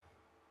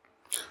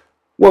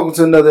Welcome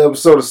to another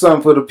episode of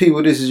Something for the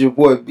People. This is your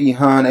boy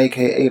B-Han,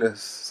 aka the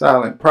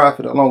Silent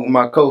Prophet, along with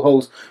my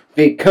co-host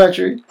Big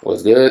Country.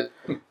 What's good?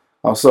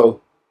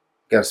 Also,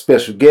 got a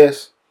special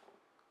guest,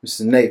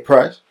 Mr. Nate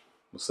Price.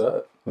 What's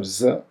up?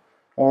 What's up?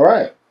 All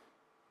right,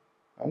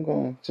 I'm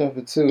gonna jump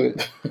into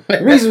it.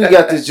 The reason we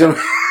got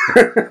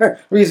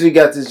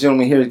this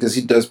gentleman here is because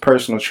he does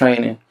personal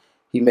training.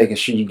 He making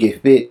sure you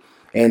get fit,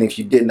 and if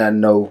you did not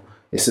know,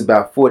 it's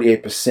about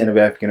 48% of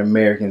African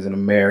Americans in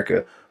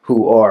America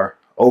who are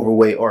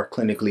overweight or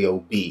clinically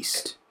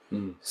obese.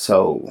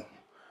 So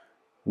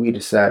we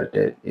decided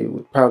that it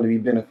would probably be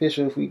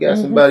beneficial if we got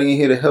somebody in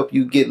here to help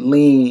you get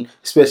lean,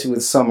 especially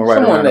with summer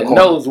around the corner. Someone that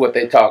knows what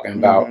they're talking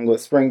about.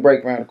 With spring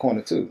break around the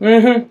corner too.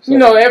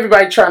 So,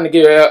 everybody trying to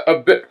get a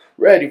bit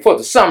ready for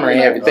the summer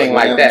and everything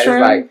like that.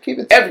 It's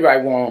like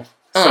everybody wants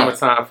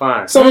summertime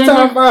fine.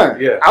 Summertime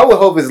fine. Yeah. I would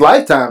hope it's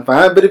lifetime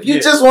fine, but if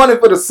you just want it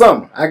for the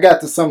summer, I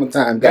got the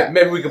summertime guy.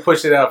 Maybe we can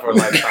push it out for a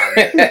lifetime.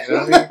 You know what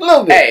I mean? A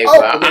little bit. Hey,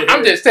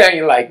 I'm just telling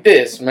you like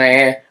this,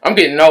 man. I'm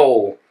getting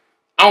old.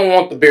 I don't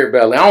want the beer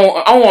belly. I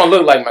don't want to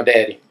look like my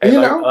daddy. Hey,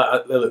 we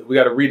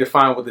got to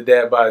redefine what the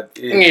dad bod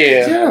is.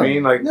 Yeah. You know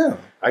what I mean?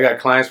 I got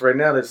clients right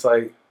now that's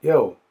like,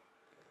 yo,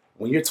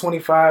 when you're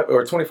 25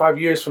 or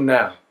 25 years from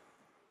now,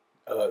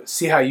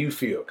 see how you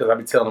feel. Because I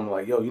be telling them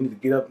like, yo, you need to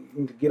get up. You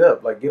need to get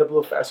up. Like, get up a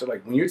little faster.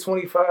 Like, when you're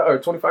 25 or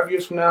 25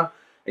 years from now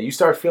and you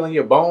start feeling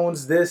your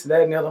bones, this,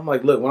 that, and the other, I'm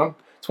like, look, when I'm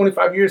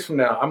 25 years from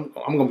now, I'm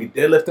going to be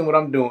deadlifting what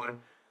I'm doing.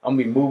 I'm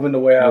going to be moving the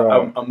way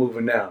I'm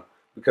moving now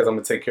because I'm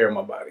going to take care of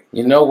my body.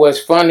 You know what's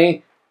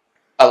funny?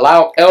 A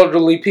lot of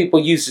elderly people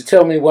used to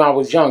tell me when I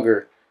was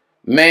younger,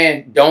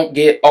 man, don't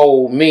get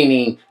old,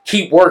 meaning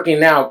keep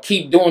working out,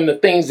 keep doing the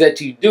things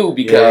that you do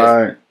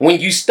because when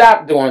you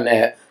stop doing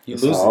that, you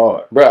lose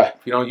it. Bruh.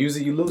 If you don't use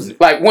it, you lose it.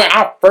 Like when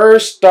I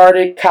first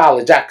started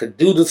college, I could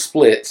do the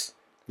splits.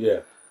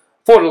 Yeah.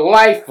 For the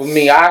life of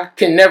me, I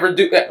can never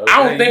do that. Okay.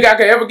 I don't think I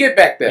could ever get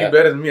back there. You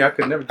better than me. I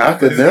could never do I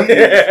could never.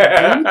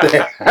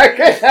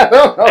 I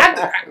don't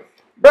know.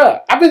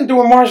 Bruh, I've been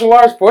doing martial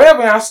arts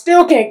forever and I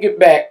still can't get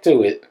back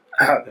to it.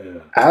 I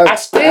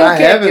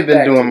haven't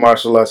been doing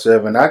martial arts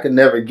forever and I could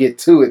never get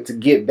to it to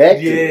get back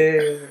to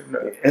it.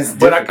 Yeah.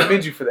 But I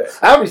commend you for that.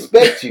 I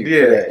respect you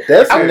for that.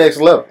 That's the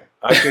next level.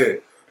 I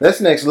could. That's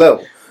next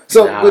level.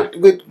 So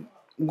with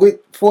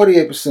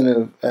 48%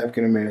 of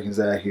African Americans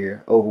out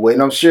here overweight,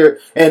 and I'm sure,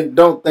 and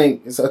don't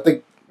think, I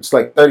think it's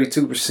like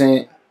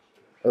 32%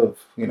 of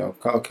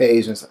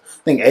Caucasians. I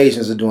think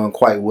Asians are doing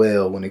quite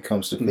well when it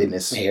comes to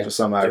fitness for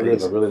some odd reason. They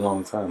live a really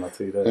long time, I'll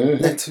tell you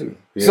that. That too.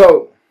 Yeah.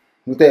 So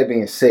with that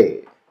being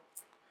said,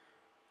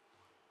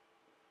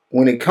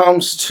 when it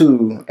comes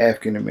to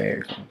African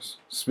Americans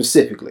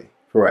specifically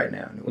for right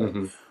now,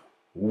 anyway,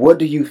 what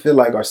do you feel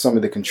like are some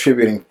of the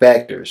contributing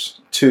factors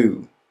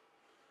to,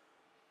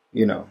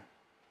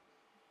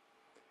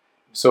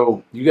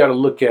 So you got to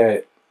look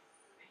at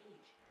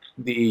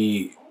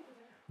the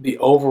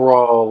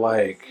overall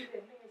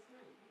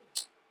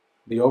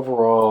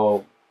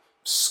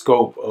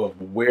scope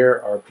of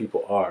where our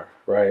people are,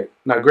 right?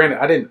 Now, granted,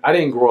 I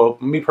didn't grow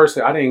up. Me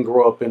personally, I didn't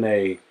grow up in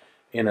an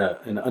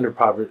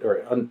underprivileged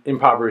or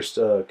impoverished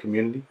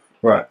community,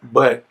 right?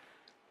 But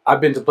I've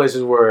been to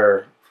places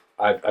where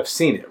I've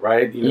seen it,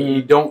 right?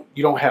 You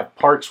don't have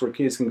parks where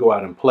kids can go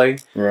out and play,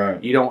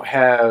 right? You don't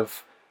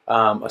have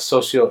a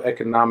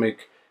socioeconomic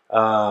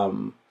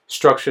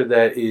structure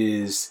that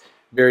is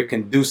very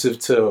conducive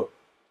to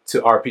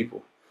our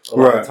people a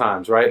lot of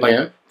times, right?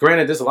 Like,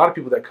 granted, there's a lot of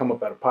people that come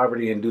up out of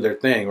poverty and do their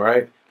thing,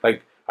 right?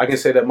 Like, I can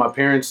say that my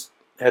parents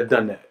had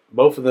done that.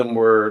 Both of them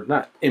were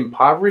not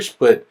impoverished,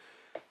 but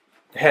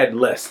had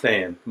less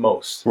than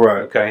most,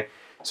 right? Okay.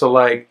 So,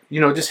 like,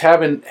 just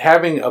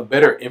having a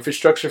better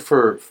infrastructure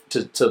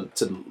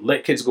to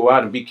let kids go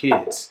out and be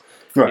kids.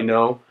 Right.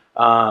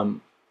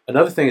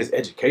 Another thing is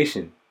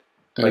education.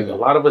 Like, a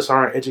lot of us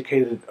aren't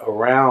educated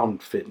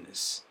around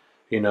fitness.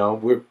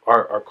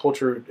 Our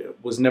culture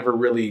was never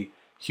really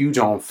huge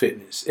on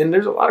fitness, and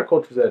there's a lot of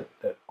cultures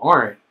that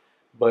aren't.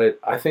 But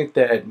I think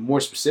that more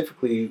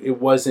specifically,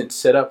 it wasn't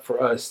set up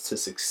for us to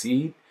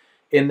succeed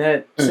in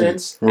that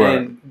sense. Right.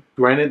 And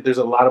granted, there's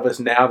a lot of us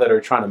now that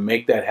are trying to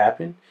make that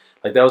happen.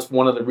 Like, that was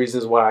one of the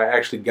reasons why I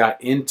actually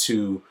got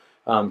into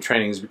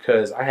trainings,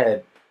 because I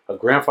had a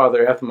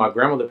grandfather, after my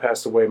grandmother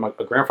passed away,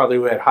 a grandfather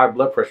who had high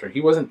blood pressure.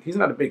 He's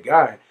not a big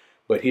guy,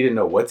 but he didn't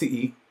know what to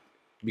eat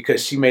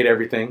because she made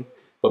everything.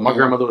 But my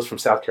grandmother was from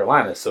South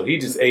Carolina, so he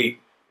just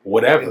ate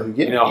whatever,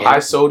 high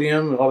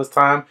sodium and all this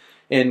time.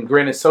 And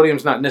granted,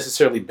 sodium's not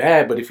necessarily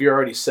bad, but if you're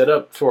already set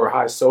up for a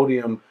high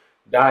sodium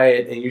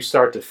diet and you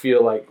start to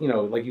feel like,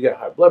 like you got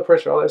high blood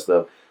pressure, all that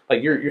stuff,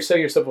 like you're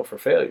setting yourself up for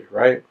failure,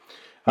 right?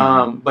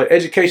 But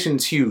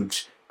education's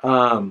huge.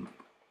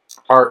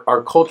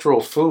 Our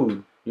cultural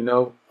food,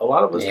 a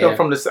lot of us come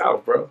from the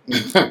South, bro.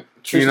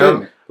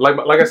 True.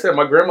 Like I said,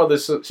 my grandmother,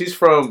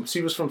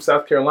 she was from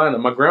South Carolina.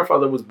 My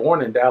grandfather was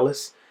born in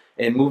Dallas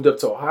and moved up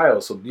to Ohio.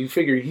 So you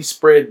figure he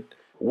spread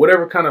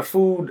whatever kind of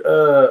food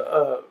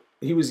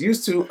he was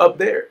used to up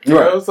there. You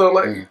know?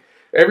 So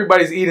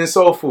Everybody's eating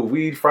soul food.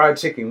 We eat fried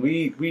chicken.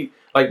 We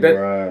like that.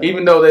 Right.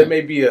 Even though that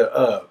may be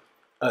a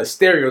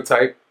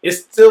stereotype, it's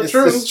still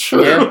true. It's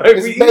true. Yeah. Like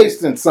it's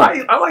based in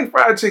something. I like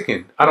fried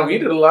chicken. I don't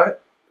eat it a lot,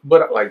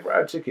 but I like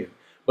fried chicken.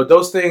 But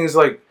those things,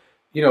 like,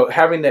 you know,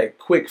 having that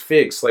quick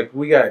fix, like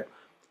we got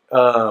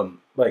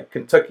like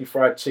Kentucky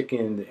Fried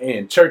Chicken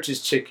and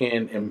Church's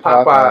Chicken and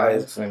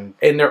Popeyes,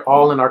 and they're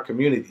all in our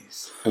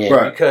communities. Yeah.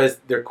 Right. Because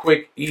they're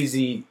quick,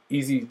 easy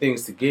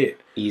things to get.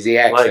 Easy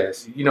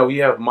access. Like, you know,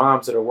 you have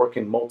moms that are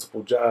working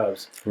multiple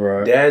jobs,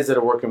 right. dads that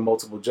are working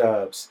multiple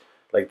jobs.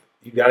 Like,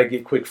 you got to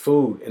get quick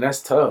food, and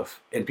that's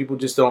tough. And people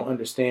just don't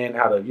understand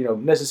how to, you know,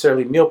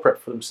 necessarily meal prep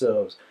for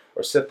themselves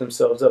or set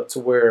themselves up to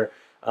where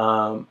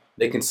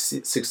they can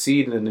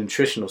succeed in a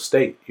nutritional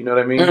state. You know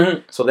what I mean? Mm-hmm.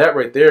 So that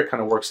right there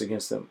kind of works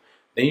against them.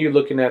 Then you're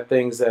looking at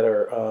things that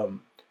are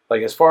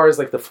like, as far as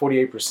like the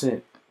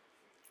 48%,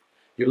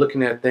 you're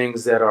looking at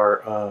things that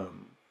are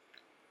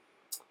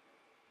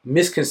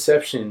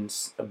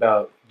misconceptions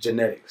about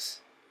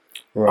genetics.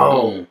 Right.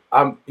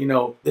 Oh, you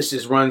know, this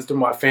just runs through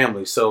my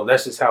family, so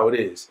that's just how it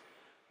is.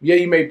 Yeah,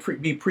 you may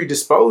be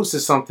predisposed to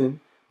something,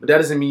 but that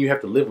doesn't mean you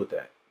have to live with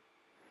that.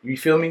 You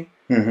feel me?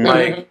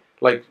 Mm-hmm.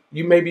 Like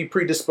you may be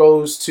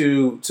predisposed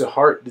to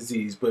heart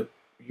disease, but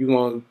you're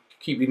gonna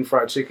keep eating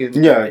fried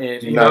chicken. Yeah,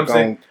 and you're not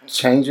gonna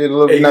change it a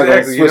little bit.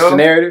 Exactly, you're not gonna switch the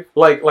narrative.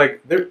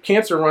 Like their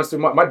cancer runs through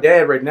my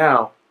dad right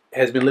now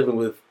has been living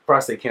with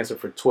prostate cancer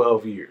for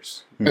 12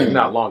 years, if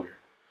not longer.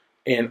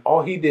 And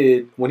all he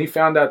did when he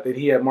found out that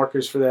he had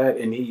markers for that,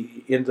 and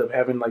he ended up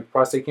having like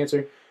prostate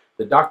cancer,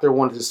 the doctor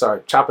wanted to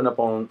start chopping up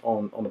on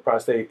the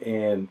prostate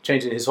and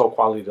changing his whole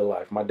quality of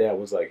life. My dad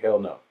was like, "Hell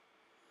no,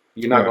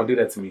 you're not gonna do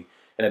that to me."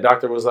 And the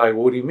doctor was like,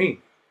 "Well, what do you mean?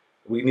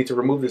 We need to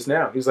remove this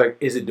now." He's like,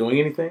 "Is it doing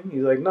anything?"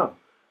 He's like, "No."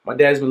 My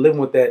dad's been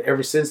living with that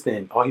ever since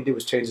then. All he did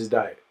was change his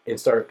diet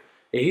and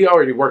he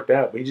already worked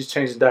out, but he just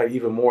changed his diet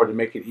even more to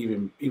make it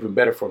even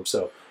better for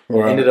himself.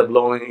 Right. And ended up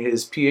lowering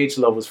his pH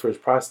levels for his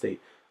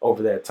prostate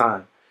over that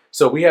time.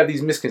 So we have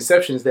these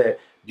misconceptions that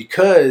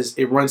because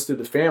it runs through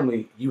the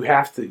family,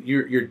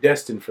 you're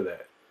destined for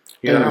that.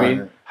 You know what I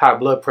mean? High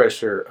blood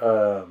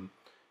pressure.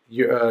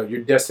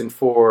 You're destined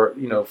for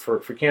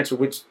for cancer,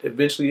 which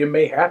eventually it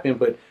may happen,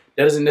 but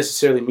that doesn't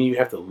necessarily mean you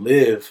have to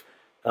live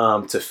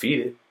to feed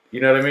it. You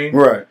know what I mean?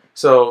 Right.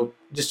 So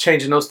just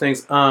changing those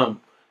things. And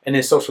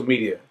then social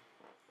media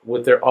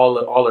with their all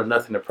or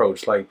nothing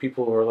approach. Like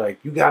people are like,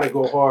 you got to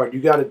go hard.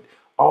 You got to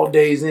all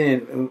days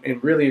in,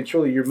 and really and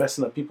truly, you're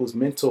messing up people's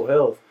mental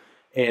health.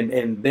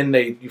 And then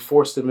you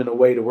force them in a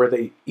way to where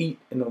they eat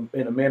in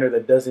a manner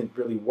that doesn't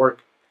really work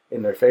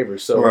in their favor.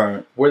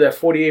 So where that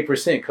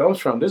 48% comes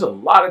from, there's a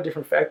lot of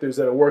different factors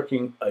that are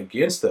working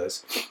against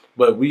us.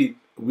 But we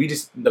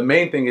just, the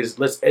main thing is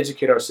let's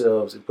educate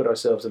ourselves and put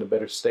ourselves in a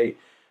better state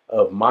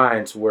of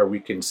mind to where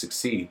we can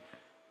succeed.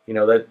 You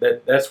know,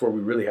 that's where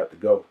we really have to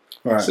go.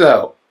 Right.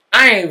 So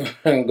I ain't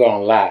even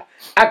gonna lie.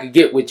 I could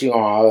get with you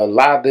on a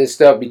lot of this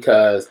stuff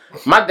because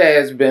my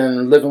dad's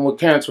been living with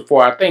cancer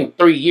for I think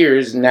 3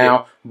 years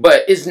now,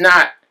 but it's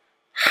not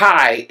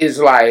high. It's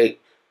like,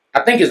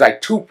 I think it's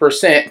like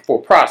 2% for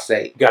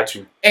prostate. Got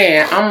you.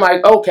 And I'm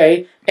like,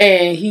 okay.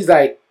 And he's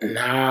like,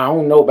 nah, I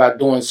don't know about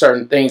doing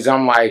certain things.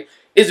 I'm like,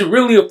 is it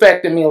really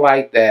affecting me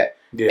like that?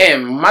 Yeah.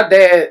 And my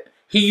dad,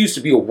 he used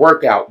to be a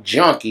workout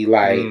junkie.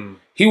 Like,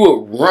 he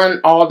would run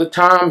all the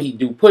time. He'd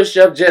do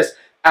push-ups just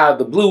out of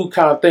the blue,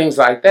 kind of things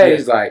like that. Yeah.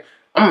 He's like,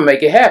 I'm going to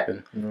make it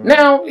happen.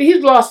 Now,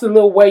 he's lost a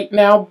little weight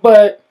now,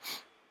 but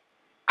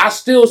I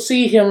still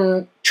see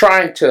him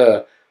trying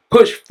to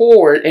push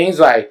forward. And he's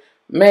like,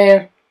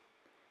 man,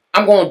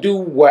 I'm going to do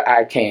what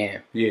I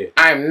can. Yeah.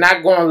 I'm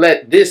not going to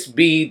let this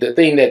be the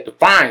thing that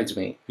defines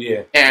me.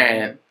 Yeah.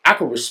 And I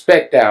can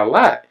respect that a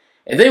lot.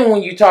 And then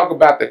when you talk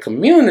about the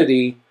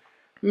community,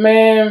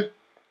 man,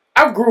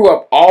 I grew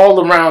up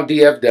all around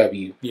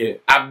DFW. Yeah.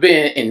 I've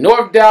been in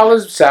North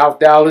Dallas, South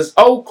Dallas,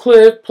 Oak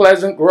Cliff,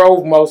 Pleasant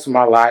Grove most of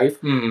my life.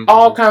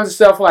 All kinds of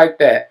stuff like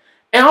that.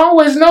 And I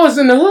always notice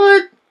in the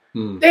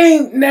hood, they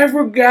ain't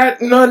never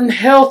got nothing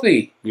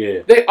healthy.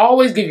 Yeah. They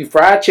always give you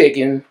fried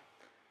chicken,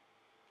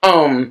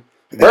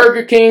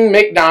 Burger King,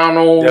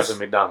 McDonald's.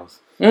 Definitely McDonald's.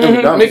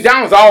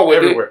 McDonald's always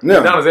everywhere. Yeah.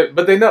 McDonald's,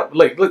 but they know.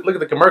 Like look at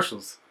the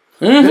commercials.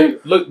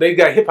 They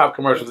got hip hop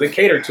commercials. They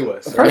cater to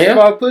us. First of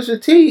all,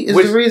 Pusha T is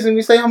the reason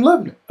we say I'm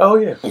loving it. Oh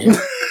yeah.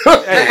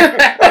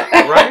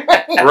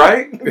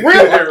 Right.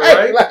 Real,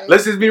 right. Like,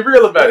 let's just be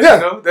real about it. You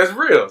know, that's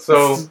real.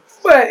 So,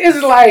 but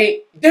it's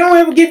like they don't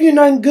ever give you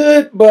nothing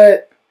good.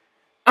 But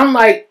I'm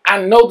like,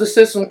 I know the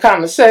system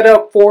kind of set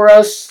up for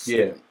us.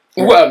 Yeah.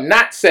 Well,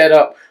 not set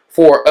up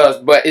for us,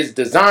 but it's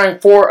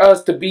designed for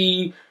us to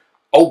be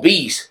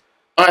obese,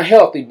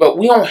 unhealthy. But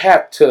we don't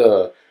have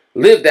to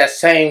live that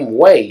same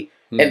way.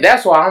 And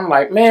that's why I'm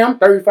like, man, I'm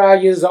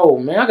 35 years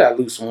old. Man, I got to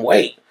lose some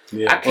weight.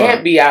 Yeah, I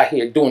can't be out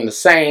here doing the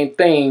same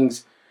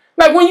things.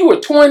 Like when you were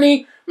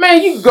 20,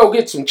 man, you could go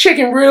get some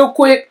chicken real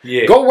quick,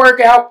 go work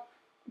out,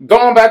 go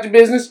on about your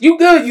business. You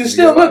good. You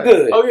still look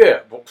good. Oh, yeah.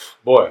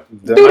 Boy.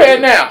 Do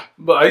that now.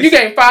 But you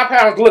gained 5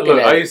 pounds looking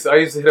at it. I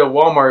used to hit up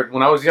Walmart.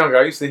 When I was younger,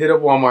 I used to hit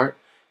up Walmart.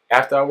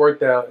 after I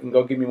worked out and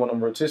go get me one of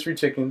them rotisserie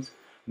chickens.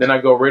 Then I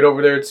go right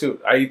over there too.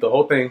 I eat the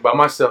whole thing by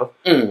myself.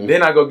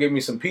 Then I go get me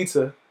some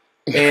pizza.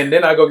 And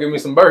then I go get me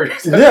some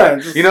burgers.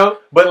 You know?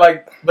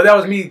 But that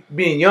was me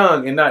being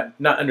young and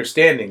not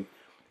understanding.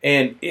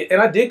 And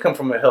I did come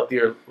from a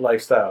healthier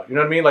lifestyle. You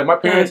know what I mean? Like my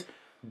parents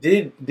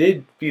did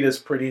feed us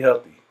pretty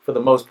healthy for the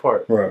most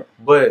part. Right.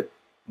 But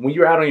when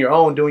you're out on your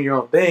own doing your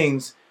own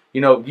things,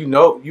 you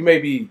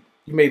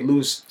may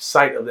lose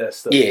sight of that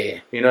stuff. Yeah.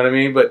 You know what I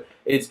mean? But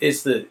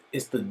it's the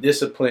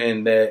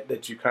discipline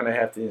that you kind of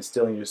have to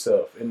instill in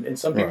yourself. And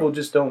some people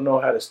just don't know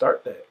how to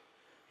start that.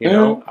 You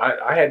know,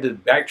 I had to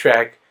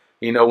backtrack,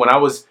 you know, when I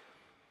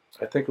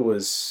think I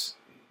was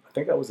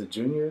a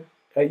junior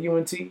at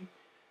UNT,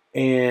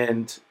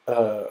 and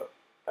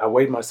I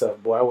weighed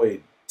myself, boy, I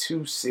weighed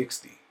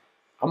 260.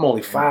 I'm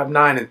only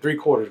 5'9" and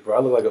 3/4, bro. I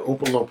look like a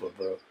Oompa Loompa,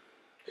 bro.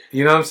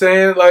 You know what I'm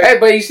saying? Like, hey,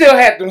 but you still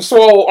had them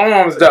swole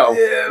arms, though.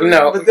 Yeah, you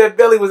know, but that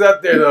belly was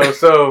out there though.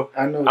 So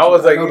I know. I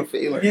was like, the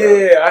feeling,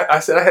 I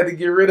said I had to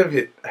get rid of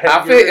it.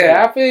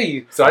 I feel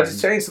you. So I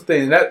just changed some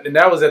things, and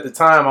that was at the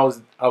time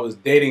I was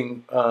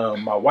dating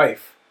my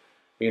wife,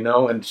 you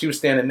know, and she was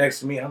standing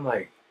next to me. I'm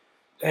like,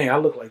 dang, I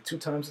look like 2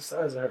 times the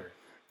size of her,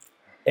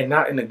 and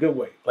not in a good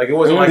way. Like it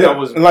wasn't like I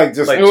was like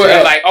just I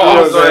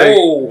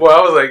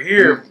was like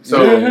here.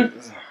 So,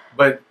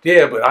 but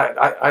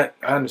I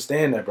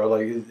understand that, bro.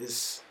 Like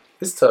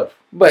it's tough.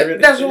 But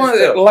that's one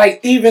of like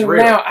even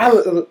now I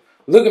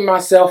look at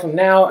myself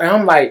now and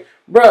I'm like,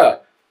 bruh,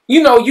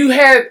 you know,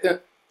 I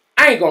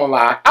ain't gonna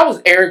lie, I was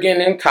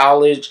arrogant in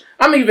college.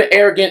 I'm even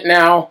arrogant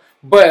now,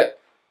 but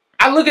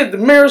I look at the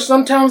mirror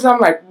sometimes. I'm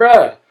like,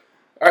 bruh,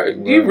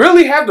 do you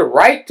really have the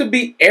right to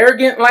be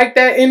arrogant like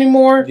that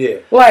anymore? Yeah.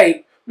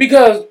 Like,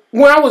 because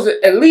when I was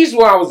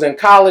in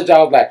college, I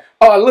was like,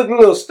 oh, I look a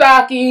little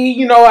stocky,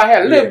 you know, I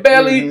had a little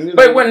belly,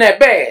 but it wasn't that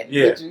bad.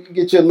 Yeah.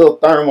 Get your little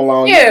thermal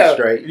on,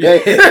 straight. Yeah.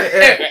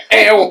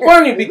 And it was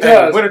funny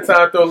because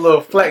wintertime, throw a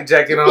little flak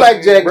jacket on.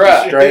 Flak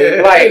jacket,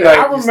 straight. Like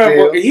I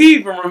remember, he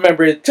even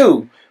remember it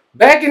too.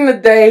 Back in the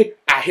day,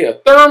 I hear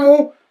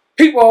thermal.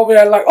 People over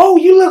there like, oh,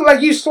 you look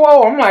like you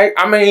swole. I'm like,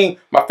 I mean,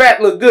 my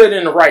fat look good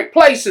in the right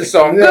places,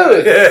 so I'm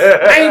good.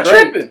 I ain't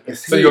tripping.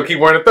 So you'll keep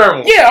wearing a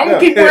thermal. Yeah, I'm gonna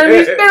keep wearing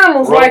these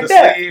thermals like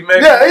that. Sleeve,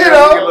 maybe. Yeah, you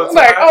know,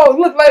 like, oh,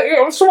 look like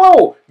I'm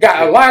swole.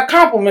 Got a lot of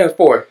compliments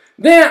for it.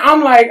 Then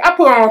I'm like, I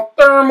put on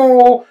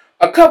thermal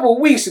a couple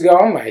of weeks ago.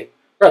 I'm like,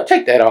 bro,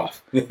 take that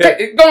off. Go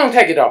and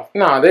take it off.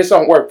 Nah, this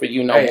don't work for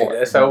you no more.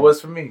 That's how it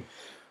was for me.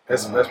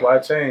 That's why I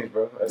changed,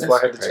 bro. That's why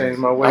I had to change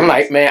my ways. I'm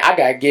like, man, I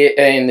gotta get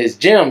in this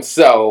gym,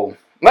 so.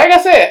 Like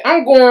I said,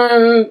 I'm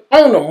going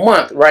on a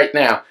month right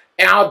now.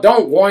 And I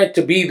don't want it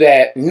to be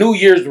that New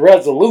Year's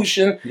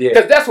resolution.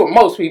 Because that's what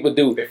most people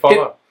do. They fall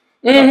off.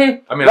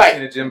 Mm-hmm. I mean, like, I've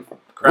seen the gym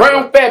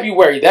around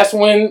February. That's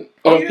when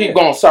people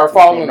going to start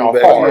falling off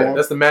hard. Yeah,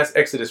 that's the mass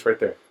exodus right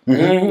there.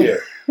 Mm-hmm. Yeah.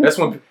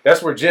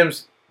 That's where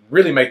gyms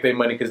really make their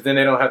money, because then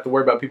they don't have to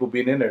worry about people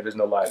being in there. There's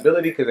no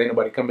liability because ain't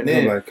nobody coming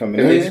in.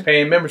 They're just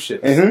paying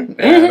memberships.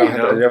 Mm-hmm.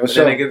 And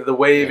then they get to the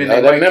wave and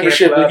they might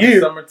membership cancel out in in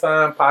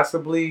summertime,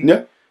 possibly.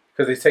 Yeah.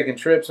 Because they're taking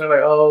trips and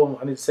they're like, oh,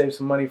 I need to save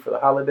some money for the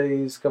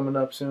holidays coming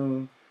up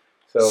soon.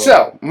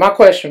 So my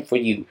question for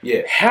you.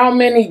 Yeah. How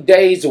many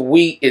days a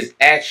week is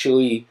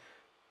actually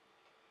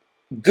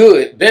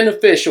good,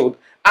 beneficial?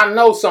 I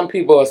know some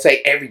people will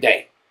say every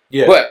day.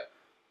 Yeah. But,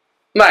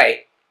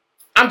 like,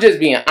 I'm just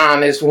being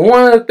honest.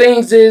 One of the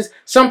things is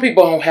some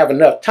people don't have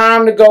enough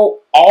time to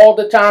go all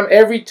the time,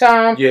 every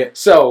time. Yeah.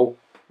 So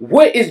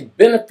what is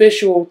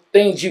beneficial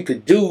things you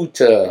could do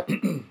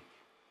to...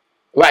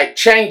 like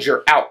change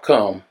your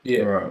outcome.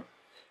 Yeah. Right.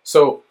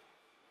 So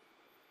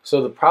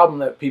the problem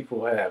that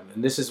people have,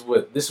 and this is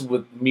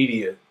what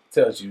media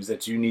tells you, is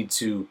that you need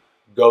to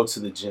go to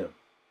the gym.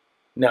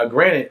 Now,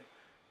 granted,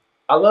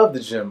 I love the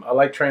gym. I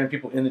like training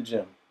people in the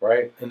gym,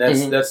 right? And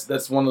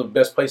that's one of the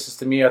best places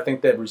to me. I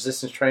think that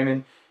resistance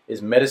training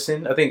is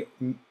medicine. I think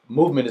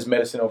movement is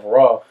medicine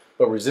overall,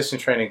 but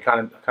resistance training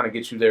kind of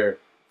gets you there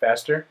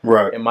faster,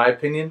 right? In my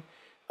opinion.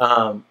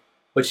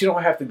 But you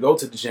don't have to go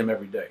to the gym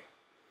every day.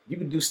 You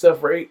can do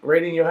stuff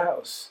right in your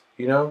house,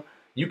 you know?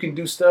 You can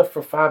do stuff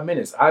for 5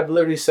 minutes. I've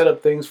literally set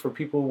up things for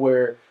people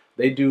where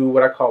they do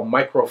what I call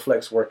micro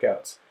flex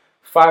workouts.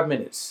 5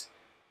 minutes.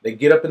 They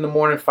get up in the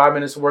morning, 5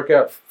 minutes to work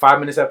out, 5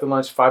 minutes after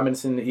lunch, 5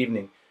 minutes in the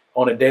evening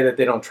on a day that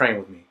they don't train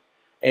with me.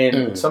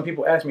 And some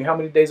people ask me, how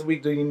many days a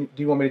week do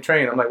you want me to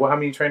train? I'm like, well, how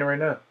many are you training right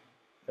now?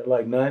 They're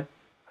like, none.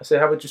 I said,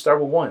 how about you start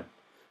with 1?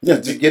 Yeah,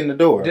 just get in the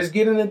door. Just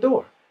get in the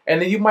door.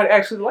 And then you might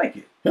actually like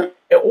it. Yeah.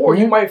 Or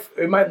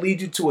it might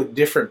lead you to a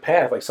different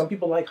path. Like some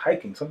people like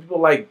hiking. Some people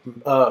like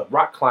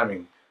rock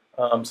climbing.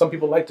 Some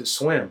people like to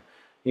swim.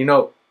 You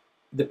know,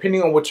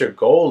 depending on what your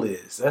goal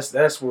is,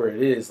 that's where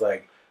it is.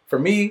 Like for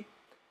me,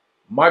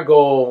 my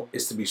goal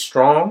is to be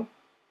strong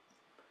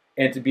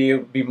and to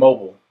be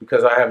mobile,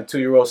 because I have a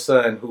 2-year-old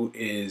son who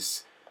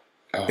is...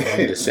 Oh,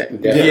 I'm just sitting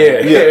down.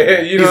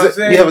 Yeah. You know what I'm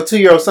saying? You have a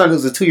 2-year-old son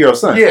who's a 2-year-old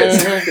son.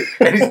 Yes.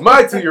 And he's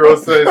my 2-year-old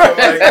son. So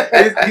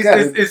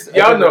like,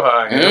 y'all know how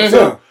I am.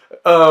 So,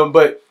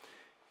 but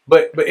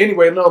But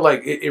anyway, no,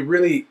 like it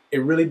really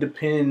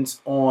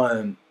depends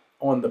on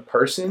the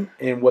person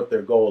and what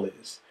their goal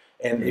is.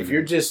 And if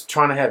you're just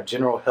trying to have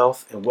general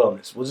health and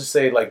wellness, we'll just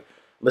say like,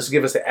 let's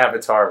give us the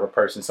avatar of a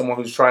person, someone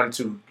who's trying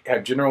to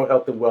have general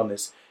health and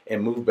wellness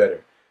and move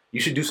better. You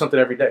should do something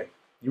every day.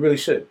 You really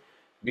should.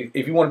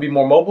 If you want to be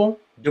more mobile,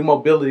 do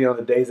mobility on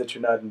the days that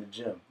you're not in the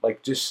gym.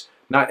 Like just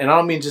not, and I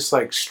don't mean just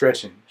like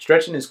stretching.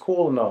 Stretching is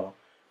cool and all,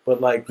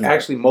 but like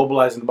actually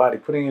mobilizing the body,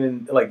 putting it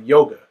in like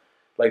yoga,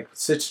 like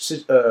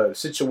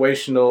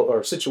situational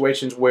or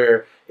situations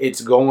where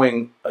it's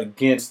going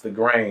against the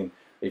grain.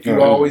 If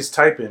you're always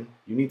typing,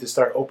 you need to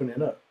start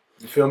opening up.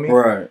 You feel me?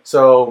 Right.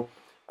 So,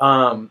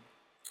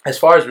 as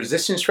far as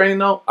resistance training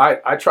though,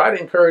 I try to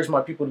encourage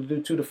my people to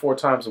do 2 to 4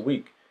 times a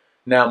week.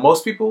 Now,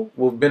 most people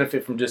will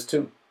benefit from just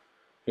 2.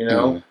 You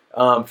know,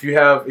 if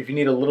you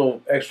need a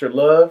little extra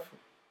love,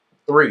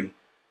 3.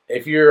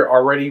 If you're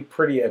already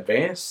pretty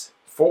advanced,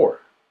 4.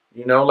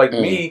 You know, like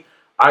me,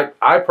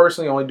 I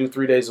personally only do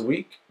 3 days a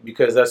week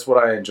because that's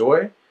what I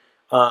enjoy.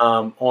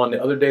 On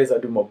the other days, I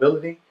do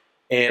mobility,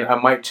 and I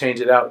might change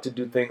it out to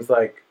do things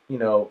like, you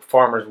know,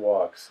 farmer's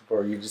walks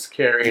where you just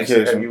carry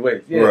some heavy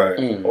weights,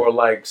 or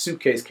like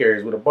suitcase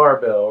carries with a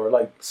barbell, or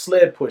like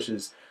sled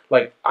pushes.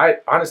 Like I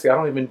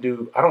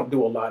don't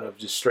do a lot of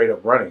just straight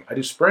up running. I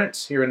do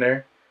sprints here and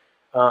there.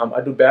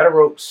 I do battle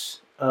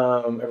ropes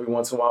every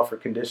once in a while for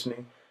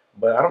conditioning,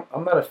 but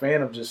I'm not a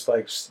fan of just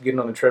like getting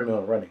on the treadmill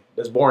and running.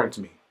 That's boring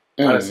to me,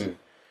 honestly.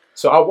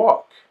 So I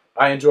walk.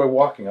 I enjoy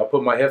walking. I'll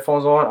put my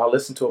headphones on. I'll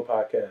listen to a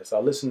podcast.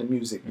 I'll listen to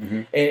music.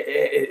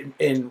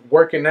 And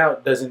working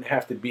out doesn't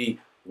have to be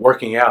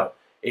working out.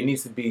 It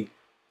needs to be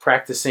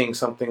practicing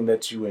something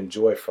that you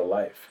enjoy for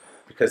life,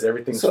 because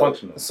everything's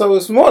functional. So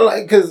it's more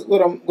like, because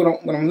when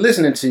I'm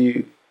listening to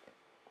you,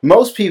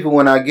 most people,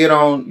 when I get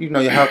on, you know,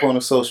 you hop on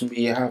a social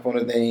media, you hop on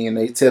a thing, and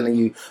they telling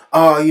you,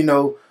 oh, you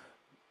know,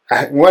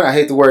 I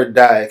hate the word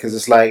diet, because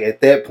it's like at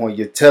that point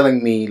you're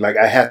telling me like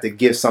I have to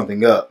give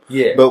something up.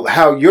 Yeah. But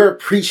how you're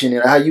preaching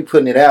it, how you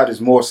putting it out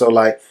is more so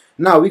like,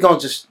 no, we gonna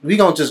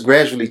just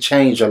gradually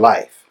change your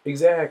life.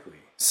 Exactly.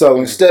 So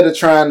instead of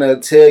trying to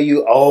tell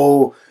you,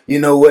 oh, you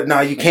know what, no,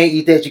 you can't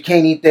eat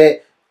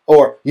that,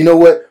 or you know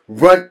what,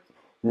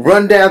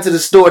 run down to the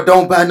store,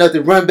 don't buy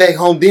nothing, run back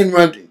home, then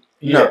run.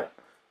 Yeah. No,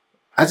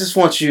 I just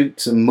want you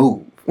to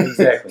move.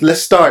 Exactly.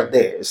 Let's start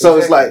there. So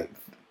it's like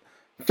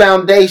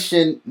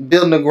foundation,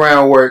 building the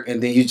groundwork,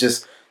 and then you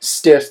just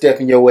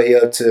stepping your way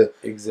up to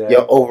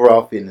your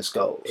overall fitness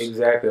goals.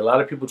 Exactly. A lot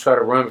of people try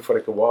to run before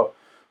they can walk.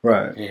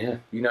 Right. Yeah.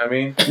 You know what I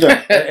mean?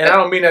 Yeah. And I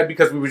don't mean that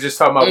because we were just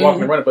talking about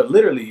walking and running, but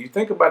literally, you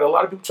think about it, a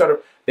lot of people try to,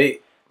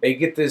 they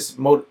get this,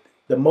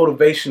 the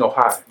motivational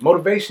high.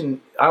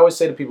 Motivation, I always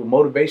say to people,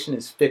 motivation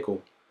is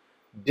fickle.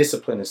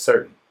 Discipline is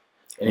certain.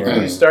 And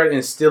if you start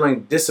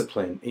instilling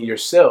discipline in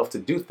yourself to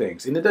do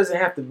things, and it doesn't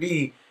have to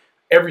be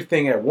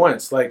everything at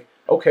once. Like,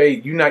 okay,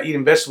 you're not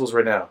eating vegetables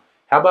right now.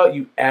 How about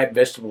you add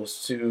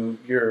vegetables to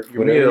your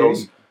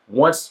meals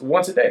once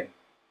a day?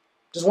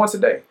 Just once a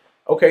day.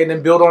 Okay, and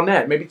then build on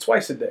that, maybe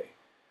twice a day.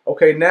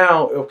 Okay,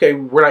 now,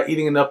 we're not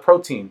eating enough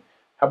protein.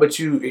 How about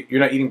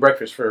you're not eating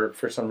breakfast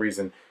for some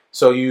reason.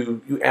 So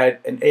you add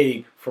an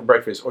egg for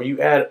breakfast, or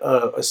you add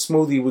a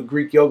smoothie with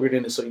Greek yogurt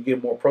in it so you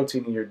get more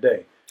protein in your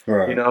day.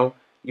 Right. You know,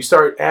 you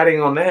start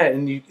adding on that,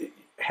 and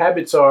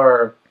habits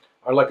are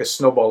like a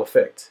snowball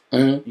effect.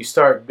 You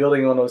start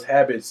building on those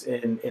habits,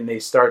 and they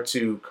start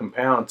to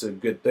compound to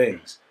good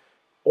things.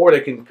 Or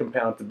they can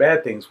compound to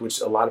bad things, which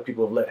a lot of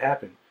people have let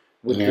happen.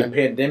 With the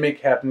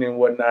pandemic happening and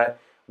whatnot,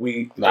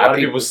 a lot of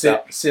people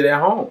sit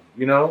at home,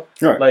 you know?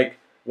 Right. Like,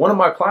 one of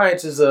my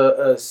clients is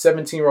a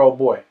 17-year-old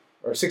boy,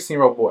 or a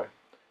 16-year-old boy,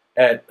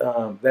 that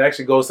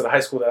actually goes to the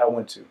high school that I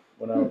went to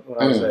when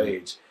I was that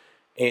age.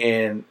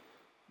 And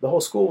the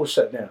whole school was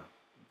shut down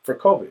for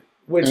COVID,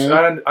 which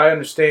I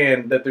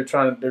understand that they're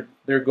trying,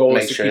 their goal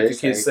is to keep the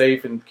kids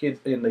safe and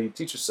the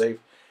teachers safe.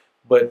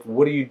 But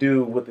what do you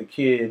do with a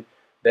kid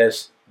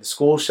that's the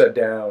school shut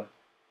down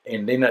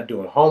and they're not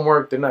doing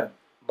homework? They're not,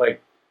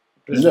 like,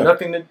 there's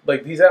nothing that,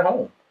 like, he's at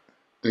home.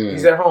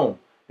 He's at home.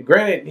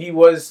 Granted, he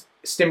was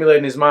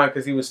stimulating his mind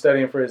because he was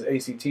studying for his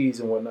ACTs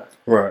and whatnot.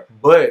 Right.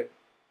 But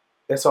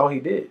that's all he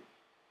did.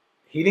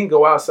 He didn't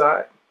go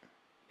outside.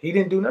 He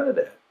didn't do none of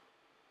that.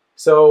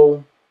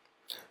 So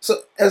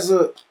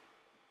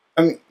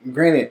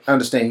granted, I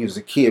understand he was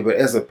a kid, but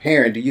as a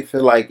parent, do you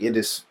feel like it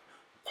is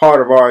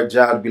part of our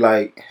job to be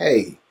like,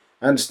 hey,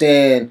 I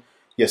understand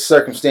your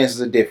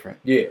circumstances are different.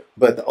 Yeah.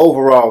 But the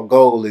overall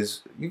goal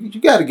is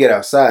you got to get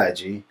outside,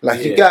 G.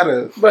 Like, you got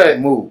to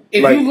move.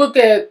 If you look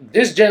at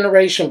this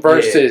generation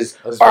versus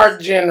our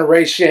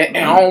generation and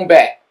home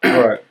back,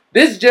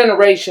 this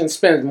generation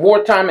spends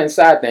more time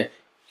inside than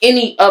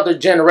any other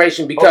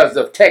generation because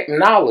of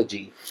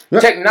technology.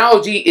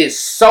 Technology is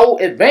so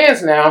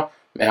advanced now.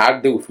 Man, I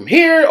can do it from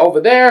here,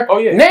 over there.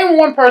 Name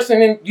one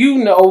person and you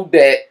know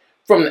that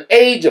from the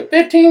age of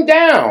 15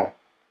 down,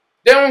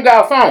 they don't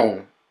got a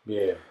phone.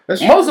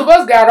 Most of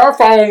us got our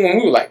phone when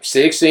we were like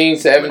 16,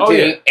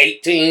 17,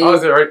 18. I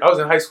was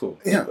in high school.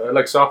 Yeah.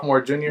 Like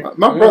sophomore, junior.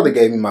 My brother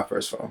gave me my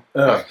first phone.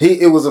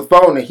 It was a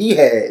phone that he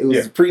had. It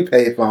was a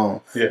prepaid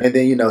phone. Yeah. And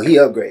then, he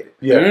upgraded.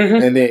 Yeah.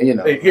 And then,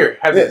 hey, here,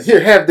 have this.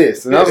 Here, have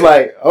this. And I was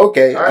like,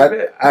 okay.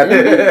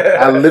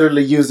 I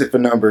literally used it for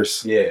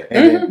numbers. Yeah.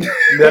 And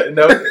then,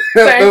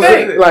 same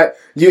thing. Like,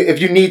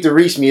 if you need to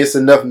reach me, it's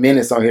enough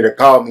minutes on here to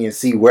call me and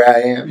see where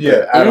I am.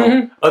 Yeah. I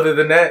don't. Other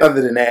than that,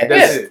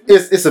 that's it.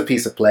 It's a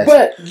piece of plastic.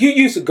 But you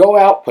used to go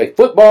out, play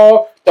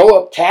football,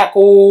 throw up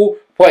tackle,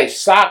 play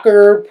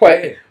soccer,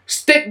 play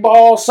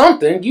stickball,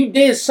 something. You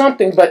did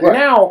something, but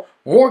now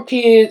more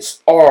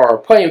kids are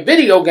playing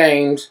video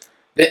games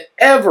than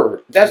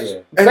ever. That's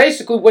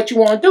basically what you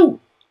want to do.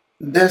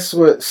 That's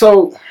what.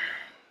 So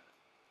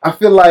I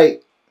feel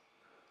like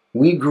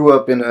we grew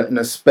up in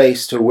a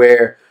space to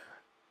where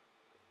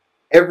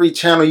every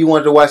channel you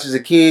wanted to watch as a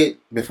kid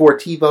before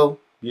TiVo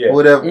or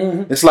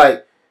whatever, it's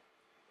like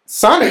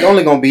Sonic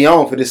only gonna be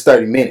on for this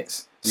 30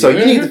 minutes. So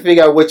you need to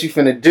figure out what you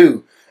finna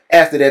do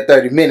after that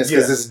 30 minutes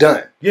because it's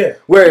done. Yeah.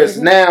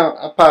 Whereas now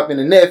I pop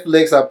into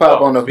Netflix, I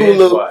pop on the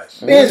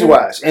Hulu, binge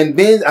watch, and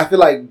I feel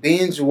like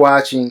binge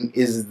watching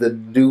is the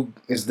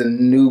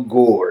new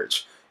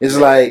gorge. It's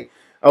like,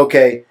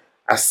 okay,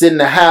 I sit in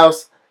the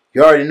house.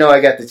 You already know I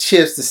got the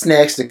chips, the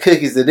snacks, the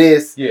cookies, the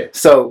this. Yeah.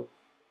 So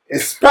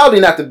it's probably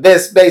not the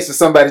best space for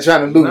somebody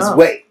trying to lose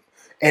weight.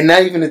 And now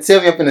you're gonna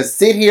tell me I'm gonna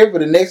sit here for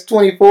the next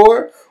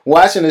 24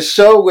 watching a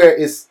show where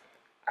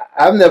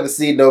I've never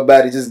seen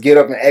nobody just get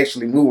up and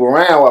actually move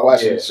around while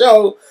watching the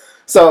show.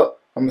 So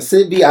I'm gonna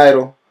sit, be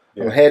idle.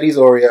 I'm gonna have these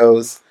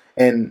Oreos,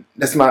 and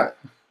that's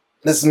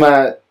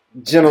my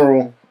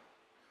general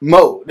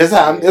mode.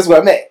 That's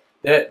where I'm at.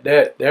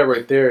 That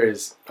right there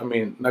is. I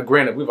mean, now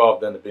granted, we've all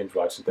done the binge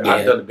watching thing.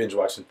 I've done the binge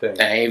watching thing.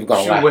 I ain't even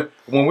gonna lie.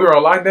 When we were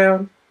on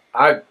lockdown,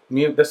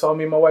 that's all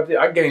me and my wife did.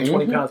 I gained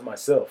 20 pounds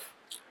myself,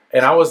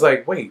 and I was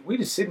like, wait, we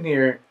just sitting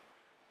here,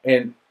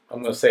 and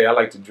I'm gonna say I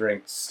like to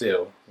drink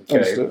still.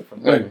 Okay,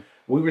 but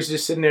we were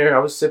just sitting there. I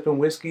was sipping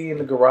whiskey in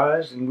the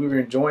garage, and we were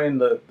enjoying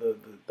the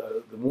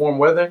warm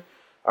weather.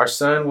 Our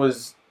son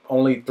was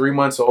only 3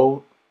 months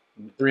old,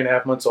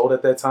 3.5 months old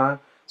at that time,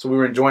 so we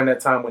were enjoying that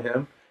time with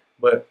him.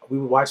 But we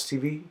would watch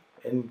TV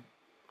and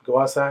go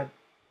outside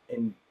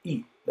and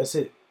eat. That's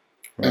it.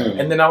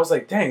 And then I was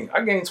like, dang,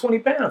 I gained 20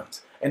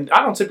 pounds, and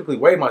I don't typically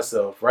weigh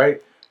myself,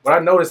 right? But I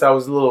noticed I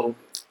was a little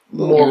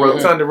more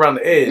rotund around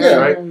the edge,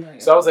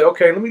 right? So I was like,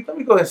 okay, let me go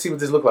ahead and see what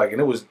this looked like.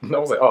 And I was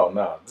like, oh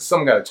no,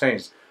 something got to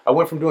change. I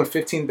went from doing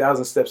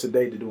 15,000 steps a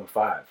day to doing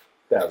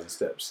 5,000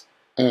 steps.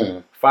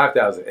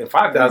 5,000, and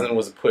 5,000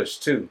 was a push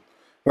too,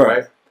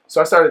 right?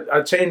 So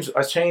I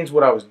changed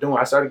what I was doing.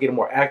 I started getting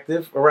more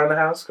active around the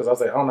house because I was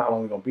like, I don't know how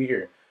long we're gonna be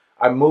here.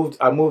 I moved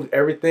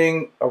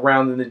everything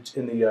around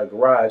in the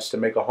garage to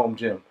make a home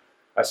gym.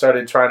 I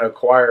started trying to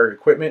acquire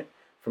equipment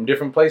from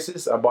different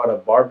places. I bought a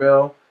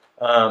barbell.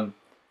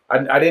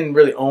 I didn't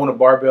really own a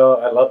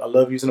barbell. I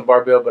love using a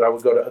barbell, but I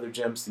would go to other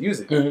gyms to use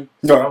it.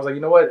 So I was like,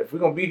 you know what? If we're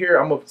going to be here,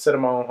 I'm going to set up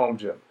my own home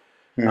gym.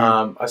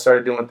 I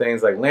started doing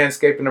things like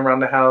landscaping around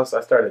the house. I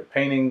started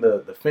painting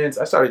the fence.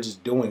 I started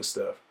just doing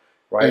stuff,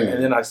 right?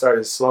 And then I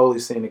started slowly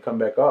seeing it come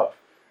back off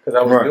because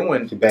I was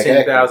doing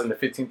 10,000 to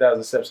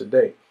 15,000 steps a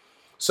day.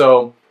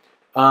 So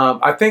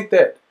I think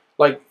that,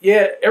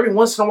 every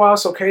once in a while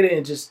it's okay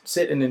to just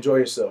sit and enjoy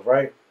yourself,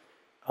 right?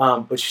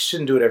 But you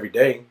shouldn't do it every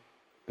day.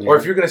 Or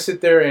if you're going to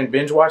sit there and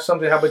binge watch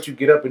something, how about you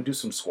get up and do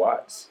some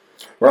squats?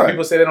 Right.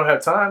 People say they don't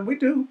have time. We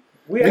do.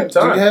 We have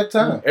time. We have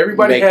time.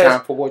 Everybody has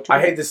time for what you I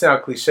hate to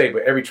sound cliche,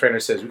 but every trainer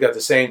says we got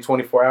the same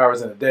 24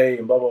 hours in a day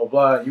and blah, blah,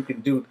 blah. You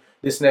can do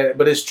this and that.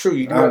 But it's true.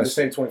 You do have the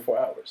same 24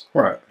 hours.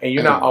 Right. And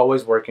you're not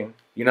always working.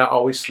 You're not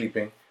always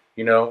sleeping.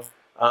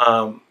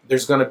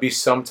 There's going to be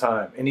some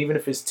time. And even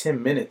if it's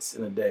 10 minutes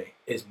in a day,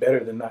 it's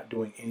better than not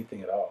doing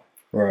anything at all.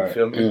 Right. You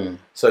feel me?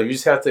 So you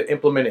just have to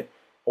implement it.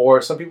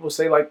 Or some people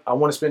say, I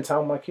want to spend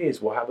time with my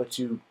kids. Well, how about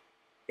you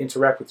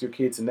interact with your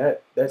kids in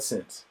that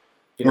sense?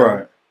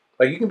 Right.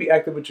 You can be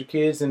active with your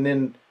kids and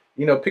then,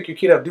 pick your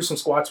kid up, do some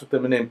squats with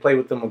them and then play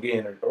with them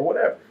again or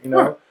whatever,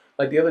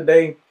 Right. The other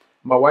day,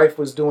 my wife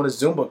was doing a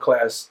Zumba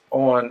class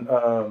on,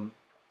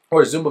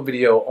 or a Zumba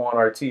video on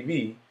our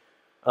TV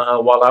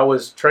while I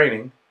was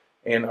training.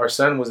 And our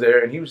son was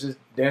there and he was just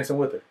dancing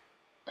with her,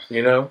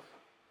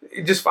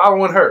 just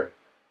following her.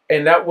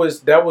 And that was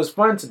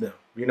fun to them.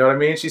 You know what I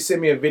mean? She sent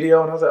me a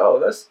video, and I was like, "Oh,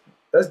 that's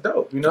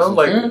dope."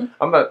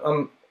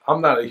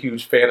 I'm not a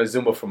huge fan of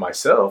Zumba for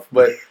myself,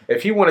 but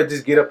if you want to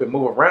just get up and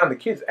move around, the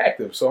kid's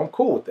active, so I'm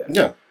cool with that.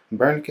 Yeah,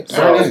 burn the kids.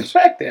 I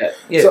respect that.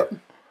 Yeah. So,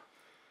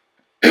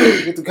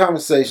 with the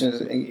conversations,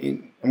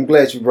 and I'm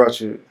glad you brought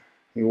your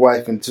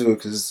wife into it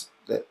because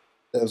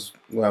that's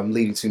where I'm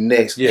leading to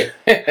next. Yeah.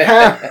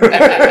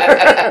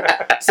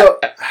 So,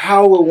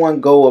 how would one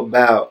go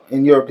about,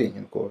 in your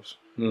opinion, of course,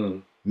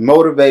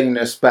 motivating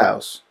their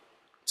spouse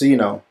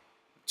to,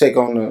 take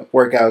on the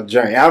workout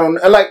journey? I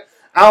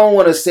don't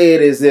want to say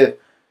it as if,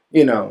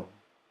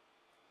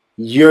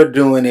 you're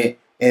doing it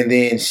and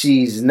then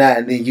she's not,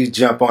 and then you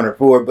jump on her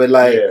for it. But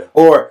like,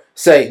 or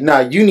say, nah,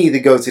 you need to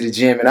go to the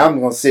gym, and I'm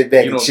gonna sit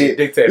back and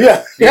shit.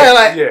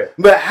 Yeah.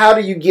 But how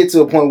do you get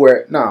to a point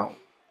where no,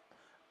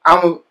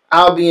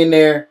 I'll be in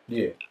there.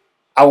 Yeah.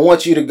 I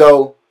want you to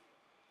go.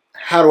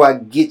 How do I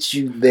get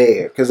you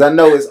there? Because I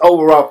know it's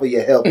overall for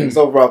your health. It's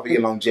overall for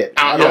your longevity.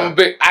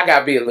 I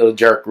gotta be a little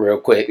jerk real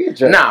quick.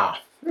 Nah.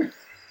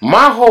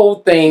 My whole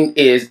thing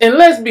is, and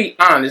let's be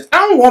honest, I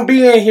don't want to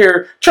be in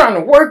here trying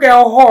to work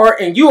out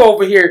hard and you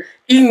over here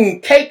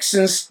eating cakes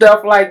and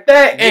stuff like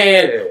that,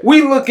 and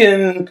we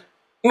looking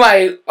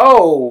like,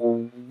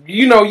 oh,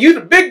 you know, you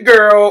the big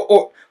girl,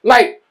 or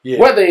like,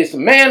 whether it's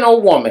man or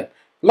woman.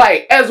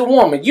 Like, as a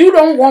woman, you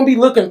don't want to be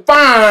looking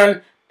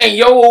fine and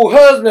your old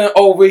husband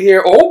over here,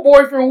 or old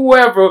boyfriend,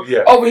 whoever,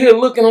 over here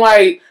looking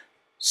like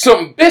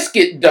some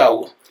biscuit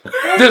dough.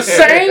 The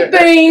same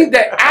thing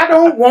that I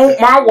don't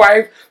want my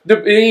wife to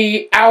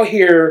be out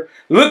here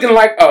looking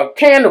like a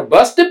can of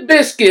busted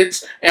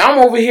biscuits, and I'm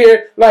over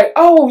here like,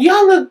 oh,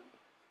 y'all look,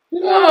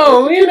 you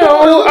look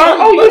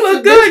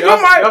good.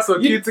 Y'all so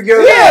cute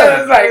together.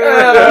 Yeah, it's like,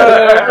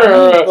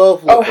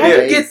 oh, how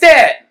you get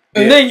that?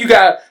 And then you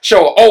gotta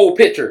show an old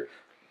picture.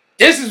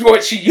 This is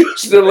what she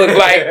used to look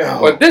like,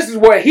 or this is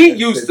what he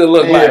used to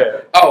look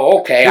like. Oh,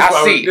 okay, I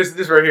see.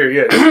 This right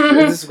here,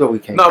 this is what we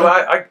came. No,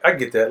 but I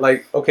get that.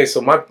 Like, okay,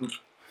 so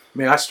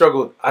I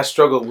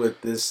struggled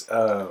with this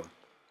for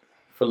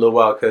a little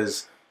while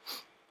because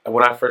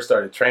when I first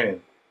started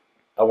training,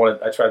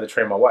 I tried to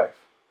train my wife,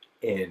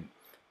 and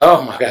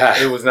oh my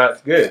god, it was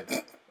not good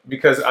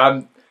because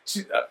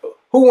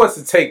who wants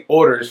to take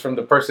orders from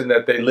the person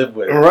that they live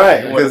with?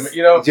 Right. Because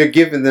you're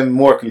giving them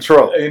more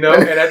control. And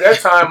at that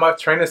time, my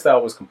training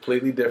style was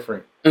completely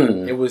different.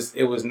 It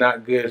was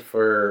not good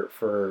for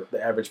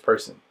the average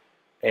person.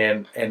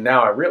 And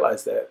now I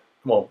realize that.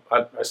 Well,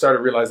 I started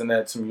realizing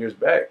that some years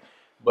back.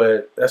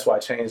 But that's why I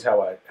changed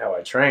how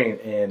I train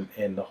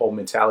and the whole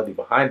mentality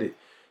behind it.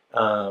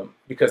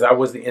 Because I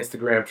was the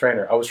Instagram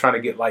trainer. I was trying to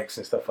get likes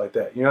and stuff like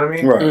that. You know what I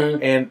mean?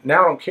 Right. And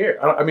now I don't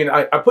care.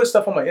 I put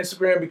stuff on my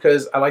Instagram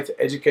because I like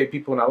to educate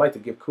people and I like to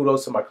give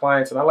kudos to my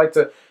clients. And I like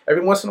to,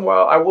 every once in a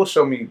while, I will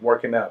show me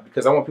working out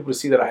because I want people to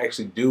see that I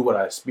actually do what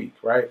I speak,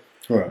 right?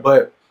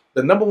 But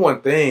the number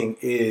one thing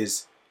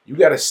is you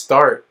got to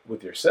start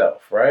with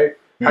yourself, right?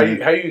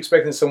 Mm-hmm. How you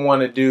expecting someone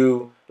to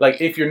do,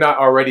 like if you're not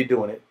already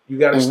doing it, you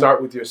got to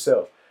start with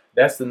yourself.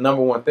 That's the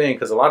number one thing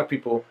because a lot of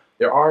people,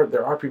 there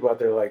are people out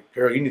there like,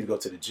 girl, you need to go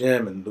to the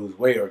gym and lose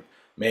weight, or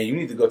man, you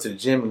need to go to the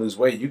gym and lose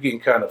weight. You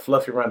getting kind of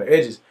fluffy around the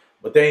edges,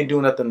 but they ain't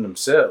doing nothing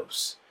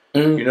themselves,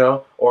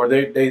 Or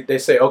they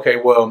say, okay,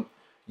 well,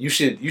 you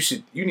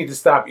need to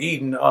stop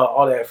eating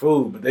all that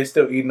food, but they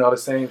still eating all the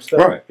same stuff.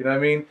 Right. You know what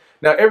I mean?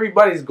 Now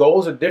everybody's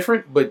goals are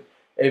different, but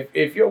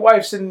if your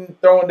wife's sitting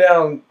throwing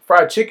down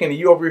fried chicken and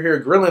you over here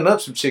grilling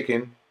up some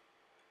chicken,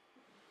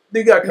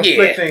 they got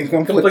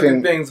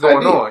conflicting things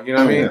going on. You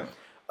know what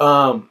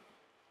I mean?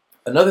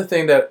 Another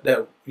thing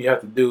that you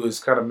have to do is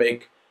kind of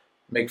make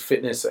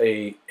fitness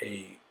a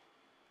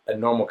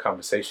normal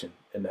conversation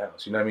in the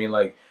house. You know what I mean?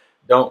 Like,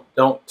 don't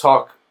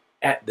talk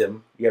at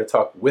them. You got to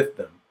talk with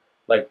them.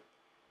 Like,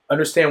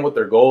 understand what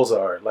their goals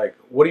are. Like,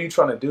 what are you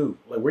trying to do?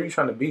 Like, where are you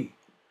trying to be?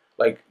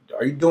 Like,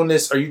 are you doing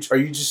this? Are you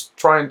just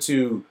trying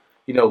to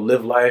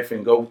live life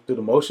and go through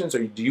the motions,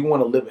 or do you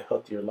want to live a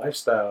healthier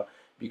lifestyle?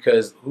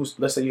 Because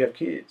let's say you have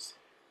kids,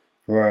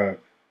 right?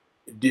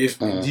 Do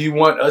you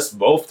want us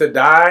both to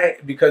die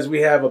because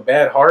we have a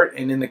bad heart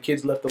and then the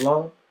kids left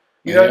alone?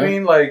 You know what I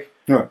mean? Like,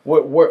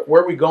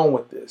 where are we going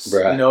with this?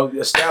 Right.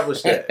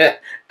 Establish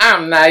that.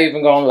 I'm not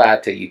even going to lie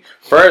to you.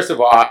 First of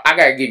all, I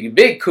got to give you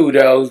big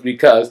kudos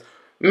because,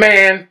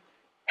 man,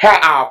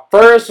 how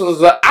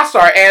I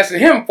started asking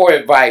him for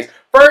advice.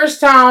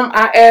 First time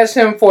I asked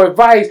him for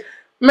advice,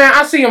 man,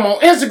 I see him on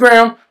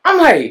Instagram. I'm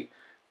like,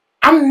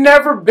 I've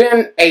never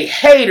been a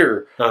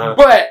hater,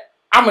 but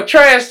I'm a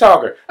trash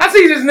talker. I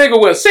see this nigga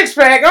with a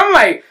six-pack. I'm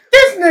like,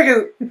 this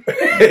nigga,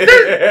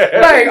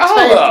 like,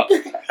 hold up.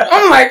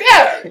 I'm like,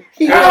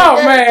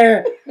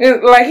 man.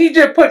 And, like, he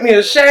just put me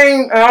to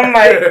shame. And I'm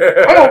like,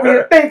 I'm over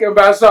here thinking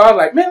about it. So I was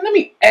like, man, let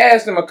me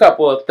ask him a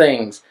couple of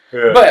things.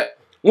 Yeah. But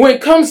when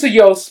it comes to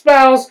your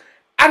spouse,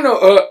 I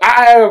know,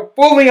 I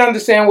fully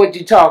understand what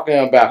you're talking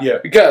about. Yeah.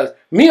 Because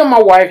me and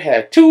my wife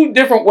have two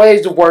different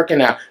ways of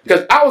working out.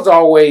 Because I was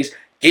always,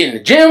 get in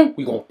the gym,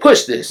 we gonna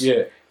push this.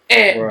 Yeah.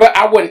 But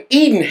I wasn't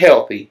eating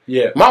healthy.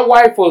 Yeah. My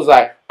wife was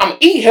like, I'm going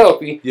to eat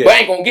healthy, but I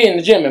ain't going to get in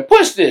the gym and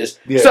push this.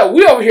 Yeah. So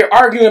we over here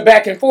arguing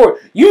back and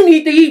forth. You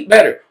need to eat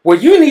better. Well,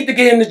 you need to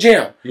get in the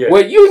gym. Yeah.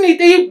 Well, you need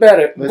to eat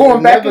better. But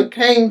going back never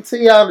came to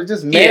y'all to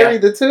just marry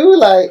the two?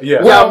 Like,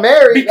 y'all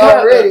married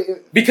already.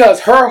 Because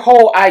her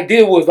whole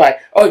idea was like,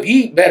 oh, if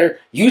you eat better,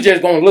 you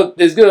just going to look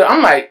this good.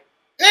 I'm like,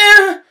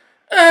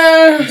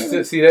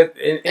 You see that?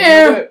 And you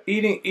know what?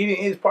 Eating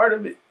is part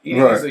of it.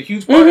 Eating is a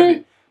huge part of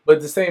it. But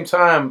at the same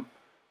time,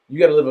 you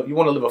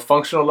want to live a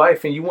functional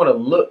life, and you want to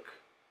look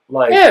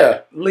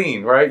like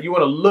lean, right? You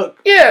want to look.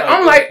 Yeah, like,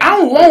 I'm like, I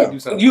don't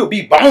want you to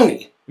be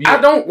bony.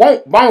 I don't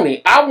want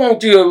bony. I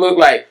want you to look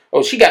like,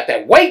 oh, she got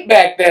that weight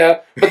back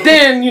there, but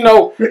then,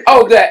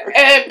 oh,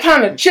 that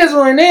kind of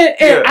chiseling in,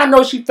 and I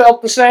know she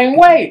felt the same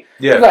way.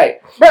 Yeah. It's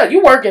like, bro,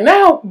 you working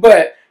out,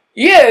 but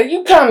yeah,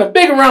 you kind of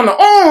big around the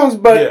arms,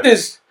 but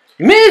this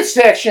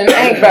midsection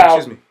ain't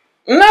about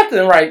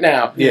nothing right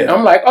now. Yeah. And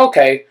I'm like,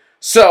 okay,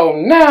 so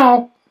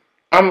now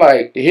I'm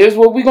like, here's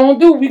what we're going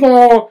to do. We're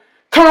going to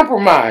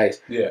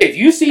compromise. Yeah. If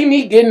you see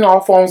me getting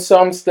off on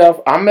some stuff,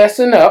 I'm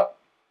messing up.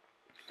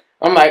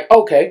 I'm like,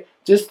 okay,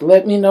 just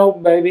let me know,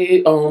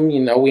 baby.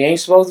 We ain't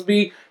supposed to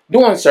be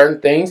doing certain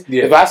things.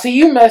 Yeah. If I see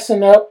you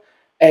messing up,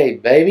 hey,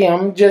 baby,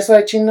 I'm just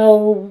let you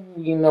know,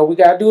 we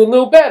got to do a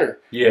little better.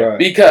 Yeah. Right.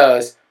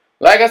 Because,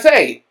 like I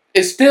say,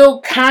 it's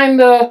still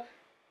kind of,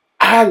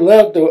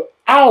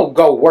 I'll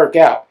go work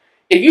out.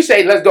 If you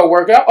say, let's go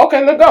work out,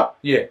 okay, let's go.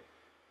 Yeah.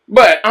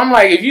 But I'm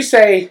like, if you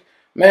say,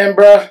 man,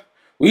 bruh,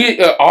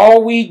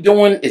 all we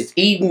doing is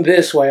eating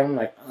this way. I'm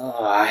like,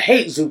 oh, I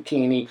hate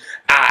zucchini.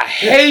 I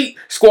hate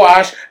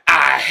squash.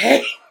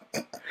 I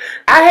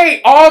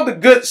hate all the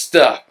good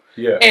stuff.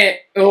 Yeah. And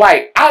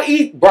like, I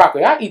eat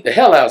broccoli. I eat the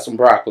hell out of some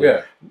broccoli.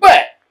 Yeah.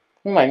 But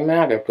I'm like, man,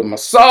 I gotta put my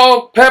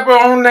salt, pepper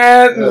on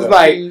that. And it's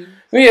like,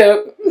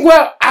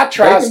 well, I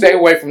try to stay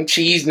away from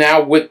cheese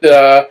now with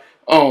the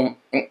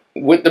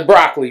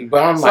broccoli.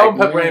 But I'm salt and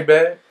pepper ain't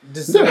bad.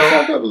 Just you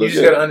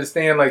just gotta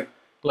understand,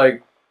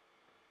 like.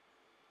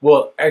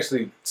 Well,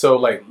 actually, so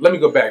like, let me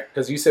go back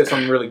because you said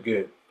something really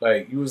good.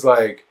 Like, you was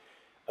like,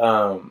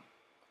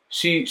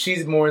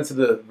 she's more into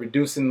the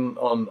reducing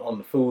on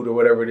the food or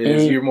whatever it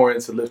is. Mm-hmm. You're more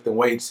into lifting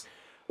weights.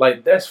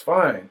 Like, that's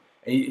fine.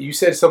 And you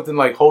said something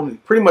like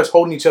pretty much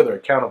holding each other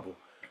accountable.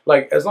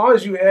 Like, as long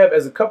as you have,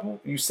 as a couple,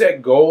 you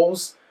set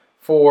goals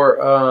for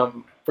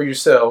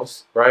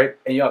yourselves, right?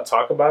 And y'all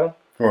talk about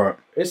them. Right.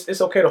 It's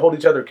okay to hold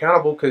each other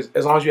accountable because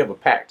as long as you have a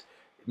pact,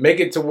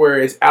 make it to where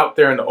it's out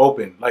there in the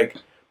open, like.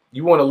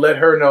 You want to let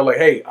her know, like,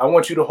 hey, I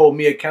want you to hold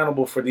me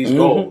accountable for these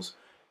goals.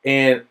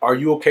 And are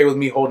you okay with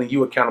me holding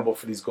you accountable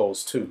for these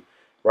goals too?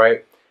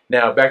 Right?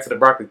 Now, back to the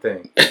broccoli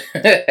thing.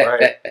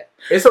 Right?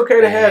 It's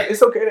okay to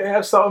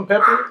have salt and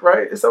pepper,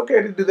 right? It's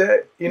okay to do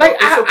that. Like,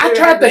 I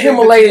tried the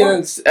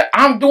Himalayans.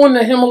 I'm doing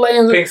the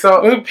Himalayans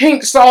with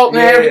pink salt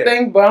and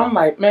everything, but I'm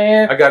like,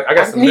 man, I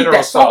got some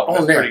mineral salt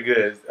on there. Pretty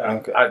good.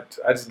 Okay.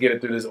 I just get it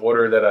through this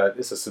order that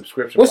it's a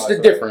subscription. What's the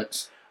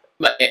difference?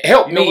 Like,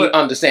 help me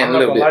understand a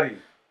little bit.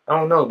 I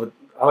don't know, but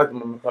I like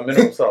my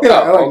mineral salt.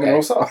 I like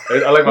mineral salt.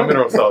 I like my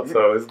mineral salt,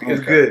 so it's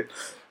good.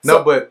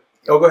 No, but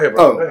go ahead,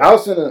 bro. Oh, go ahead. I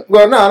was finna.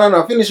 Well,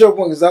 no. Finish your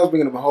point because I was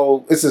bringing up a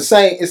whole. It's the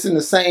same. It's in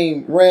the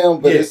same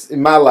realm, but it's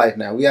in my life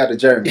now. We out of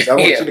Jeremy's. I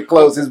want you to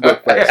close his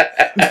book first.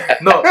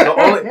 No,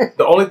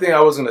 the only thing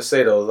I was gonna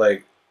say though,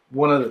 like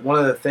one of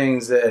the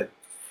things that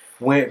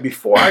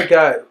before I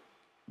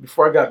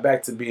got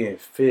back to being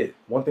fit,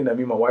 one thing that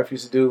me and my wife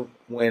used to do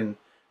and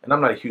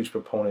I'm not a huge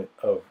proponent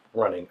of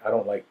running.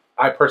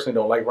 I personally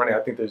don't like running. I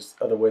think there's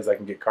other ways I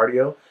can get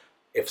cardio.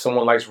 If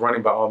someone likes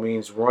running, by all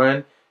means,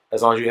 run.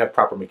 As long as you have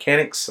proper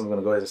mechanics, I'm going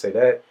to go ahead and say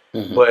that.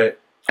 Mm-hmm. But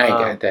I ain't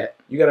got that.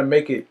 You got to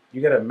make it.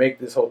 You got to make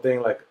this whole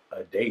thing like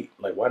a date.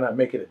 Like, why not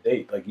make it a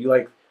date? Like, you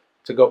like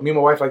to go. Me and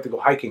my wife like to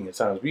go hiking at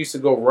times. We used to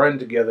go run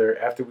together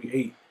after we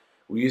ate.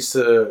 We used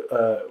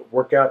to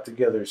work out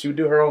together. She would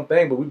do her own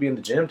thing, but we'd be in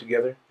the gym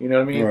together. You know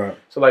what I mean? Right.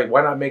 So, like,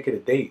 why not make it a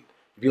date?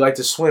 If you like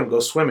to swim, go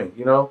swimming.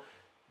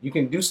 You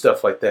can do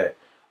stuff like that.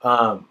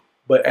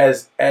 But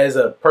as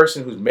a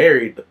person who's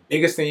married, the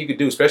biggest thing you could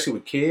do, especially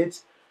with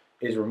kids,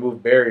 is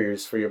remove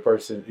barriers for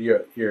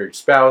your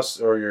spouse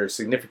or your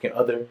significant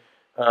other,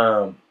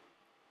 so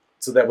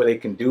that way they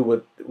can do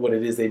what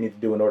it is they need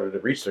to do in order to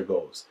reach their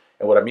goals.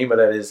 And what I mean by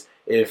that is,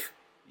 if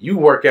you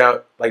work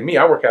out, like me,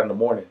 I work out in the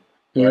morning,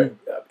 right?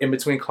 In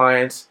between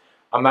clients,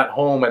 I'm not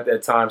home at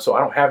that time, so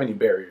I don't have any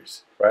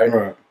barriers,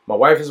 right? My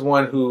wife is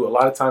one who a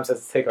lot of times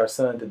has to take our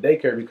son to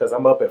daycare because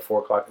I'm up at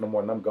 4:00 in the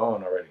morning. I'm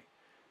gone already.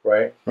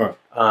 Right?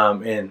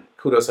 And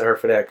kudos to her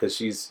for that because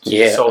she's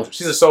a soldier.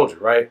 She's a soldier,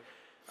 right?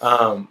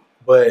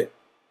 But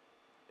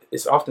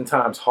it's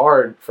oftentimes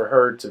hard for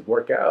her to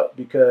work out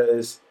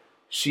because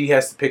she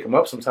has to pick him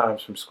up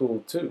sometimes from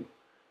school too,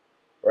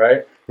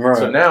 right?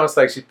 So now it's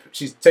like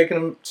she's taking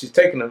him, she's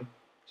picking him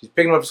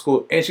up from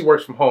school, and she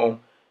works from home.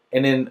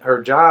 And then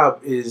her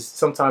job is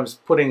sometimes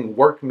putting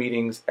work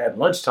meetings at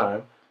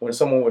lunchtime when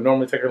someone would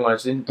normally take her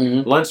lunch. Then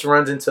lunch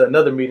runs into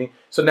another meeting.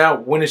 So now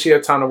when does she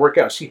have time to work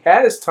out? She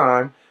has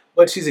time,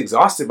 but she's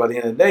exhausted by the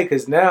end of the day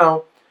because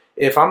now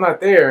if I'm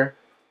not there,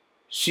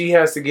 she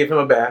has to give him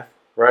a bath,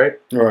 right?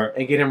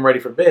 And get him ready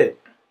for bed.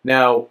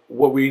 Now,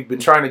 what we've been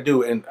trying to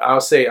do, and I'll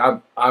say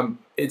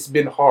it's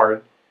been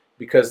hard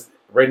because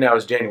right now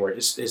it's January.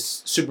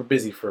 It's super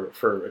busy for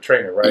a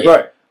trainer, right?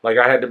 Right. Like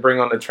I had to bring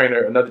on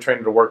another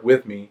trainer to work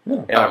with me,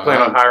 and I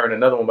plan on hiring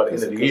another one by the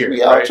end of the year.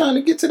 We all trying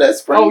to get to that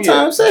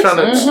springtime section.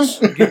 Trying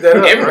to get that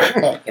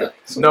up, right?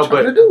 No,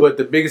 but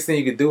the biggest thing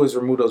you could do is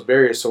remove those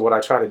barriers. So what I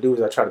try to do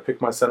is I try to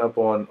pick my son up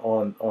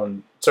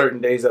on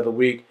certain days of the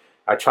week.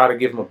 I try to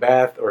give him a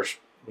bath, or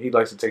he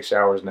likes to take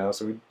showers now,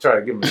 so we try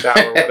to give him a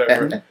shower or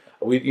whatever.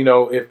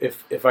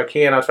 if I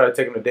can, I'll try to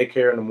take him to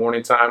daycare in the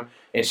morning time,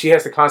 and she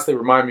has to constantly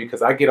remind me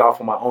because I get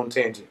off on my own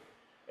tangent,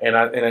 and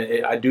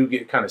I do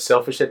get kind of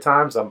selfish at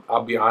times.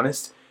 I'll be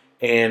honest,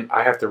 and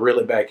I have to reel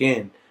it back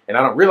in, and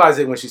I don't realize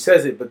it when she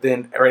says it, but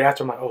then right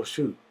after I'm like, oh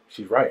shoot,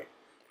 she's right.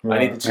 I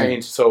need to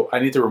change, so I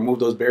need to remove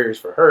those barriers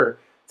for her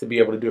to be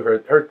able to do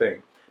her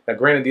thing. Now,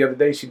 granted, the other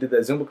day she did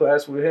that Zumba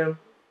class with him.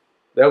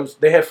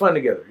 They had fun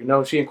together.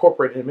 She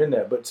incorporated him in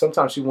that, but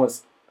sometimes she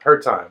wants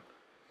her time,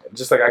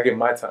 just like I get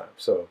my time.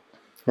 So,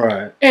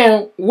 right.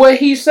 And what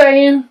he's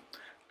saying,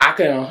 I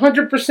can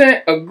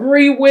 100%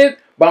 agree with,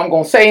 but I'm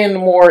gonna say in the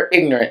more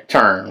ignorant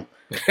term,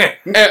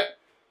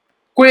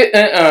 quit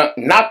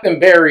knock them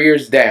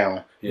barriers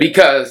down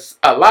because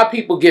a lot of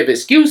people give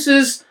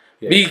excuses,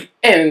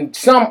 and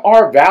some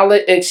are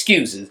valid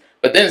excuses,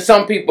 but then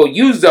some people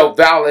use those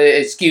valid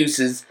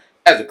excuses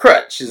as a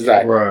crutch. It's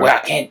like, well, I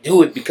can't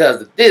do it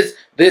because of this,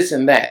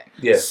 and that.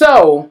 Yeah.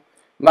 So,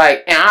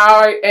 and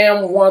I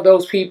am one of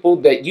those people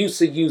that used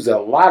to use a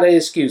lot of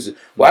excuses.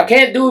 Well, I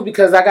can't do it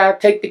because I got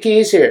to take the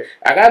kids here.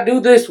 I got to do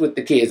this with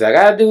the kids. I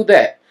got to do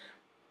that.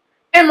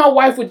 And my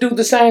wife would do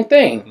the same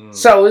thing.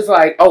 So it's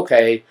like,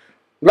 okay,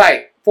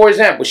 for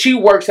example, she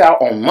works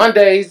out on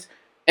Mondays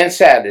and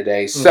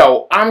Saturdays.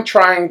 So I'm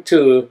trying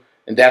to,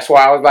 and that's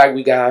why I was like,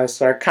 we got to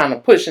start kind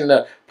of pushing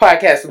the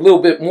podcast a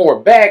little bit more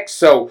back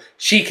so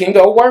she can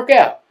go work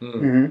out.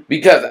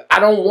 Because I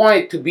don't want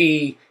it to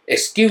be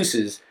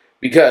excuses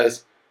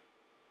because,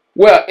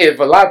 well, if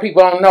a lot of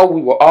people don't know,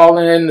 we were all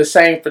in the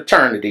same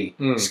fraternity.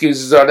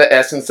 Excuses are the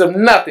essence of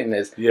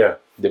nothingness. Yeah.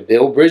 The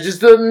build bridges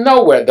to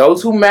nowhere.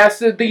 Those who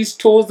master these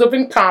tools of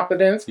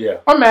incompetence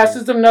are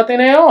masters of nothing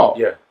at all.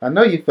 Yeah. I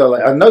know you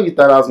thought I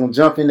was gonna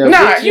jump in there.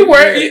 Nah, you were.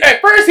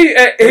 At first,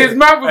 his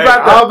mouth was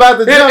about to. I was about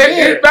to jump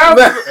in.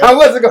 I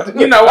wasn't gonna.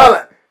 You know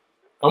what?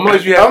 I'm gonna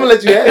let you have it. I'm gonna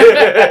let you have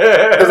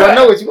it because I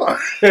know what you want.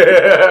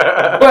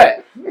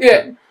 But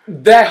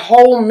that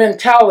whole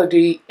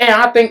mentality, and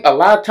I think a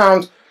lot of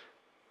times,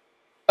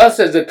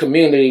 us as a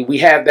community, we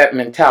have that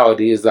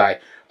mentality. Is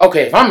like,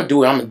 okay, if I'm gonna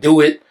do it, I'm gonna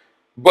do it.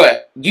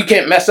 But you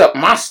can't mess up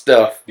my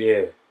stuff.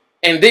 Yeah.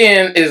 And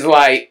then it's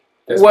like,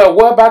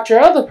 what about your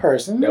other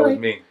person? That was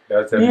me.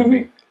 That was definitely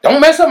me.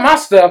 Don't mess up my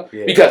stuff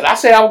because I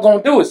said I was going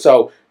to do it.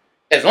 So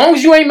as long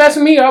as you ain't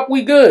messing me up,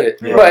 we good.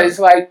 Yeah. But it's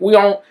like we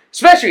don't,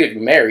 especially if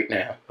you're married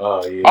now.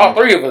 Oh, yeah. All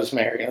three of us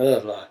married.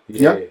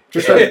 Yeah,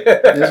 for sure.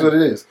 That's what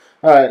it is.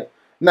 All right.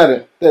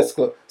 Now that's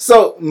cool.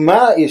 So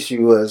my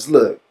issue was,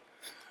 look,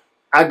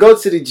 I go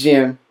to the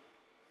gym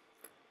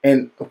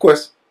and, of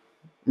course,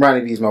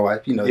 Ronnie B's my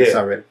wife. You know this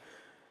already.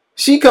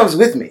 She comes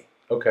with me.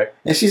 Okay.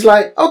 And she's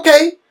like,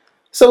 okay,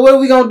 so what are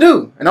we going to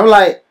do? And I'm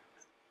like,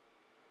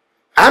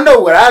 I know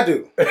what I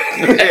do.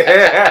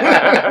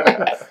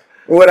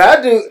 What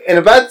I do, and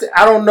if I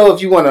don't know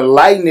if you want to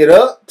lighten it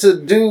up to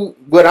do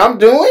what I'm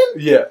doing.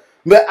 Yeah.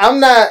 But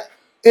I'm not,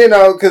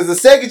 because the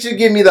second you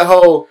give me the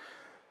whole,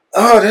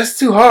 oh, that's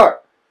too hard.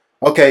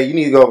 Okay, you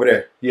need to go over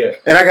there. Yeah.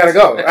 And I got to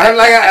go. I'm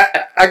like,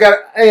 I got,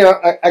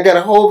 I got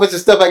a whole bunch of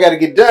stuff I got to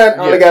get done.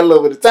 I only got a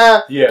little bit of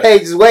time. Yeah.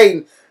 Paige is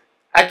waiting.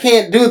 I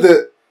can't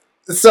do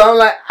so I'm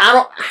like,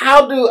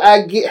 how do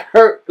I get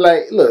hurt?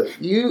 Like, look,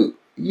 you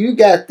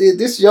got this.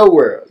 This is your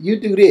world. You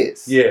do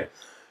this. Yeah.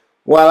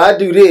 While I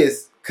do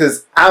this,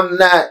 because I'm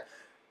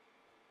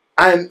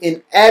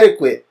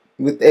inadequate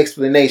with the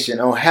explanation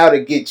on how to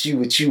get you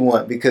what you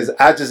want because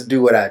I just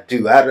do what I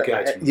do. Got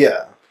you.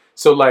 Yeah.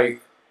 So,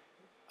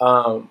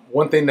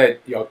 one thing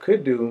that y'all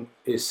could do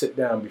is sit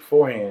down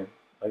beforehand.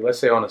 Like, let's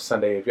say on a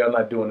Sunday, if y'all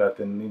not doing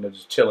nothing,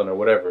 just chilling or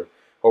whatever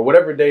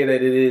day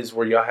that it is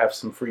where y'all have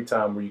some free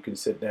time where you can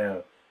sit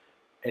down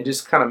and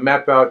just kind of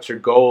map out your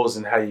goals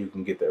and how you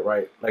can get there,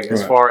 right? Like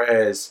as far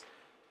as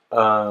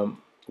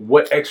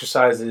what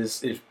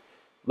exercises,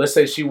 let's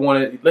say she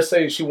wanted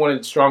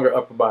stronger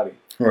upper body.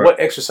 Right. What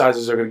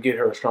exercises are going to get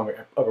her a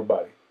stronger upper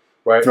body,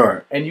 right?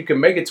 Right? And you can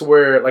make it to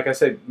where, like I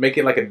said, make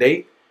it like a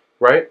date,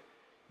 right?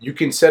 You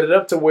can set it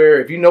up to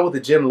where if you know what the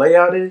gym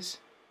layout is,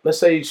 let's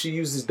say she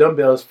uses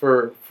dumbbells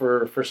for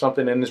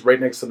something and it's right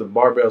next to the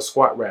barbell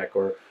squat rack,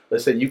 or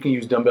let's say you can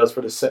use dumbbells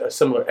for a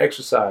similar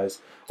exercise,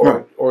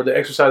 or the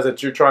exercise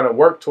that you're trying to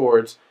work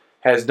towards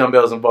has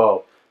dumbbells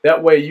involved.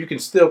 That way you can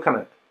still kind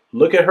of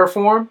look at her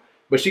form,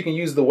 but she can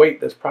use the weight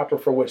that's proper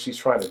for what she's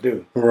trying to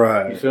do.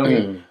 Right. You feel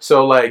me?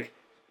 So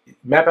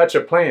map out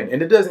your plan.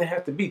 And it doesn't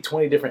have to be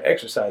 20 different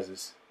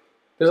exercises.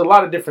 There's a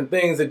lot of different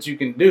things that you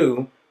can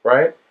do,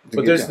 right?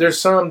 But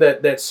there's some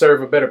that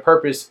serve a better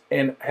purpose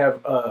and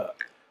have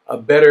a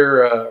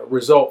better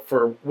result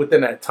for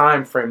within that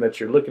time frame that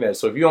you're looking at.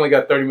 So if you only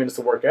got 30 minutes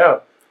to work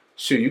out,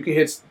 shoot, you can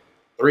hit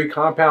 3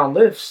 compound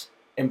lifts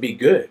and be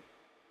good.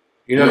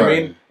 You know what I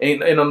mean?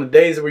 And on the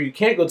days where you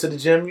can't go to the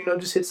gym,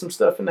 just hit some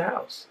stuff in the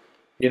house.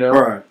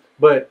 Right.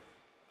 But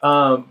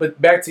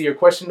back to your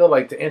question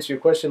though, to answer your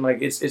question,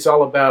 it's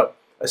all about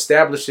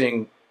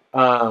establishing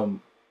what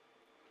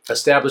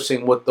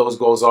those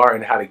goals are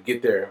and how to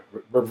get there.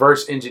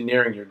 Reverse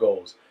engineering your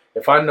goals.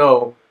 If I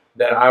know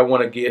that I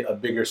want to get a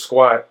bigger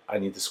squat, I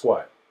need to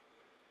squat.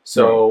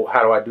 So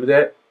how do I do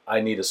that?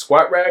 I need a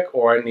squat rack,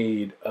 or I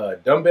need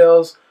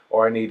dumbbells,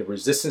 or I need a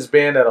resistance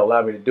band that'll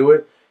allow me to do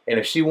it. And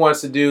if she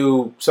wants to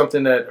do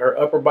something that her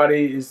upper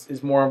body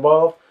is more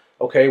involved,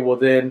 okay, well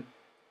then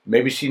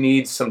maybe she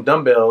needs some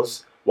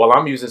dumbbells while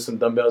I'm using some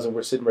dumbbells and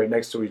we're sitting right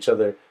next to each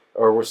other,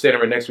 or we're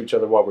standing right next to each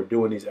other while we're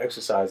doing these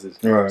exercises.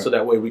 Right. So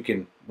that way we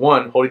can,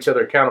 one, hold each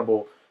other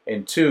accountable,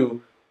 and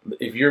two,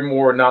 if you're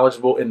more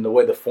knowledgeable in the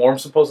way the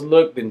form's supposed to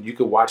look, then you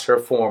could watch her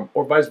form,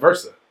 or vice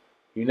versa.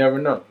 You never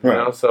know. You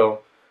know?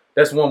 So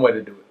that's one way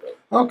to do it,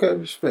 though. Okay,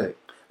 respect.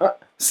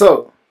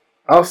 So,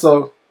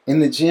 also, in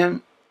the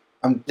gym,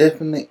 I'm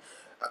definitely...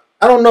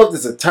 I don't know if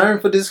there's a term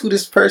for this, who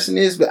this person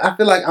is, but I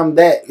feel like I'm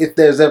that, if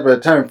there's ever a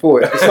term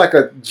for it. It's like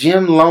a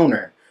gym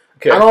loner.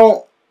 Okay. I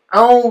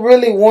don't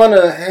really want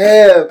to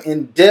have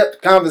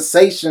in-depth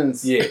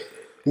conversations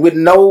with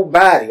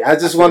nobody. I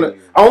just want to...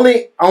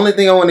 Only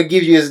thing I want to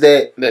give you is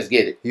that... Let's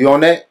get it. You on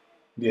that?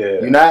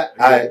 Yeah. You not?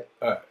 Yeah.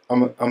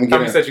 I'm gonna get How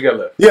many sets you got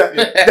left? Yeah.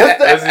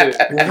 That's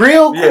it.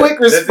 Real quick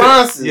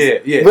responses.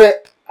 Yeah.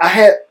 But I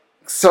had...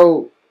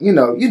 So, you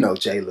know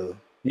J-Lou.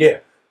 Yeah.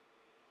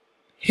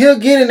 He'll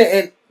get in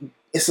there and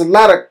it's a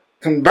lot of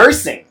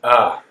conversing.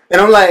 And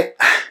I'm like,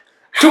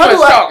 too much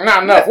talk,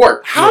 not enough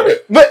work.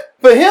 But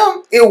for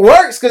him, it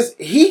works because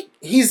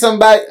he's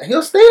somebody,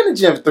 he'll stay in the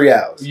gym for 3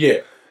 hours.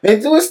 Yeah.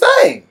 And do his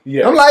thing.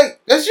 Yeah. I'm like,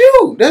 that's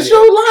you. That's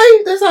your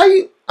life. That's how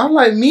you... I'm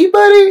like, me,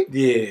 buddy?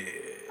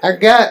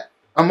 Yeah.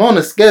 I'm on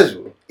a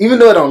schedule. Even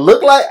though it don't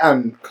look like,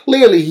 I'm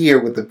clearly here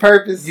with the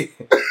purpose. Yeah.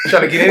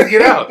 Trying to get in and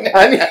get out.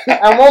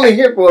 I'm only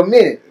here for a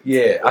minute.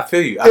 Yeah, I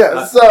feel you.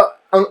 So...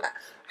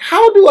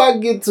 how do I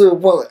get to a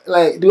point?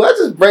 Like, do I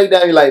just break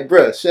down and like,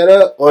 bruh, shut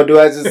up? Or do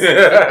I just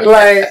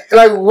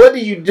like what do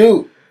you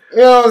do? You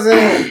know what I'm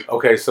saying?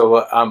 Okay,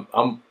 so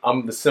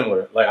I'm the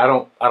similar. Like I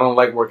don't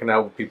like working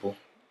out with people.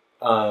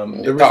 The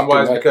reason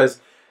why is because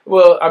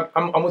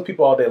I'm with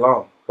people all day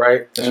long,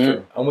 right? That's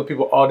true. I'm with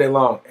people all day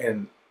long,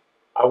 and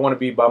I want to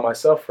be by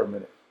myself for a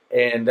minute,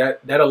 and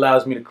that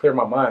allows me to clear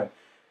my mind.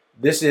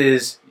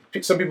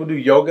 Some people do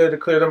yoga to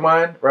clear their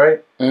mind,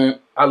 right?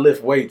 I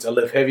lift weights. I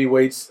lift heavy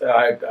weights.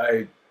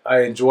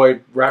 I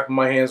enjoy wrapping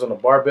my hands on a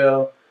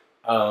barbell,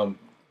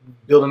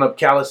 building up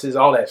calluses,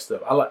 all that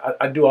stuff.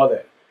 I do all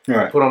that.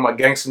 Right. I put on my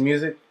gangster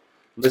music,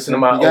 listen to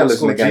my old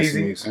school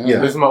Jeezy. Listen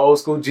to my old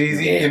school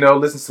Jeezy,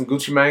 listen to some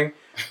Gucci Mane.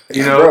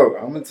 Bro,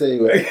 I'm going to tell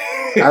you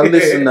what. I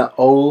listen to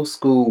old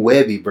school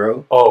Webby,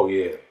 bro. Oh,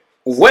 yeah.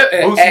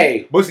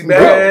 Hey. Boosie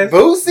Badass.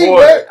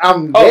 Boosie,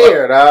 I'm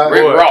there, dog.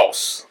 Rick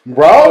Ross.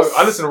 Ross?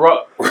 I listen to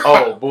Ross.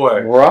 Oh,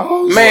 boy.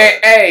 Ross? Man,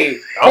 hey.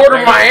 Port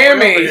of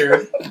Miami.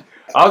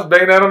 I was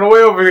banging that on the way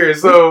over here.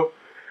 So,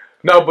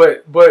 no,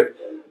 but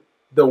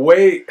the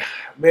way,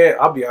 man,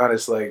 I'll be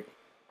honest, like,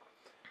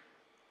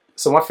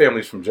 so my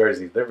family's from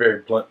Jersey. They're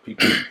very blunt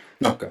people.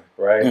 Okay.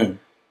 Right?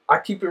 I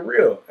keep it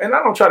real. And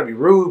I don't try to be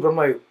rude, but I'm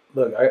like,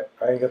 look, I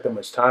ain't got that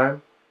much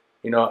time.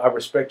 I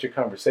respect your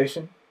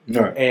conversation.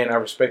 Right. And I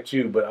respect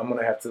you, but I'm going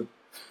to have to,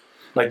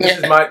 like,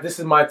 this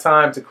is my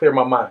time to clear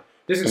my mind.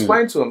 Just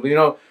explain to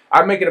them,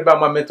 I make it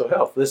about my mental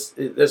health. This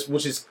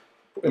which is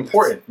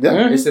important.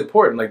 Yeah. It's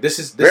important. Like this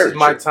is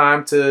my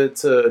time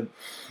to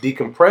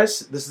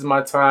decompress. This is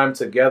my time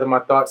to gather my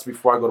thoughts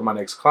before I go to my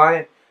next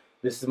client.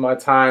 This is my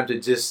time to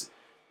just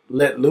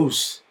let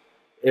loose.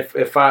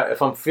 If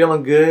I'm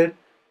feeling good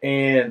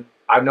and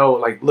I know,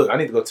 like, look, I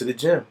need to go to the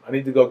gym. I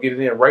need to go get it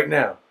in right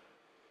now.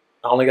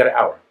 I only got an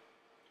hour.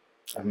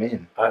 I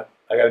mean, I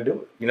got to do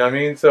it. You know what I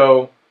mean?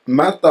 So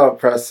my thought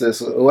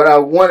process, what I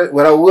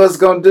was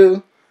gonna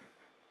do,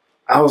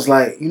 I was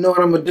like, you know what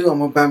I'm gonna do? I'm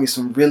gonna buy me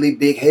some really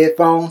big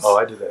headphones. Oh,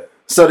 I do that.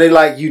 So they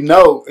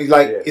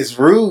it's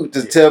rude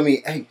to tell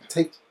me, hey,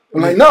 take.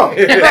 I'm like, no.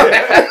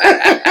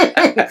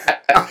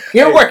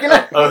 You're working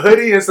out. A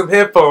hoodie and some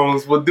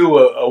headphones will do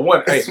a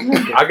one. Hey,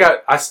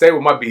 I stay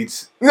with my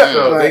beats.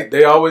 So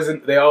they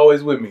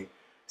always with me.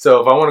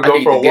 So if I want to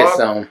go for a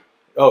walk.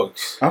 Oh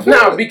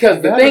no!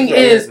 Because the thing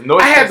is,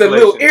 I have the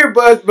little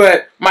earbuds,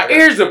 but my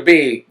ears are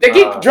big. They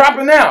keep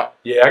dropping out.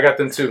 Yeah, I got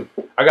them too.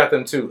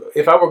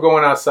 If I were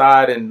going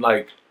outside and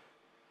like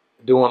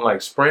doing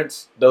like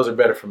sprints, those are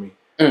better for me.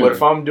 But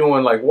if I'm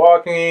doing like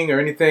walking or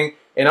anything,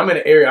 and I'm in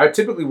an area, I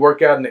typically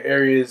work out in the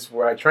areas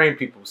where I train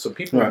people, so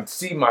people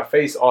see my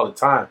face all the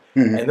time,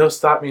 and they'll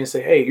stop me and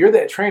say, "Hey, you're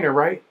that trainer,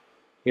 right?"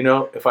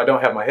 If I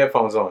don't have my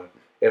headphones on.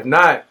 If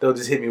not, they'll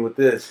just hit me with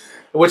this,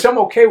 which I'm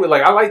okay with.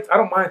 Like I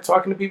don't mind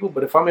talking to people,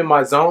 but if I'm in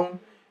my zone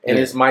and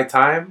it's my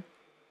time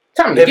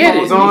to get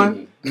it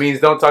on means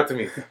don't talk to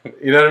me.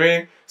 You know what I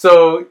mean?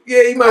 So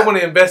yeah, you might want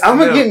to invest. I'm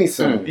gonna give me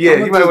some. Yeah,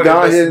 you might want to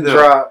go ahead and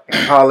drop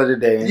and call it a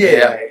day.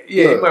 Yeah,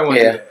 you might want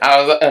to. Yeah,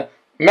 I was.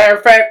 Matter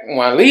of fact, when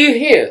I leave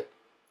here,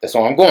 that's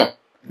where I'm going.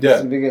 Yeah,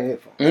 some bigger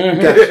headphones.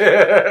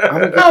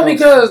 Mm-hmm. No,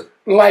 because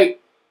like.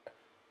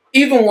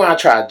 Even when I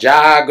try to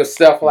jog or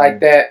stuff like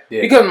that,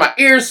 because my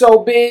ears so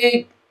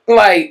big,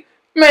 like,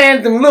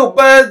 man, them little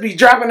buds be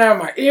dropping out of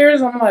my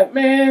ears. I'm like,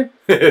 man,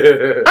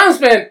 I'm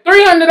spending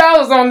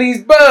 $300 on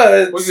these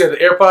buds. What, you got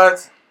the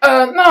AirPods?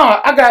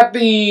 No, I got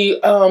the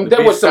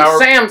there was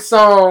some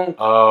Samsung.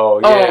 Oh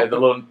yeah,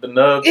 the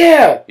nubs.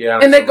 Yeah, yeah,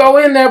 and they go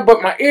in there,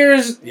 but my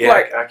ears. Yeah,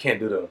 like, I can't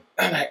do them.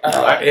 Like,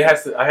 it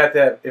has to. I have to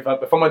have if I'm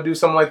gonna do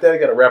something like that, I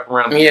got to wrap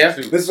around. Yeah,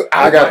 too.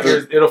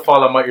 It'll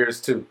fall on my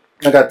ears too.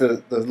 I got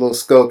the little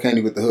skull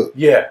candy with the hook.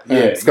 Yeah.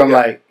 It's kind of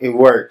like it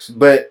works,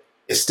 but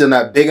it's still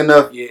not big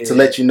enough to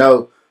let you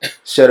know.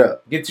 Shut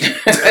up. Get you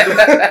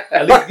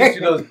at least get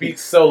you those beat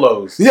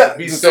solos. Yeah,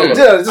 beat solos.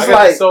 Yeah, just I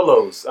got the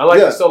solos. I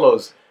like the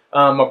solos.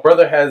 My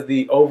brother has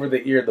the over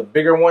the ear, the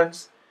bigger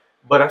ones,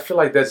 but I feel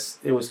like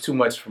it was too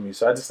much for me.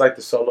 So I just like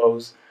the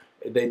solos.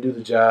 They do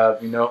the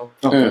job, you know.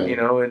 Okay. You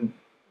know, and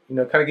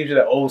kind of gives you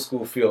that old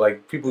school feel.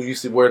 Like people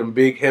used to wear them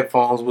big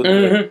headphones with.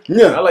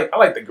 Yeah, I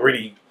like the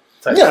gritty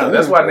type stuff.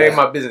 That's why I named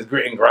my business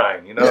Grit and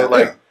Grind. You know,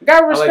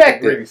 got respect. I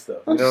like the gritty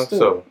stuff. You know,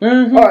 so.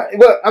 All right.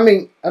 Well, I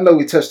mean, I know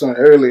we touched on it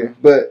earlier,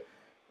 but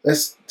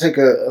let's take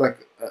a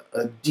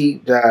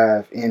deep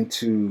dive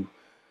into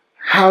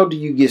how do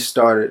you get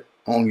started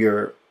on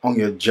your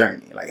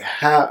journey? Like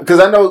how? Because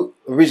I know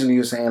originally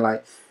you were saying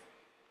like,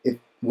 if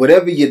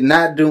whatever you're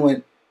not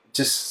doing,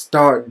 just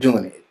start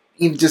doing it.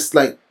 Even just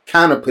like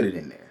kind of put it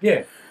in there.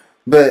 Yeah.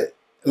 But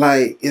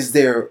like, is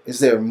there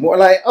more?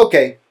 Like,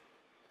 okay,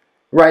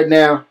 right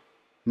now,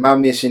 my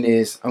mission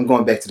is I'm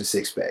going back to the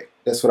 6-pack.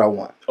 That's what I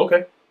want.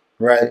 Okay.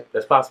 Right.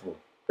 That's possible.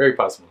 Very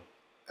possible.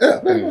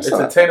 Yeah. It's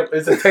attainable.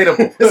 It's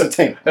attainable. It's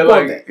attainable.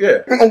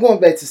 I'm going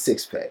back to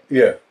 6-pack.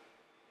 Yeah.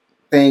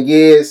 Thing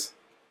is,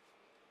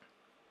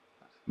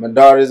 my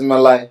daughter is in my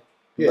life.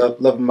 Yeah.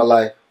 Love in my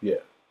life. Yeah.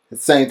 At the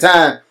same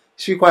time,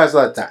 she requires a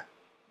lot of time.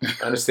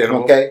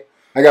 Understandable. Okay.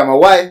 I got my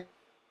wife.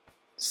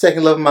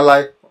 Second love of my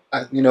life.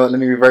 Let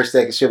me reverse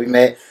that because she'll be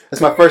mad.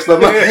 That's my first love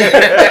of my life.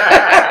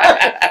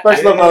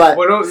 First love of my life.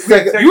 Well,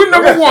 you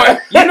number one.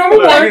 You number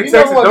one.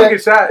 Don't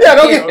get shot. Yeah,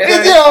 don't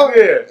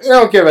get. I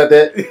don't care about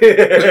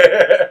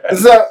that.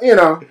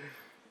 So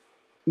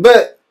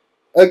but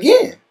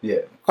again,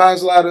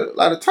 requires a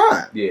lot of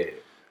time. Yeah.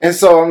 And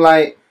so I'm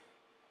like,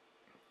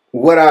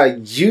 what I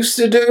used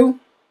to do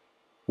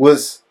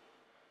was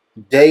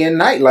day and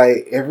night,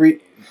 like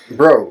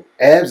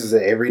abs is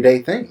an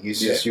everyday thing. It's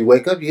just you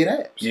wake up, you get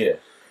abs. Yeah.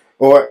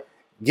 Or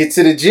get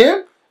to the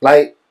gym.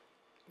 Like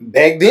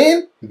back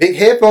then, big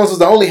headphones was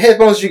the only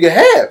headphones you could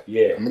have.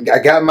 Yeah. I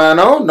got mine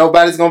on.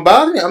 Nobody's gonna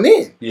bother me. I'm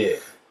in. Yeah.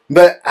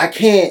 But I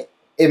can't.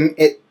 In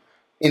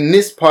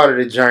this part of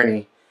the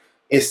journey,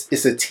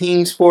 it's a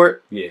team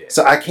sport. Yeah.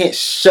 So I can't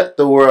shut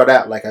the world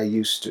out like I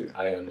used to.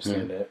 I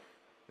understand that.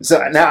 So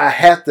now I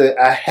have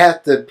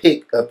to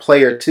pick a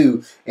player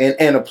 2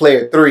 and a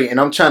player 3, and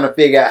I'm trying to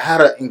figure out how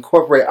to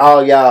incorporate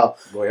all y'all.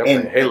 Boy, I'm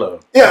playing Halo.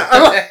 Yeah,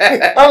 I'm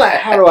like,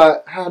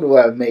 how do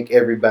I make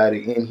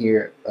everybody in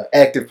here an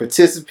active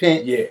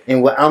participant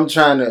in what I'm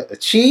trying to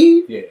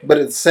achieve? Yeah. But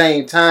at the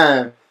same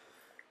time,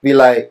 be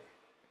like,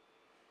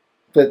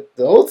 but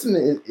the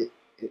ultimate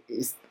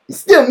is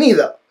still me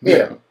though.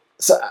 Yeah.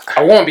 So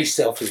I want to be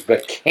selfish,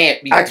 but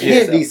can't be. I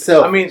can't be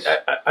selfish. I mean,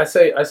 I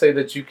say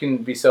that you can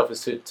be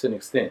selfish to an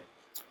extent,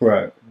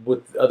 right?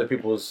 With other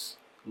people's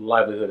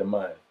livelihood in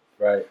mind,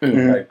 right?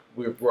 Mm-hmm. Like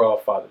we're all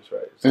fathers,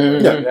 right? So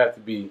you have to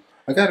be.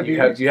 You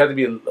have to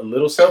be a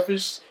little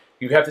selfish.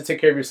 You have to take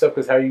care of yourself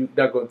because how are you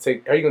going to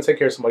take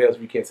care of somebody else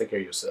if you can't take care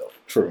of yourself?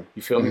 True.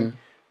 You feel me?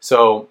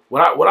 So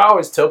what I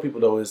always tell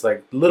people though is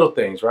like little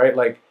things, right?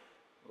 Like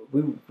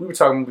we were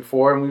talking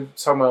before, and we were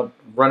talking about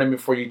running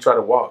before you try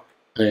to walk.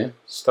 Yeah.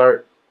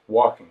 Start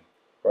walking,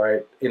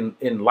 right?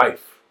 In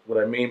life. What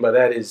I mean by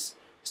that is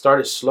start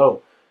it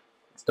slow.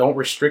 Don't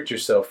restrict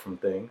yourself from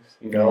things.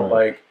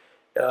 Like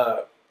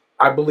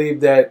I believe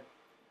that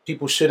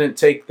people shouldn't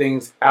take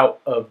things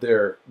out of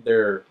their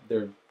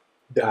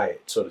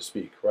diet, so to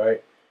speak,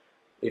 right?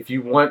 If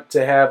you want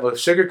to have a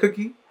sugar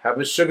cookie, have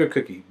a sugar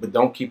cookie, but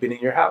don't keep it in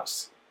your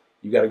house.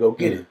 You got to go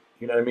get it.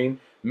 You know what I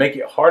mean? Make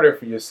it harder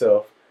for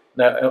yourself.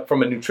 Now,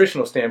 from a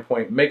nutritional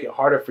standpoint, make it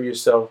harder for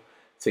yourself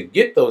to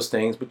get those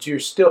things, but you're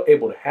still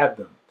able to have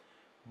them.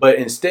 But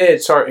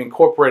instead, start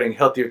incorporating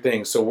healthier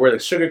things. So where the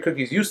sugar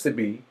cookies used to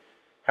be,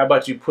 how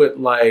about you put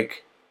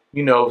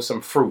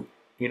some fruit?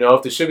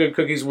 If the sugar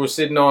cookies were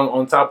sitting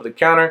on top of the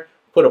counter,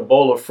 put a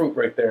bowl of fruit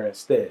right there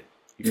instead.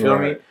 You feel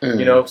me?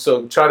 Mm-hmm.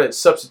 So try to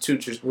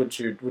substitute what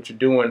you're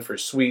doing for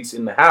sweets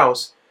in the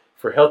house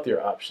for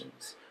healthier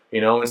options.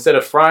 Instead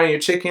of frying your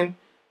chicken,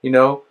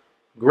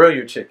 grill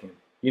your chicken.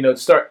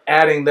 Start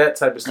adding that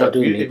type of stuff.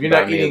 If you're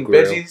not eating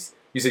veggies.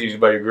 You said you should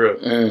buy your grill.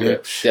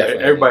 Mm-hmm. Yeah,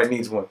 everybody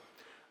needs one.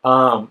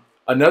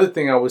 Another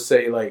thing I would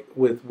say, like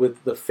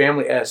with the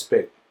family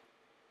aspect,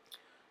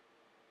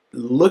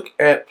 look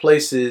at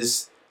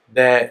places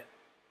that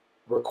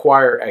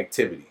require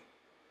activity.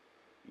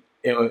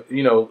 And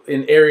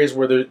in areas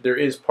where there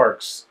is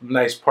parks,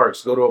 nice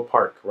parks, go to a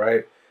park,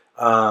 right?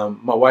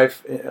 My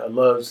wife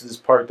loves this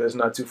park that's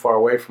not too far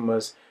away from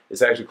us.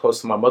 It's actually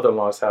close to my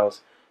mother-in-law's house.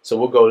 So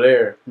we'll go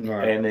there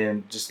and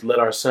then just let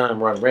our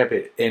son run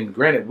rampant. And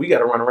granted, we got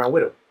to run around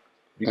with him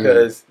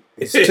because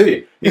he's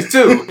two. He's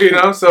two,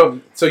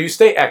 So you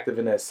stay active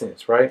in that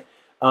sense, right?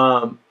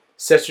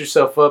 Set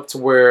yourself up to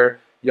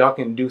where y'all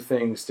can do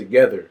things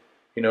together.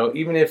 You know,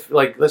 even if,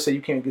 like, let's say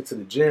you can't get to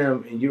the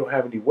gym and you don't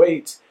have any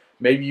weights,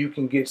 maybe you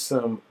can get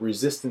some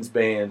resistance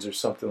bands or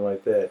something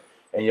like that,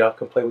 and y'all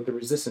can play with the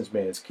resistance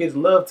bands. Kids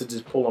love to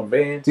just pull on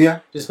bands. Yeah.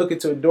 Just hook it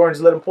to a door and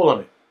just let them pull on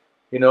it.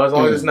 You know, as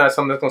long as it's not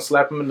something that's going to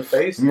slap them in the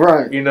face.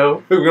 Right. You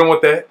know, we don't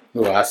want that.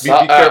 Well, I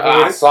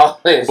saw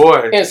this.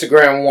 Boy.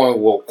 Instagram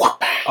one will.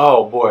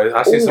 Oh, boy.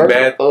 I see some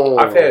bad. Oh,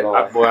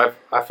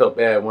 I felt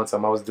bad one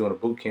time. I was doing a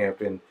boot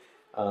camp, and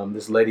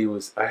this lady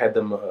I had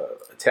them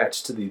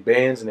attached to the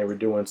bands, and they were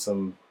doing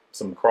some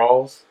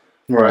crawls.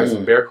 Right.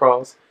 Some bear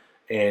crawls.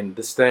 And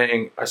this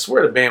thing, I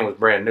swear the band was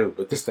brand new,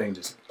 but this thing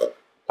just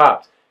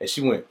popped. And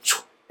she went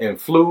and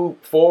flew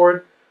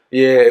forward.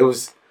 Yeah, it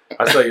was.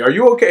 I was like, "Are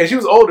you okay?" And she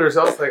was older,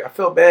 so I was like, I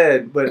felt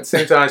bad, but at the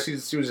same time, she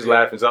was just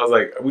laughing. So I was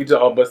like, we just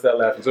all busted out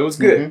laughing. So it was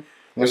good.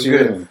 Mm-hmm. It was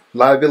good.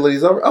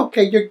 Liability's over.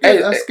 Okay, you're good.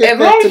 Hey, let's get as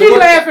back long to as the we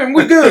laughing,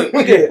 we good.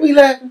 We good. We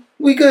laughing.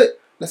 We good.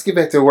 Let's get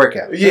back to the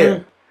workout. Yeah.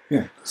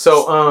 Yeah.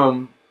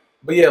 So,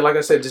 but yeah, like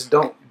I said, just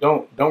don't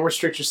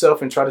restrict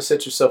yourself and try to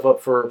set yourself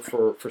up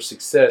for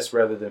success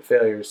rather than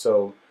failure.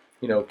 So,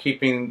 you know,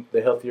 keeping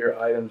the healthier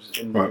items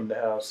in the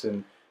house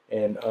and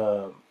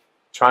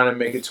trying to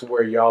make it to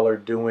where y'all are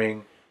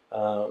doing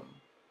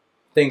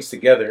things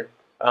together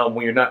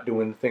when you're not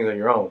doing things on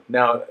your own.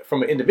 Now,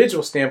 from an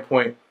individual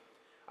standpoint,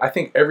 I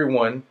think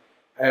everyone,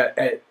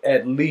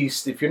 at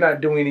least, if you're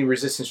not doing any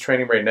resistance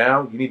training right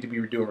now, you need to be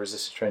doing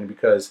resistance training,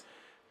 because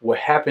what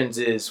happens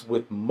is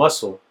with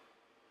muscle,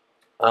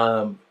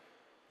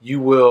 you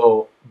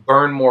will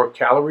burn more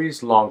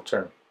calories long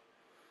term.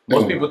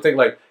 Most people think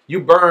like you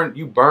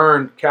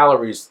burn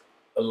calories,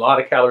 a lot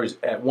of calories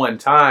at one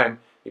time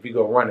if you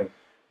go running.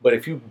 But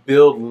if you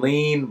build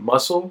lean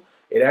muscle,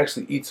 it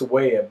actually eats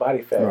away at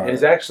body fat. Right.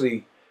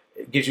 And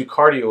it gives you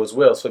cardio as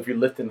well. So if you're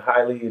lifting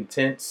highly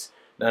intense,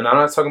 now I'm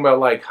not talking about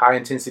like high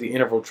intensity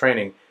interval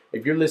training.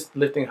 If you're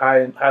lifting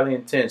highly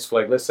intense,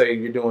 like let's say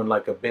you're doing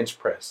like a bench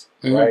press,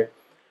 right?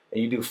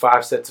 And you do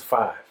 5 sets of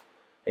 5,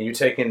 and you're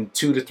taking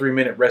 2 to 3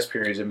 minute rest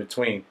periods in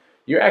between,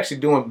 you're actually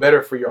doing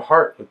better for your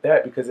heart with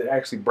that, because it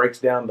actually breaks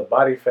down the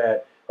body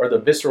fat or the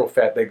visceral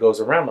fat that goes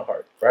around the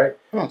heart, right?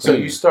 Okay. So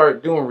you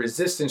start doing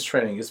resistance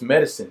training. It's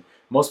medicine.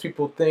 Most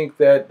people think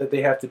that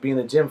they have to be in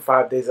the gym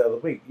 5 days out of the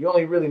week. You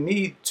only really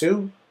need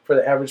 2 for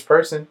the average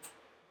person.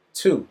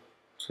 2.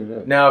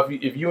 Now,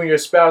 if you and your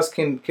spouse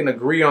can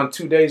agree on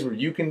 2 days where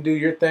you can do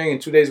your thing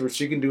and 2 days where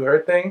she can do her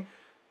thing,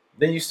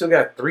 then you still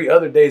got 3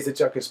 other days that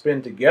y'all can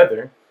spend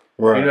together.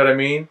 Right. You know what I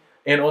mean?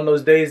 And on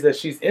those days that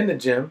she's in the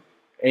gym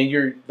and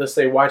you're, let's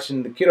say,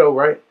 watching the kiddo,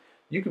 right?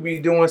 You could be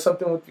doing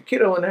something with the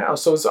kiddo in the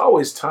house. So it's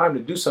always time to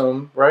do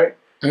something, right?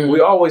 Mm-hmm. We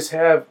always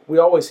have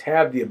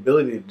the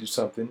ability to do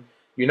something.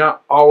 You're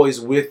not always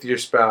with your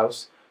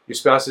spouse. Your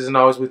spouse isn't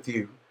always with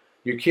you.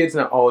 Your kid's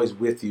not always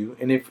with you.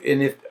 And if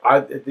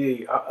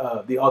the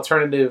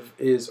alternative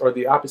is, or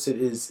the opposite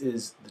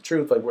is the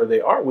truth, like where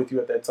they are with you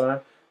at that time,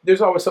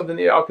 there's always something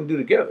that y'all can do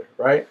together,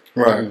 right?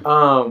 Right.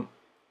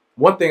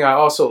 One thing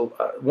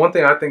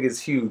I think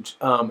is huge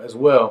as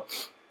well.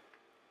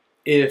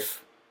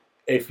 If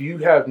you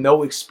have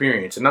no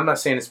experience, and I'm not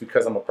saying this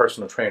because I'm a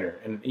personal trainer,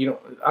 and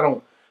I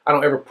don't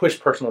ever push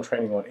personal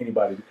training on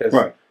anybody, because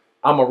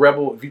I'm a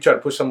rebel. If you try to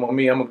push something on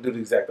me, I'm gonna do the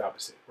exact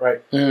opposite,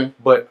 right? Mm-hmm.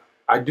 But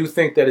I do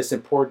think that it's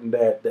important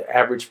that the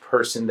average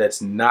person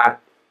that's not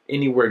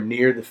anywhere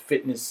near the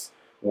fitness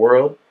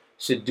world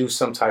should do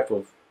some type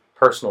of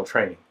personal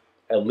training,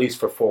 at least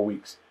for 4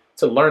 weeks,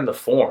 to learn the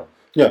form.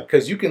 Yeah.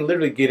 Because you can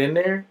literally get in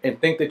there and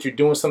think that you're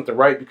doing something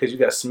right because you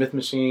got Smith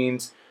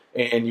machines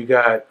and you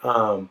got,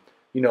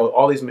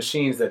 all these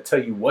machines that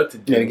tell you what to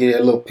do. Yeah, get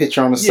a little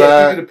picture on the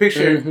side. You get a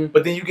picture,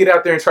 but then you get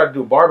out there and try to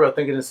do a barbell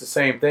thinking it's the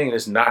same thing, and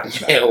it's not. It's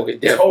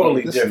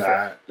totally different.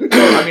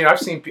 I mean, I've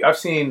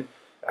seen.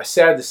 It's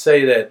sad to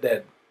say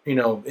that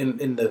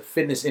in the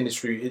fitness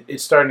industry,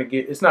 it's starting to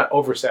get. It's not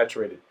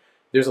oversaturated.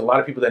 There's a lot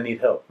of people that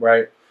need help,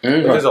 right?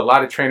 Mm-hmm. But there's a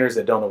lot of trainers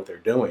that don't know what they're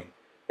doing,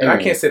 and I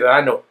can't say that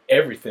I know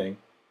everything.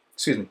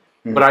 Excuse me,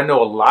 but I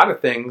know a lot of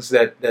things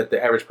that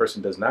the average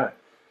person does not,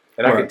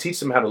 and I can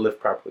teach them how to lift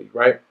properly,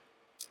 right?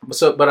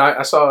 But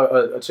I saw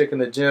a chick in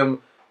the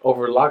gym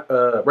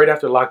right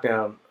after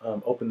lockdown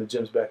opened the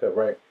gyms back up,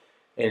 right?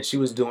 And she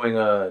was doing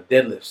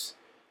deadlifts,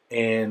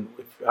 and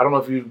I don't know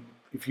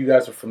if you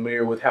guys are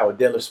familiar with how a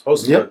deadlift's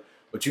supposed to look,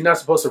 but you're not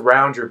supposed to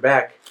round your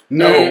back.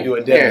 No, you do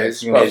a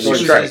deadlift. Yeah, she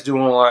was just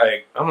doing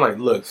I'm like,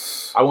 look,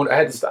 I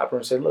had to stop her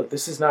and say, look,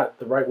 this is not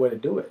the right way to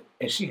do it.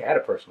 And she had a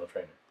personal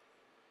trainer.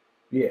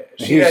 Yeah,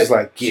 she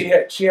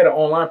had an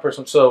online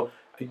personal. So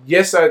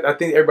yes, I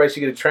think everybody should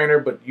get a trainer,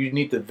 but you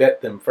need to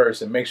vet them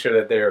first and make sure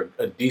that they're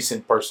a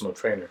decent personal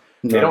trainer.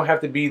 No. They don't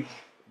have to be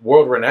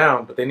world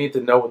renowned, but they need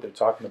to know what they're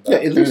talking about. Yeah,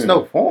 at least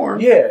know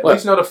form. Yeah, at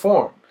least know the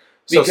form.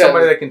 So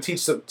somebody that can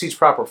teach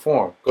proper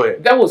form. Go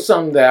ahead. That was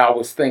something that I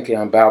was thinking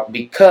about,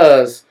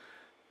 because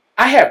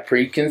I have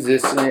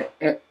pre-consistent.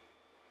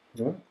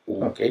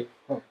 Okay.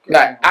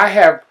 Like I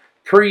have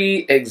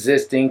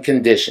pre-existing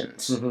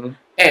conditions. Mm-hmm.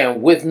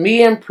 And with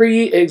me and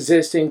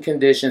pre-existing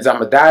conditions,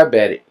 I'm a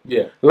diabetic.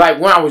 Yeah.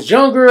 Like when I was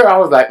younger, I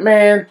was like,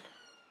 man,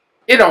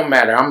 it don't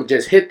matter. I'm going to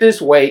just hit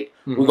this weight.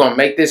 We're going to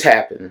make this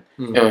happen.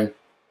 And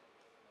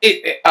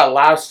a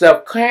lot of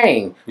stuff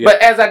came. Yeah.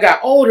 But as I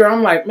got older,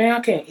 I'm like, man, I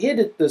can't hit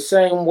it the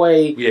same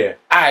way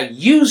I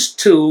used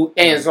to.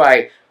 And it's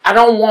like, I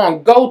don't want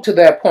to go to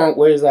that point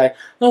where it's like,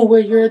 oh,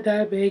 well, you're a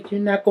diabetic. You're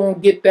not going to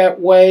get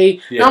that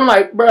way. Yeah. And I'm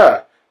like,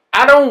 bruh,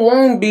 I don't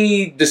want to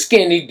be the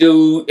skinny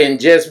dude and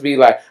just be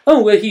like,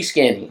 oh, well, he's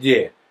skinny.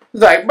 Yeah.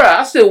 It's like, bruh,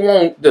 I still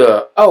want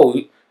the,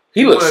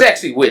 he looks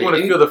sexy with it. You want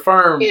to feel the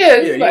firm.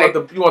 Yeah. Like,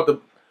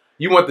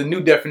 you want the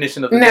new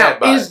definition of the dad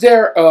bod. Now, is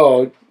there,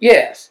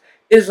 yes.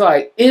 It's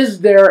like, is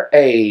there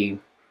a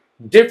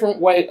different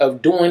way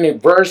of doing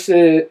it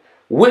versus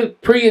with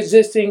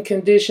pre-existing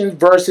conditions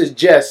versus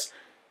just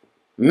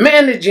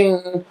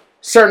managing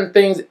certain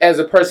things as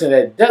a person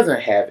that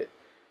doesn't have it?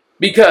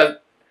 Because,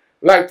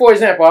 like, for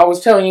example, I was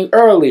telling you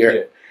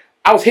earlier,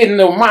 I was hitting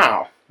the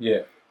mile.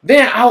 Yeah.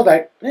 Then I was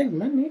like, hey,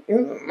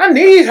 my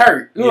knees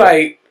hurt. Yeah.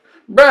 Like,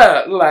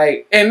 bruh,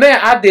 like, and then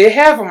I did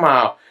half a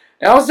mile.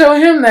 And I was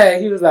telling him that.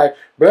 He was like,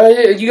 bro,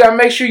 you got to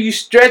make sure you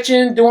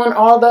stretching, doing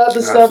all the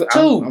other stuff,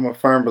 too. I'm a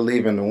firm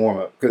believer in the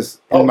warm-up. Because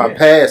in my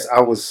past,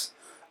 I was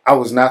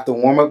not the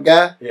warm-up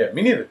guy. Yeah,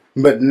 me neither.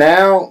 But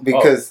now,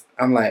 because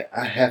I'm like,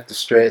 I have to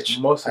stretch.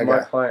 Most of my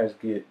clients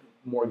get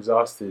more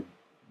exhausted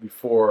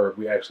before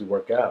we actually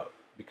work out.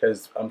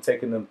 Because I'm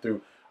taking them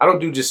through. I don't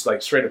do just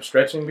like straight-up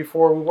stretching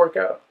before we work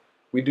out.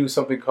 We do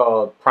something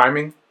called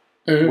priming,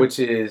 which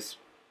is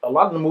a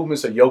lot of the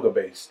movements are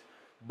yoga-based.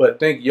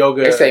 But think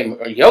yoga. They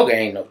say yoga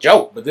ain't no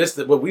joke. But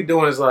what we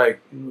doing is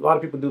like a lot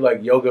of people do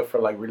like yoga for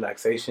like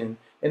relaxation,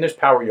 and there's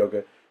power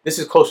yoga. This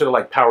is closer to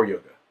like power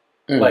yoga.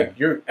 Like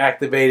you're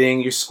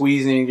activating, you're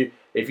squeezing.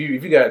 If you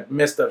got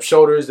messed up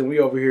shoulders, then we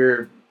over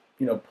here,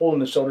 pulling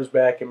the shoulders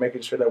back and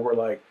making sure that we're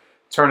like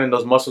turning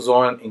those muscles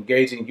on,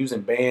 engaging, using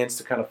bands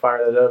to kind of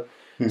fire that up.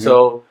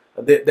 So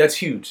that's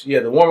huge. Yeah,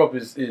 the warm up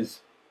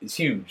is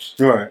huge.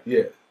 Right.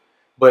 Yeah,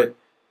 but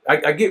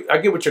I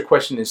get what your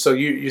question is. So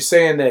you're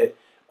saying that.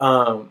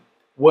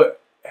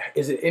 What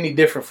is it any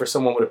different for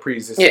someone with a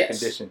pre-existing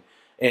condition?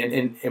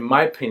 And in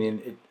my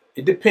opinion,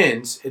 it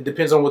depends. It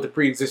depends on what the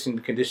pre-existing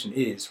condition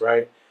is,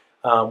 right?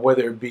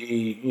 Whether it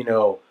be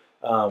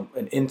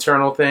an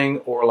internal thing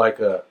or like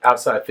a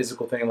outside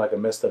physical thing, like a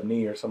messed up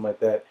knee or something like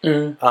that.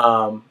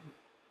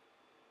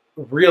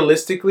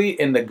 Realistically,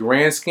 in the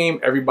grand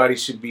scheme, everybody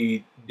should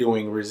be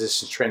doing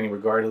resistance training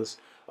regardless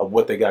of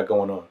what they got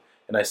going on.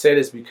 And I say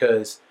this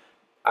because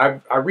I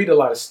read a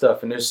lot of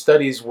stuff, and there's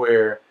studies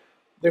where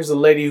there's a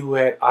lady who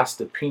had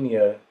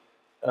osteopenia,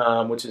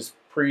 which is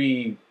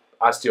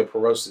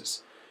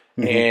pre-osteoporosis.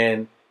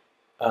 And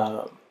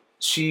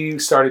she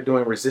started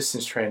doing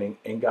resistance training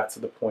and got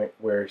to the point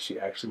where she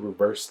actually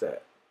reversed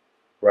that.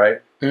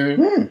 Right? You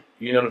know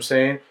what I'm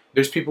saying?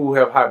 There's people who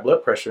have high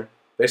blood pressure.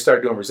 They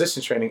start doing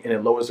resistance training and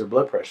it lowers their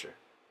blood pressure.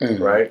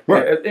 Right?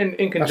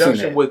 In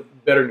conjunction with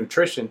better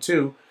nutrition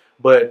too,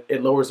 but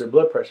it lowers their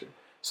blood pressure.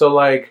 So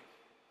like,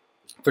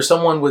 for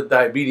someone with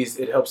diabetes,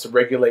 it helps to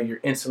regulate your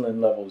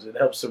insulin levels. It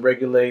helps to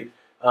regulate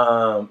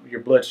your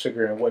blood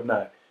sugar and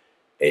whatnot.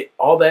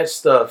 All that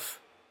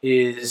stuff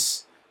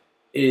is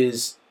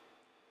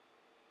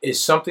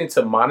something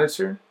to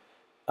monitor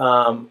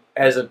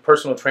as a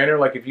personal trainer.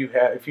 Like if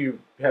you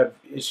have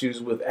issues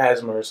with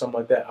asthma or something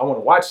like that, I want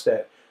to watch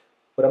that,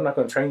 but I'm not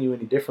going to train you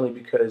any differently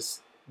because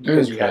you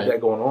have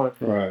that going on.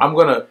 Right. I'm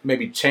going to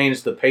maybe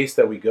change the pace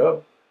that we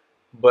go.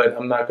 But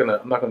I'm not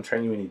gonna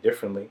train you any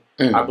differently.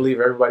 I believe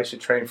everybody should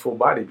train full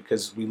body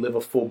because we live a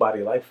full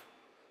body life.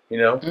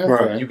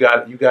 Right.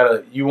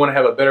 You want to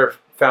have a better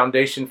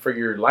foundation for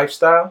your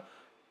lifestyle.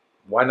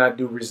 Why not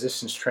do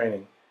resistance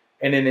training,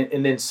 and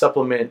then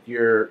supplement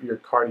your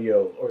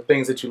cardio or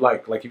things that you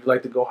like. Like if you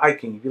like to go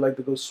hiking, if you like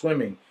to go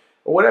swimming,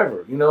 or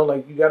whatever.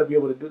 Like you got to be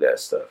able to do that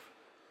stuff.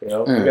 We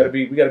got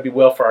to be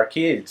well for our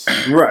kids.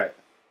 Right.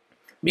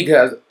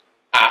 Because.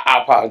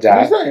 I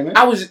apologize.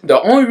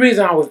 The only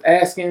reason I was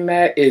asking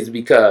that is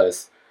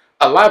because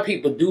a lot of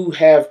people do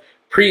have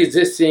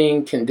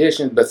pre-existing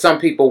conditions, but some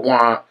people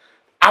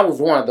I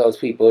was one of those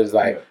people. It's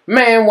like,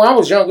 man, when I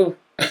was younger,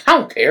 I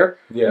don't care.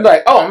 Yeah.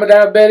 Like, oh, I'm a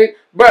diabetic,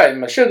 bro.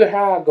 My sugar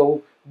high, I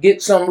go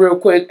get some real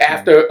quick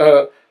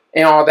after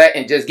and all that,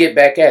 and just get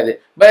back at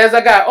it. But as I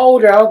got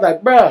older, I was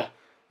like, bro,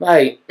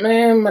 like,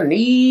 man, my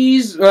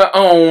knees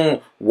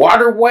on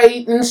water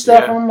weight and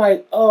stuff. Yeah. I'm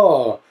like,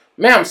 oh.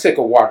 Man, I'm sick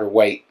of water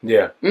weight.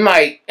 Yeah.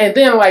 Like, and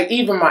then like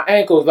even my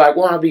ankles, like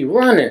when I be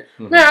running,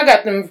 man, I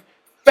got them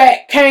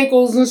fat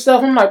cankles and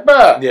stuff. I'm like,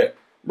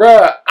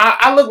 bruh,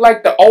 I look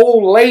like the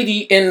old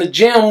lady in the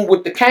gym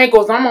with the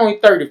cankles. I'm only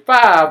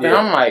 35, and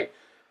I'm like,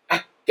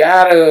 I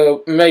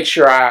gotta make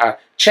sure I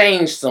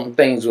change some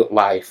things with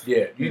life.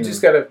 Yeah, you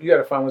just gotta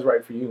find what's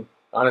right for you.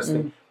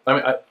 Honestly, I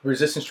mean,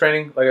 resistance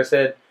training, like I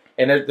said,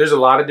 and there's a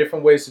lot of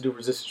different ways to do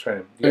resistance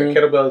training. You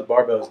got kettlebells,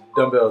 barbells,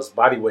 dumbbells,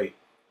 body weight.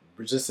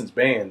 Resistance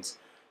bands,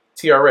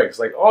 TRX,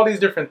 like all these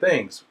different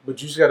things.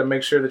 But you just got to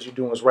make sure that you're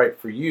doing what's right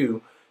for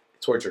you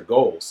towards your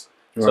goals.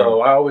 Right.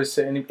 So I always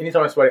say,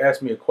 anytime somebody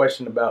asks me a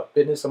question about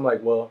fitness, I'm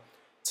like, well,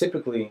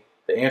 typically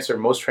the answer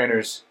most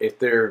trainers, if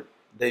they've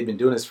been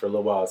doing this for a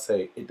little while,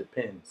 say it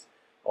depends.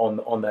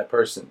 on that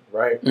person,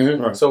 right?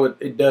 Mm-hmm. Right. So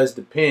it does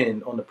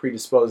depend on the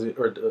predisposing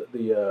or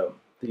the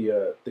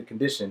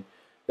condition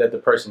that the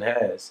person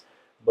has,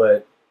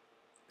 but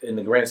in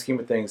the grand scheme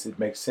of things, it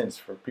makes sense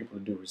for people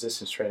to do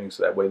resistance training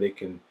so that way they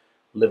can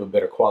live a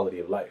better quality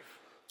of life.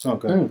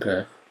 Okay.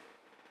 Okay.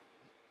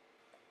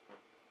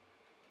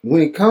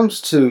 When it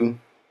comes to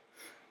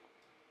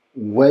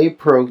whey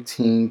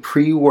protein,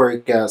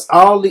 pre-workouts,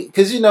 all the,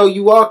 because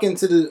you walk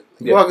into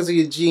your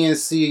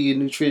GNC or your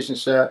nutrition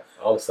shop,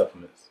 all the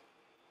supplements,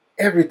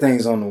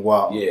 everything's on the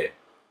wall. Yeah.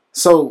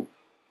 So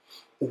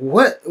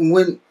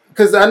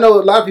because I know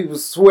a lot of people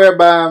swear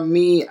by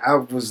me,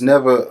 I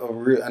never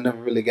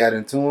really got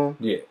into them.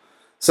 Yeah.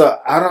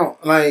 So I don't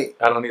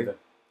either.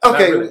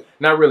 Okay.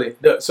 Not really.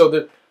 So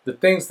the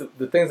things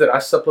that I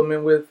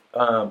supplement with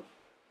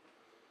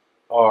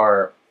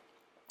are.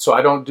 So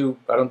I don't do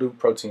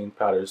protein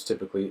powders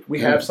typically.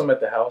 We have some at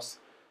the house.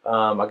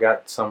 I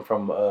got some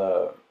from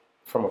a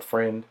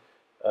friend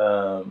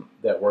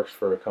that works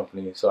for a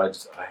company. So I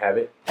have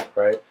it,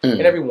 right?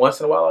 And every once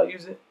in a while I'll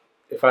use it.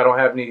 If I don't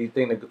have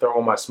anything to throw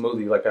on my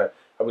smoothie, like I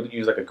would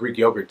use like a Greek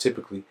yogurt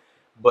typically.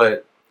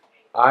 But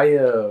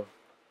I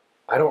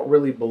don't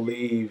really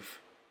believe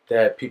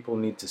that people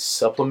need to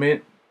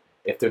supplement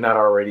if they're not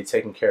already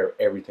taking care of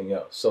everything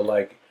else. So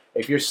like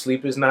if your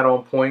sleep is not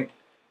on point,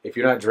 if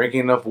you're not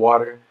drinking enough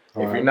water,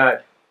 if you're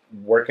not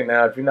working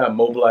out, if you're not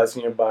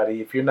mobilizing your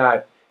body, if you're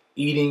not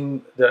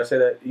eating,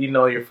 eating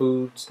all your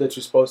foods that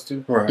you're supposed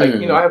to. Right.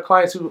 Like, I have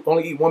clients who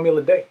only eat 1 meal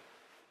a day.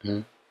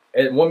 Mm-hmm.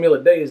 And 1 meal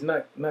a day is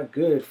not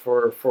good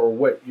for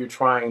what you're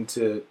trying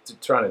to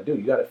do.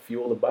 You got to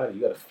fuel the body. You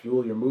got to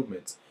fuel your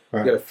movements.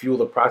 Right. You got to fuel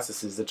the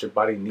processes that your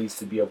body needs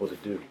to be able to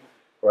do.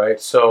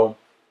 Right. So,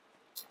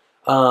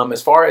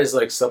 as far as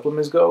like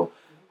supplements go,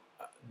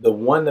 the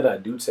one that I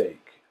do take,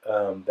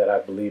 that I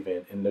believe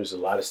in, and there's a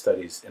lot of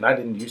studies, and I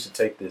didn't used to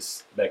take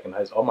this back in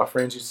high school. All my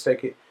friends used to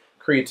take it.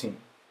 Creatine.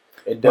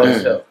 It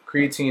does help.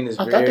 Creatine is.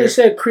 I thought they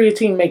said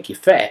creatine make you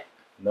fat.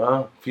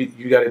 No,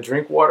 you got to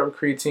drink water with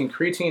creatine.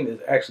 Creatine is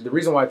actually the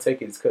reason why I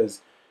take it is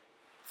because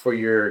for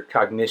your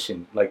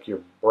cognition, like your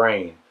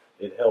brain,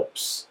 it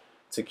helps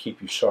to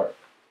keep you sharp.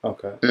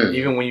 Okay.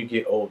 Even when you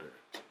get older,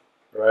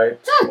 right?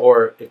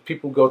 Or if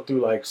people go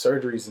through like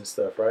surgeries and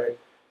stuff, right,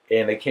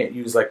 and they can't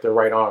use like their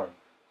right arm,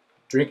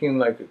 drinking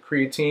like a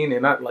creatine,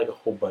 and not like a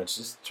whole bunch.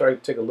 Just try to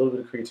take a little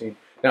bit of creatine.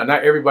 Now,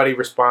 not everybody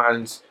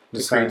responds to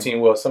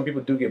creatine well. Some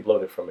people do get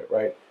bloated from it,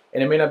 right?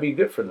 And it may not be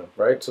good for them,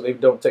 right? So they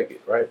don't take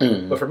it, right?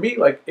 But for me,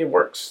 like, it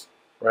works,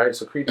 right?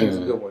 So creatine is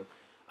a good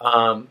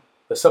one.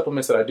 The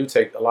supplements that I do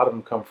take, a lot of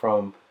them come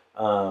from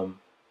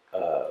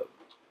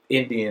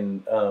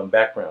Indian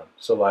background.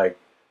 So like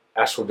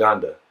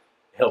ashwagandha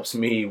helps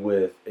me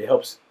with,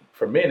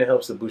 for men, it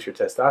helps to boost your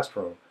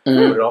testosterone. But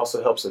it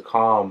also helps to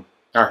calm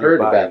I heard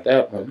about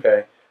that one.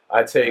 Okay.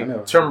 I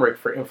take turmeric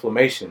for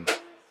inflammation.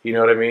 You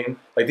know what I mean?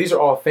 Like, these are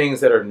all things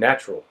that are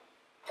natural.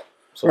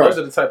 So those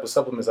are the type of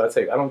supplements I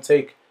take. I don't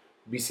take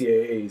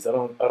BCAAs. I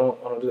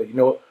don't do that. You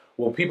know,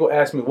 when people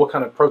ask me what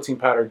kind of protein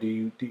powder do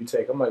you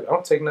take, I'm like, I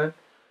don't take none.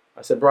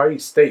 I said, bro, I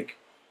eat steak.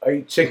 I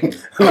eat chicken.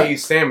 I eat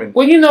salmon.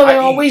 Well, they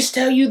always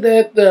tell you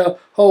that the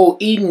whole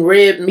eating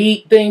red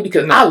meat thing,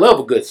 because I love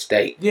a good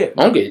steak. Yeah.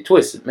 Don't get it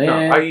twisted, man.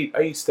 No,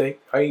 I eat steak.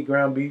 I eat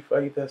ground beef.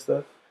 I eat that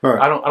stuff.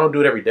 Right. I don't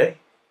do it every day.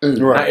 Right.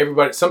 Not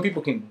everybody. Some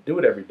people can do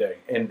it every day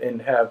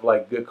and have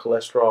like good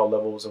cholesterol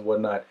levels and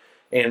whatnot.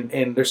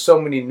 And there's so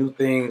many new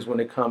things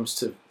when it comes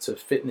to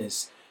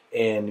fitness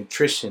and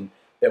nutrition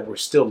that we're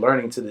still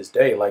learning to this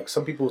day. Like,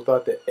 some people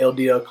thought that all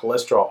LDL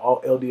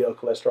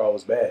cholesterol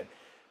was bad.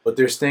 But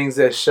there's things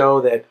that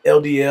show that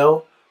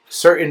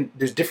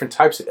there's different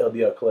types of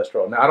LDL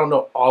cholesterol. Now, I don't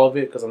know all of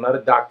it because I'm not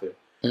a doctor,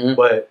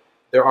 but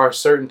there are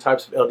certain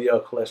types of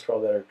LDL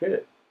cholesterol that are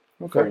good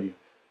for you.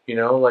 You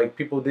know, like,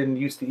 people didn't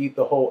used to eat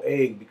the whole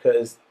egg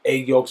because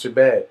egg yolks are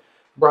bad.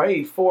 Bro, I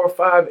eat 4 or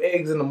 5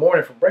 eggs in the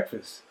morning for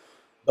breakfast.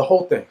 The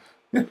whole thing.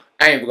 I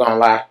ain't gonna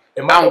lie.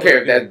 I don't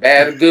care if that's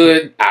bad or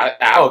good.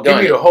 Give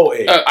me the whole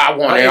egg. I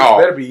want it all. all.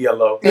 Better be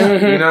yellow. You know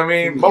what I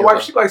mean? My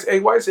wife, she likes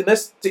egg whites, and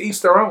that's to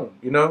each their own.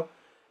 You know,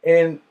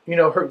 and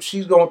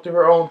she's going through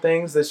her own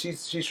things that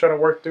she's trying to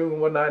work through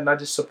and whatnot, and I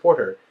just support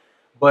her.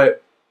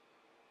 But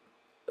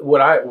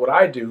what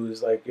I do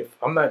is, like, if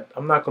I'm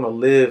not gonna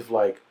live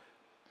like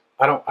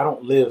I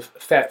don't live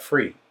fat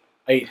free.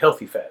 I eat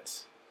healthy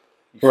fats.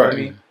 You feel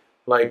me?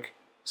 Like,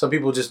 some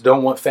people just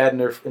don't want fat in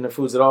their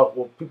foods at all.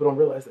 Well, people don't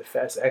realize that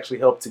fats actually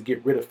help to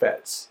get rid of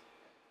fats.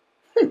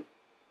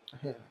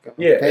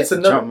 It's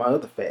another. Jump my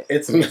other fat.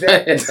 It's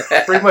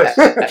pretty much.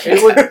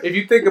 If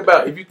you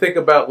think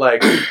about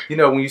like,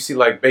 when you see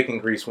like bacon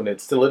grease, when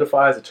it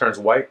solidifies, it turns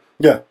white.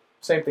 Yeah.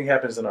 Same thing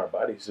happens in our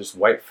bodies. There's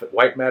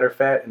white matter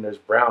fat, and there's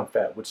brown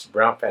fat, which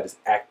brown fat is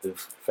active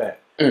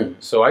fat.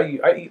 So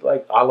I eat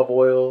like olive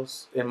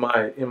oils in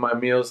my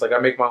meals. Like, I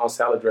make my own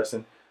salad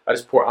dressing. I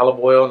just pour olive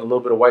oil and a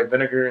little bit of white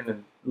vinegar and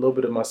then a little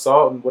bit of my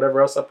salt and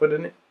whatever else I put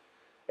in it.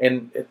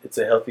 And it's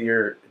a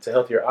healthier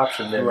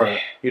option than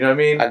you know what I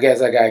mean? I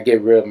guess I gotta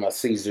get rid of my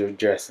Caesar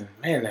dressing.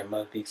 Man, that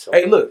must be so.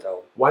 Hey, look,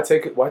 why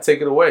take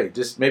it away?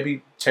 Just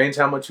maybe change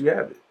how much you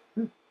have it.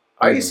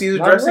 I eat Caesar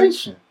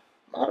dressing.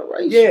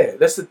 Moderation. Yeah,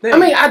 that's the thing. I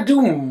mean, I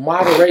do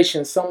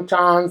moderation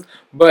sometimes,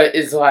 but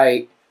it's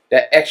like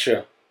that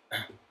extra.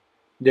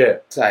 Yeah.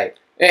 It's like,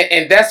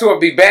 and that's what would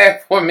be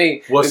bad for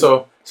me. Well,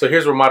 so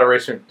here's where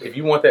moderation. If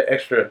you want that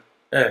extra,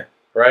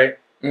 right?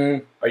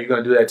 Mm-hmm. Are you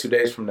gonna do that 2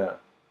 days from now?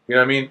 You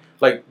know what I mean?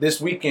 Like this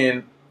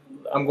weekend,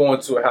 I'm going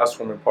to a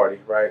housewarming party,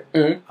 right?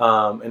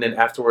 Mm-hmm. And then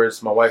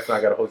afterwards, my wife and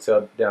I got a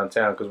hotel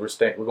downtown because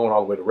we're going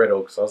all the way to Red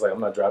Oak. So I was like, I'm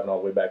not driving all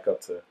the way back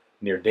up to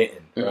near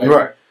Denton, right?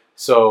 Right.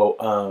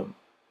 So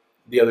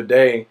the other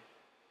day,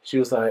 she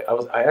was like,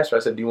 I asked her, I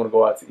said, do you want to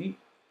go out to eat?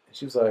 And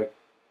she was like,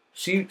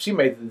 she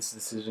made this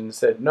decision and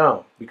said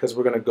no because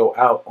we're gonna go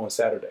out on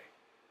Saturday.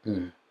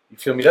 You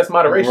feel me? That's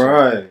moderation,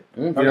 right?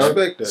 You know,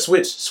 respect that.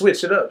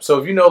 Switch it up. So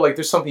if you know, like,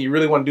 there's something you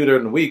really want to do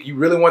during the week, you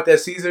really want that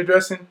Caesar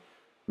dressing,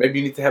 maybe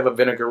you need to have a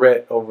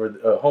vinaigrette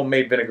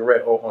homemade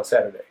vinaigrette on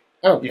Saturday.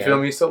 Okay. You feel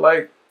me? So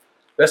like,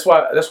 that's why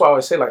I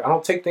always say, like, I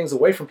don't take things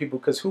away from people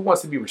because who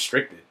wants to be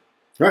restricted?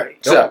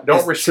 Right.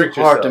 Don't restrict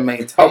yourself. Hard to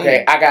maintain.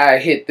 Okay, I gotta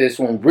hit this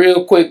one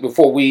real quick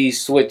before we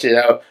switch it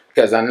up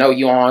because I know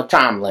you're on a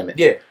time limit.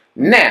 Yeah.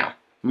 Now,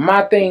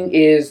 my thing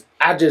is,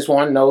 I just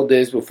want to know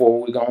this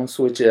before we're gonna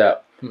switch it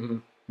up.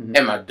 Mm-hmm.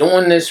 Am I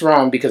doing this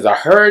wrong? Because I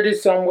heard it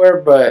somewhere,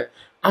 but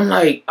I'm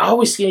like, I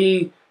always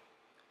see.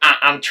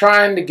 I'm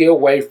trying to get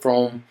away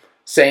from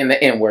saying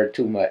the N-word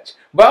too much,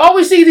 but I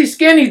always see these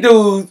skinny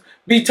dudes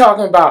be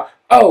talking about,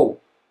 oh.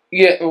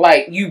 Yeah,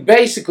 like you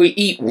basically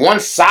eat one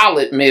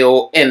solid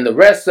meal and the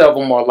rest of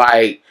them are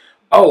like,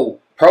 oh,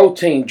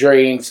 protein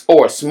drinks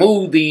or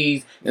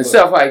smoothies and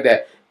stuff like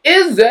that.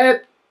 Is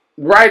that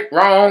right,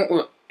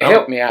 wrong?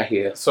 Help me out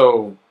here.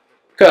 So,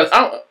 because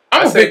I'm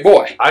a big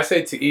boy. I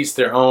say to each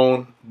their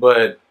own,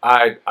 but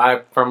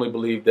I firmly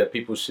believe that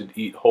people should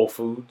eat whole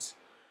foods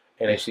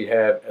and they should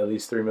have at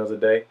least 3 meals a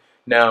day.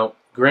 Now,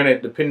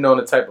 granted, depending on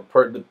the type of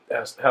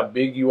how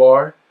big you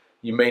are,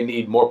 you may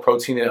need more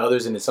protein than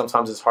others, and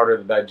sometimes it's harder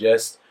to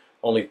digest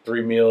only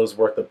 3 meals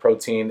worth of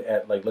protein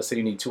at, like, let's say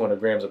you need 200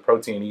 grams of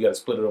protein, you got to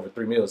split it over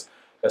 3 meals.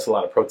 That's a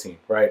lot of protein,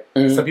 right?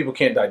 Mm-hmm. Some people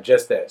can't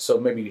digest that,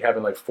 so maybe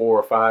having like 4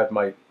 or 5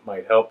 might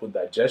help with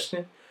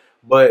digestion.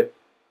 But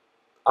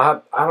I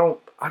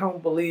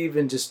don't believe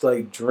in just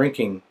like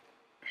drinking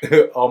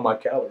all my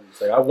calories.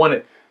 Like I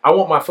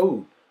want my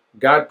food.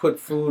 God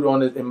put food on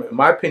this. In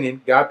my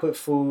opinion, God put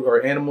food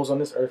or animals on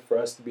this earth for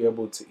us to be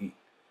able to eat.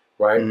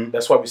 Right? Mm-hmm.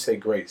 That's why we say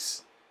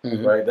grace.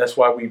 Mm-hmm. Right? That's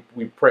why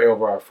we pray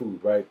over our food.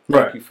 Right?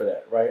 Thank you for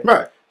that. Right?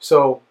 Right.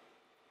 So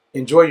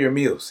enjoy your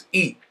meals.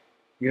 Eat.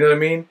 You know what I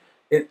mean?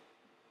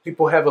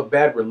 People have a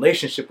bad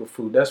relationship with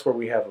food. That's where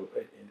we have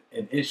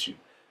an issue.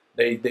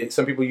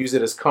 Some people use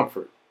it as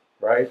comfort.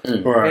 Right?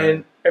 Mm-hmm. Right?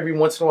 And every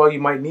once in a while you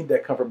might need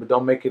that comfort, but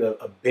don't make it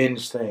a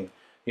binge thing.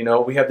 You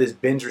know, we have this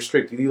binge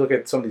restrict. You look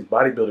at some of these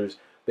bodybuilders,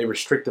 they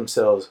restrict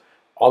themselves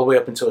all the way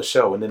up until a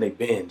show, and then they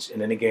binge,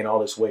 and then they gain all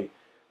this weight.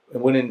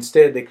 And when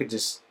instead they could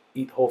just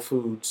eat whole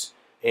foods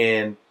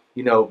and,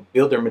 you know,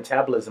 build their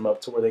metabolism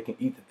up to where they can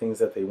eat the things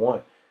that they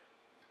want.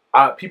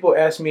 People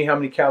ask me how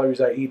many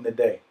calories I eat in a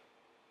day.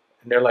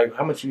 And they're like,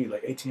 how much you eat?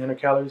 Like 1,800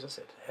 calories? I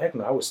said, heck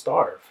no, I would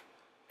starve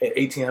at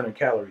 1,800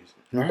 calories.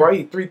 Mm-hmm. Bro, I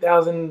eat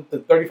 3,000 to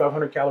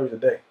 3,500 calories a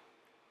day.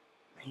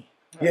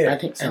 Yeah. I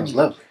think sounds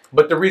lovely.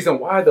 But the reason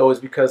why, though, is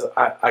because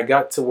I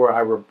got to where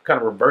I kind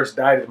of reverse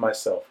dieted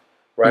myself,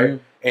 right?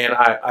 Mm-hmm. And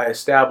I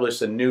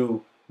established a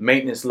new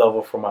maintenance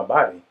level for my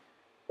body.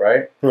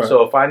 Right?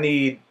 So if I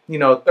need,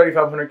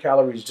 3,500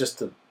 calories just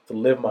to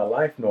live my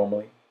life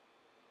normally,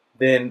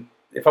 then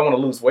if I want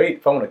to lose weight,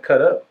 if I want to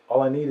cut up,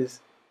 all I need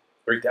is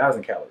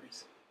 3,000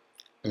 calories.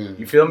 Mm.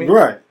 You feel me?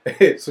 Right.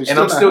 So and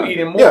I'm still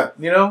eating more.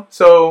 Yeah.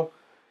 So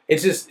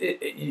it's just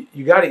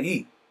you got to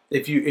eat.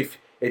 If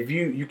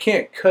you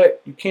can't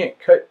cut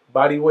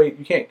body weight,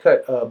 you can't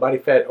cut body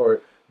fat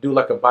or do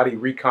like a body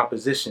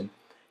recomposition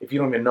if you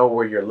don't even know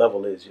where your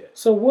level is yet.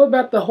 So what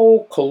about the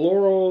whole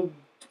caloric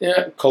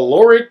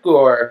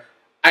or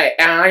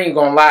I ain't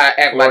gonna lie,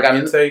 act like I'm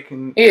intake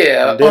and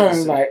that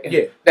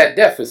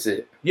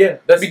deficit. Yeah,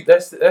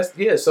 that's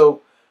yeah.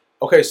 So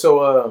okay,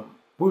 so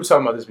we were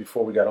talking about this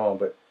before we got on,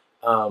 but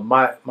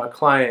my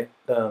client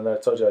that I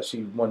told you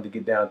she wanted to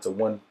get down to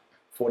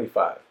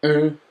 145.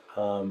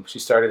 Mm-hmm. She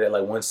started at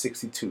like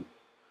 162,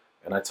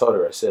 and I told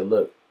her, I said,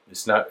 look,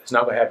 it's not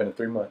gonna happen in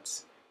 3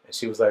 months. And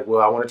she was like,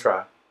 well, I want to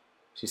try.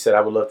 She said, I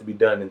would love to be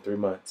done in 3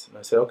 months. And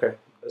I said, okay,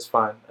 that's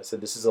fine. I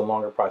said, this is a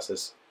longer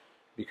process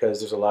because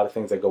there's a lot of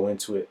things that go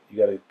into it. You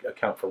got to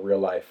account for real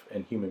life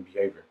and human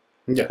behavior.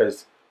 Yeah.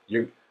 Because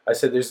I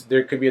said,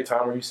 there could be a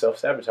time where you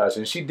self-sabotage.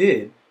 And she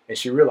did. And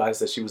she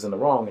realized that she was in the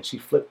wrong. And she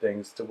flipped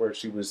things to where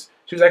she was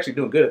actually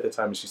doing good at the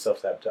time and she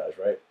self-sabotaged,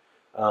 right?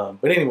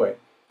 But anyway,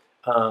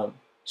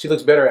 she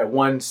looks better at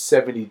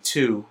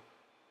 172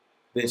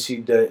 than she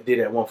did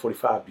at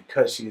 145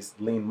 because she's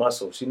lean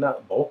muscle. She's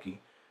not bulky.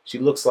 She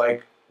looks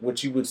like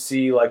what you would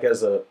see like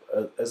as a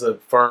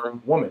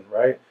firm woman,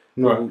 right?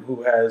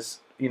 Who has,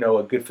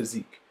 a good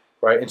physique,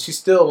 right? And she's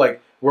still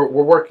like, we're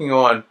working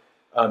on,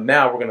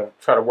 now we're going to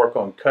try to work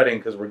on cutting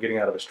because we're getting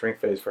out of a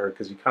strength phase for her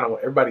because you kind of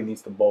want, everybody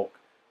needs to bulk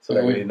so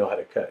that way they know how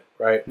to cut,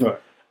 right?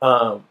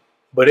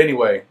 But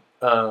anyway,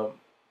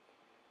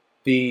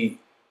 the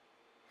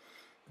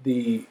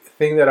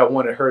thing that I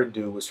wanted her to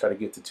do was try to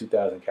get to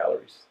 2,000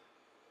 calories.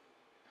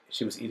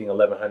 She was eating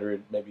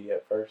 1,100 maybe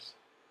at first.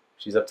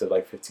 She's up to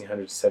like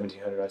 1,500 to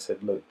 1,700. I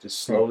said, look, just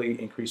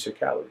slowly increase your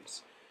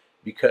calories.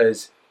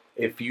 Because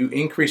if you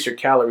increase your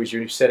calories,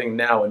 you're setting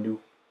now a new,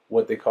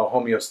 what they call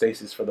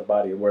homeostasis for the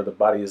body, where the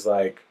body is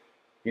like,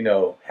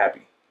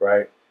 happy,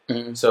 right?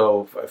 Mm-hmm.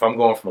 So if I'm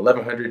going from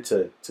 1,100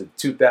 to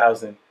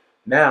 2,000,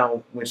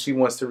 now when she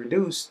wants to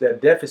reduce,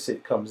 that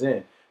deficit comes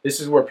in. This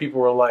is where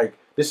people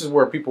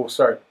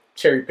start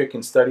cherry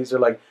picking studies. They're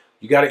like,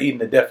 you got to eat in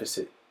the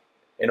deficit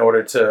in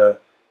order to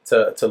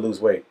lose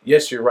weight.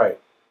 Yes, you're right.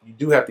 You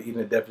do have to eat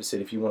in a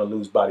deficit if you want to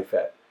lose body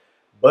fat.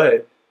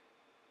 But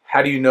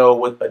how do you know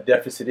what a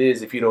deficit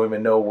is if you don't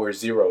even know where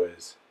zero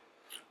is?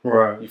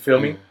 Right. You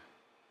feel me?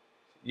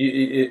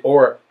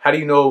 Or how do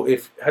you know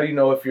if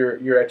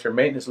you're at your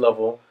maintenance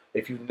level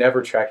if you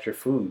never tracked your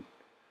food?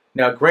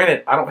 Now,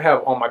 granted, I don't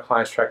have all my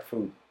clients track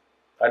food.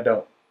 I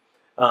don't.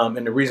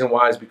 And the reason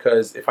why is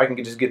because if I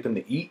can just get them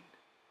to eat,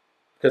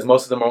 because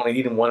most of them are only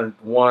eating one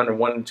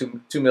or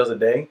two meals a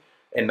day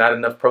and not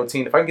enough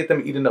protein. If I can get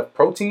them to eat enough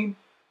protein,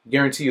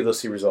 guarantee you they'll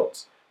see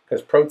results.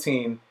 Because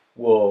protein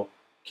will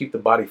keep the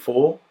body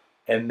full,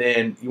 and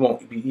then you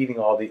won't be eating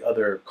all the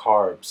other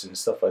carbs and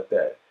stuff like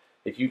that.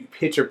 If you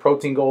hit your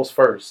protein goals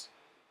first,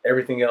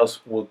 everything else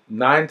will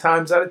 9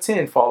 times out of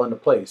 10 fall into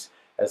place.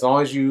 As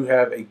long as you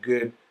have a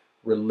good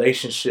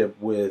relationship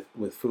with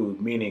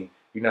food, meaning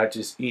you're not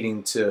just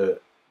eating to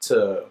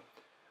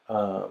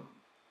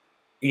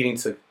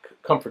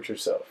comfort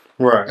yourself,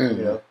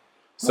 right?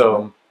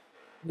 So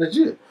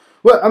legit.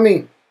 Well, I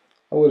mean,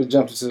 I would have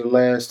jumped into the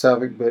last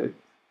topic, but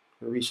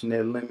we're reaching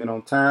that limit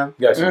on time.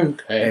 Gotcha.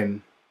 Okay.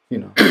 And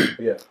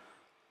yeah.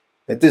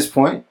 At this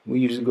point, we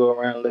usually go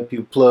around and let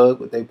people plug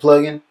what they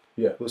plug in.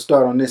 Yeah. We'll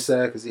start on this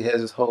side because he has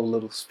his whole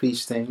little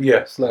speech thing.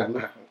 Yeah.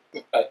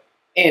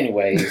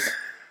 Anyways,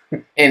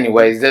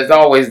 there's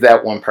always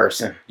that one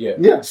person. Yeah.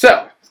 Yeah.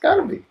 So it's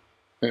gotta be.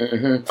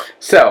 Mm-hmm.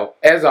 So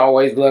as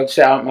always, love to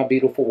shout out my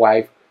beautiful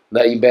wife.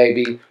 Love you,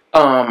 baby.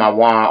 I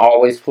want to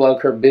always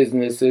plug her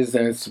businesses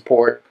and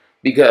support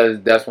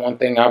because that's one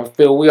thing I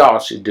feel we all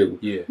should do.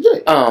 Yeah.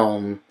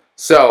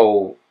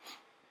 So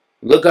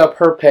look up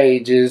her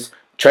pages.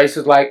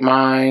 Traces Like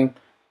Mine.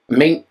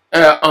 Yanni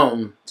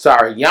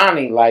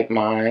Like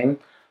Mine.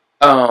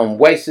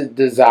 Wasted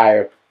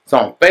Desire. It's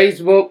on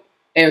Facebook,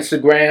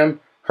 Instagram.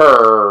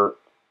 Her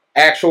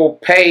actual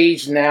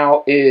page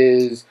now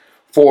is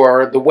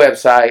for the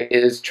website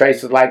is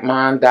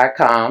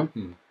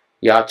traceslikemine.com.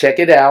 Y'all check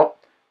it out.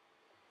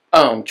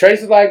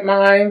 Traces Like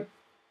Mine,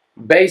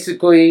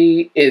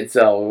 basically it's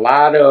a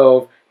lot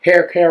of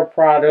hair care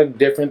product,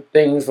 different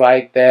things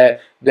like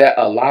that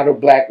a lot of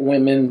black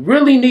women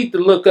really need to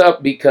look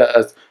up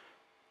because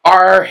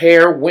our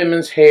hair,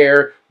 women's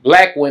hair,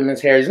 black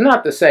women's hair is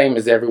not the same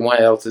as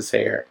everyone else's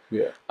hair.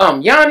 Yeah.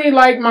 Yanni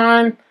Like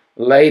Mine,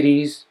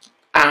 ladies,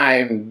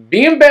 I'm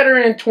being better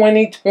in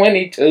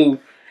 2022.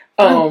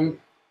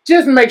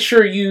 Just make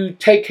sure you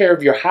take care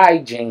of your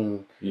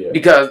hygiene. Yeah.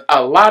 Because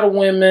a lot of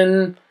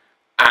women,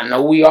 I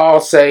know we all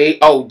say,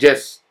 oh,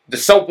 just the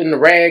soap and the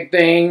rag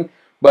thing.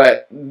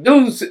 But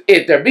dudes,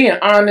 if they're being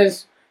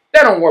honest,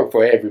 that don't work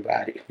for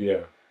everybody.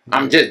 Yeah.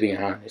 I'm just being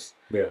honest.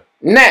 Yeah.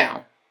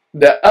 Now,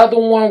 the other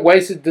one,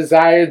 Wasted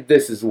Desire,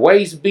 this is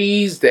waist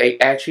beads. They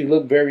actually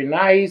look very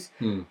nice.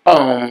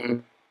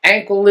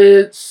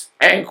 Anklets,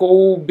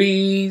 ankle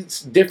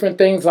beads, different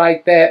things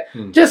like that.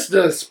 Just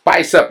to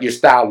spice up your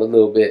style a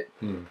little bit.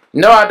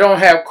 No, I don't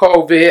have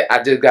COVID.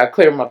 I just got to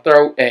clear my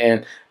throat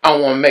and I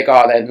don't want to make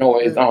all that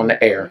noise on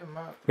the air.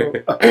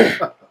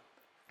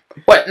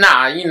 But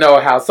nah, you know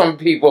how some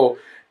people,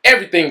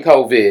 everything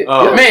COVID.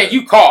 Oh. Man,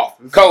 you cough,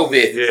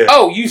 COVID. Yeah.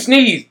 Oh, you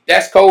sneeze,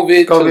 that's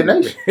COVID. COVID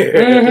nation.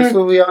 That's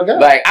what we all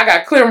got. Like, I got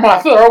to clear my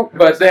throat,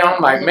 but then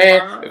I'm like,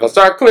 man, if I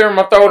start clearing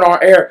my throat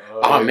on air,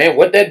 man,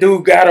 what that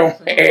dude got on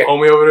air?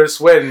 Homie over there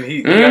sweating,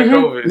 he got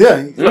COVID.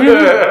 Yeah.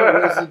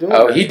 What's he doing?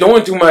 Oh, he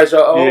doing too much.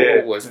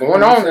 What's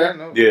going on there?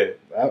 Yeah.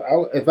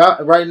 If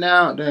I right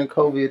now during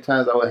COVID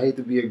times, I would hate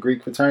to be a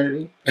Greek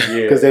fraternity.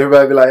 Yeah. Because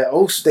everybody be like,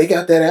 oh, they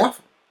got that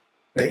alpha.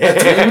 They got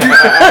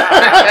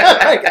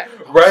that.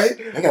 Right?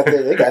 They got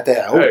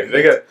that. Hey,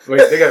 they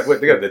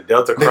got the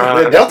Delta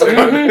Crown. The Delta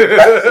Crown.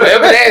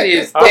 Whatever that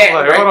is. I was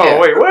like, hold on,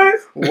 wait, what?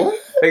 What?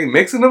 They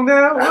mixing them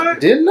now? What?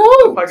 Didn't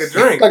know. Like a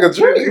drink. Like a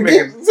drink. They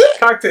making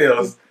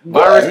cocktails.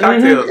 Virus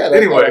cocktails.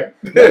 Anyway.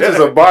 Nature's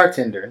a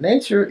bartender.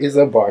 Nature is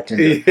a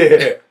bartender.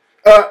 Yeah.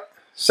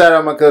 Shout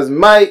out my cousin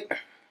Mike.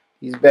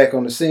 He's back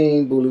on the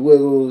scene. Bully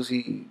Wiggles.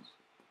 He's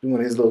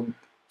doing his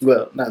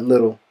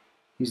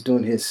he's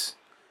doing his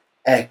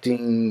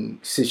acting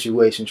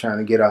situation, trying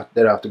to get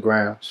that off the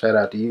ground. Shout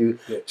out to you.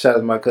 Yeah. Shout out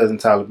to my cousin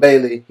Tyler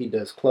Bailey. He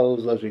does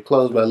clothes, luxury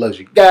clothes by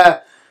Luxury Guy.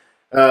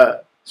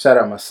 Shout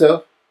out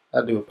myself.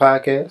 I do a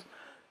podcast.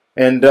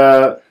 And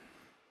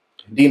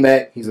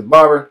D-Mac, he's a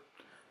barber.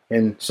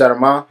 And shout out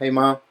Mom. Hey,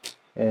 Mom.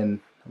 And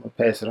I'm going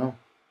to pass it on.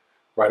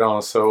 Right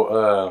on.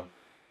 So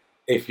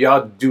if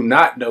y'all do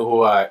not know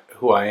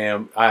who I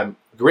am, I'm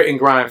Grit and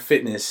Grind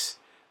Fitness.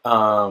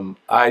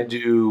 I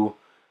do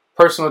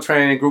personal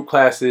training, group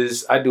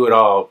classes. I do it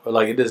all.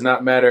 Like, it does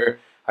not matter.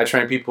 I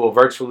train people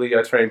virtually.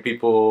 I train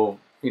people,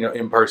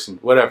 in person,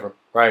 whatever,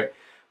 right?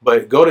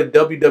 But go to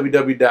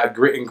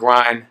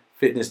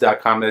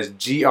www.gritandgrindfitness.com. That's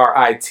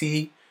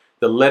GRIT,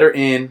 the letter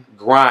N,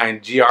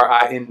 grind,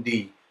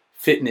 GRIND,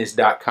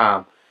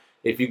 fitness.com.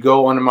 If you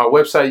go onto my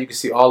website, you can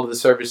see all of the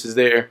services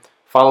there.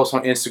 Follow us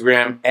on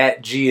Instagram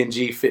at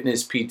G&G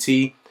Fitness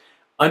PT.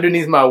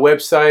 Underneath my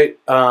website,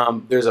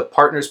 there's a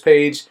partners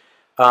page.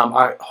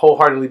 I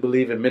wholeheartedly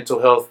believe in mental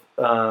health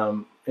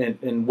and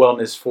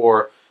wellness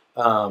for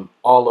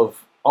all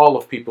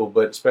of people,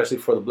 but especially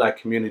for the Black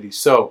community.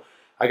 So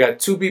I got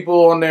 2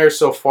 people on there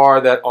so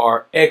far that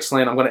are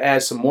excellent. I'm going to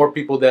add some more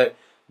people that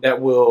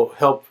will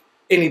help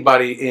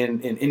anybody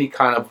in any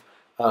kind of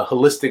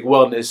holistic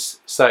wellness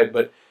site.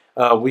 But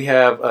we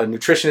have a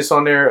nutritionist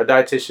on there, a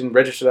dietitian,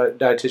 registered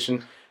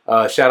dietitian.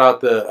 Shout out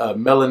the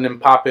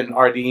Melanin Poppin'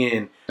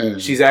 RDN.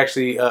 She's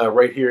actually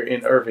right here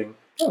in Irving.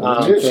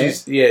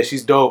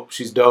 She's dope.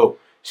 She's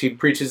dope. She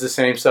preaches the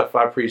same stuff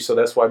I preach, so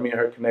that's why me and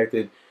her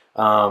connected.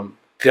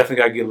 Definitely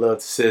gotta give love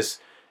to sis.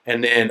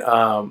 And then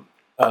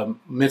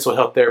mental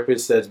health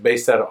therapist that's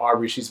based out of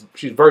Aubrey. She's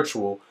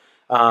virtual,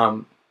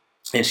 and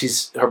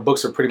her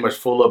books are pretty much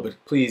full up. But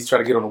please try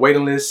to get on the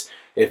waiting list.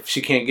 If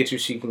she can't get you,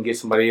 she can get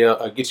somebody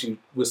else. Get you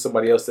with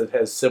somebody else that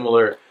has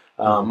similar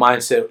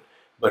mindset.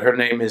 But her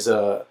name is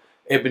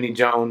Ebony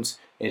Jones,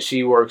 and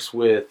she works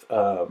with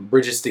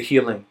Bridges to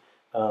Healing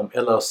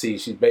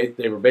LLC.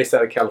 They were based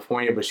out of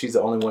California, but she's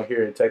the only one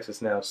here in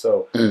Texas now.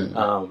 So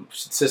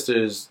sister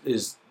is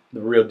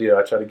the real deal.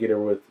 I try to get her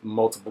with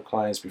multiple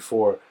clients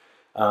before.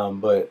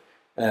 But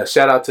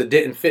shout out to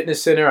Denton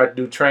Fitness Center. I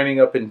do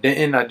training up in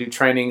Denton. I do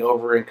training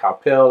over in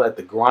Coppell at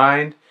The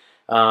Grind.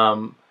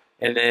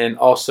 And then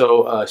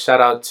also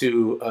shout out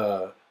to,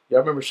 y'all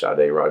remember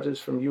Sade Rogers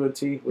from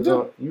UNT? You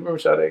remember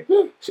Sade?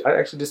 Yeah. I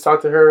actually just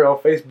talked to her on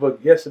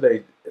Facebook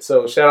yesterday.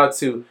 So shout out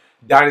to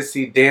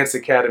Dynasty Dance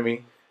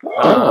Academy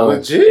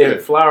in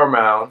Flower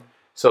Mound.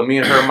 So me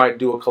and her might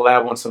do a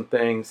collab on some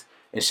things.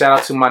 And shout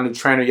out to my new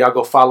trainer. Y'all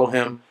go follow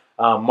him,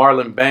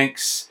 Marlon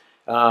Banks.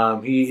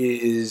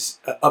 He is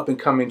an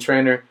up-and-coming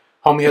trainer.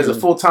 Homie has a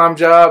full-time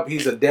job.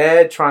 He's a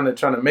dad trying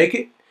to make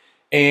it.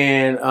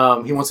 And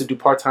he wants to do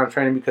part-time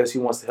training because he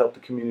wants to help the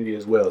community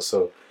as well.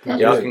 So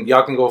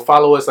y'all can go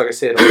follow us, like I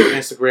said, on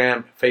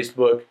Instagram,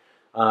 Facebook,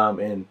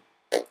 and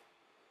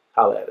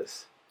holla at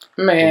us.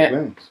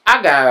 Man,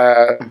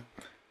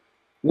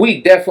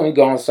 we definitely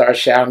gonna start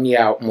shouting you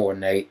out more,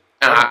 Nate.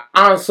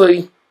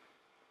 Honestly,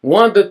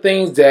 one of the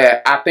things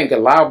that I think a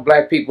lot of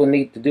Black people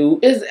need to do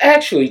is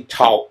actually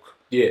talk.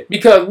 Yeah.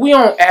 Because we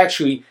don't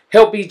actually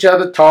help each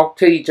other, talk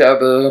to each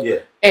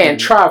other, and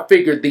try to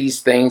figure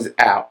these things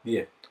out.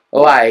 Yeah.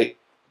 Like,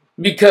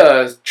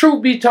 because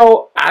truth be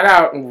told,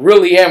 I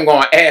really am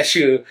going to ask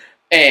you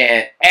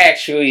and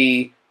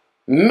actually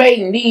may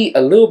need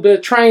a little bit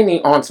of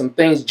training on some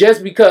things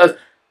just because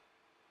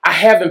I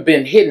haven't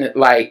been hitting it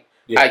like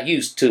I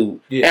used to.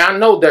 Yeah. And I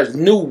know there's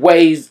new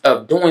ways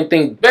of doing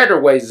things, better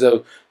ways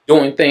of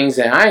doing things,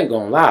 and I ain't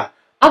going to lie,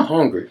 I'm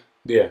hungry.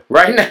 Yeah.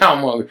 Right now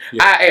I'm hungry.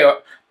 Yeah.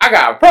 I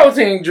got a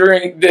protein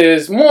drink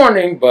this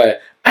morning,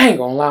 but I ain't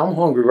gonna lie, I'm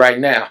hungry right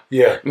now.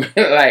 Yeah.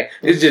 Like,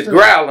 it's just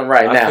growling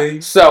right now.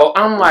 So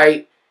I'm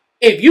like,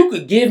 if you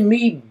could give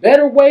me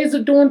better ways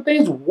of doing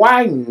things,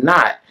 why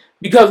not?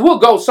 Because we'll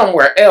go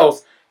somewhere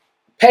else,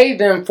 pay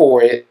them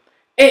for it.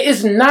 And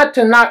it's not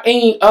to knock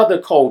any other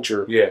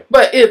culture. Yeah.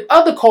 But if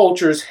other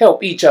cultures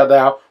help each other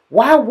out,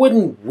 why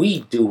wouldn't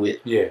we do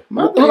it? Yeah.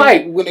 My thing,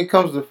 like, when it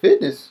comes to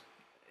fitness,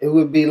 it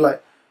would be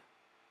like,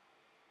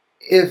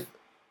 if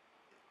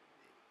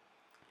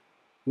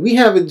we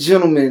have a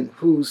gentleman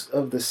who's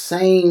of the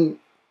same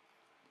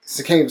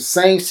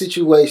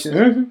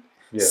situation,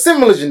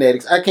 similar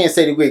genetics. I can't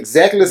say that we're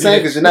exactly the same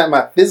because you're not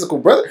my physical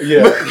brother.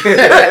 Yeah.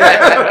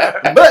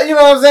 But you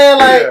know what I'm saying?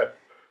 Like,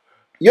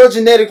 your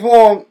genetic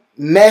form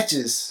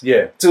matches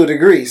to a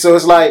degree. So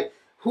it's like,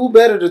 who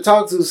better to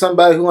talk to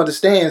somebody who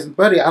understands,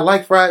 buddy, I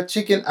like fried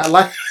chicken. I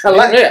like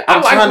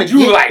I'm trying to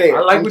get there.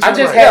 I like what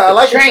you like. I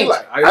like what you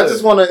like. I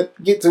just want to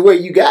get to where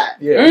you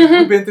got. Yeah.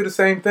 We've been through the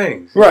same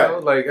things. Right. Know?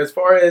 Like, as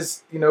far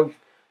as,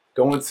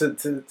 going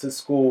to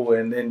school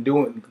and then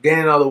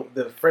gaining all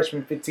the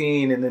freshman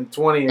 15 and then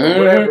 20 and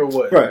whatever it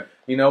was. Right.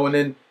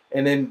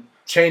 And then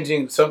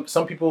changing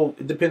some people,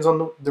 it depends on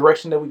the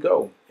direction that we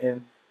go.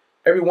 And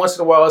every once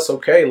in a while it's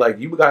okay. Like,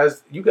 you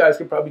guys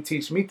could probably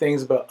teach me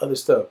things about other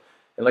stuff.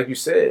 And like you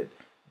said,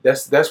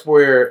 that's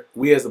where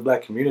we as the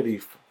Black community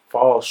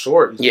fall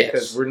short.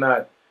 Because we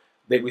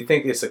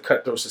think it's a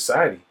cutthroat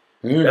society.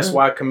 Mm-hmm. That's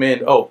why I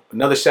commend,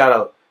 another shout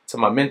out to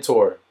my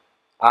mentor,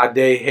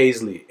 Ade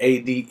Hazley,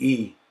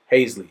 ADE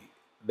Hazley.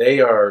 They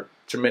are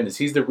tremendous.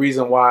 He's the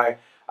reason why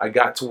I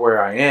got to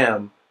where I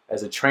am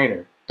as a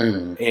trainer.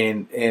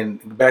 Mm-hmm.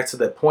 And back to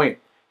that point,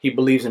 he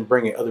believes in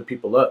bringing other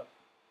people up.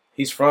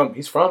 He's from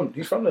the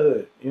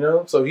hood,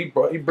 So he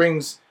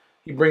brings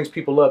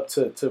people up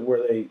to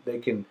where they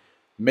can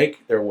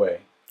make their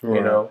way,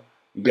 right.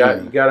 You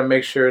got to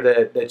make sure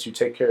that you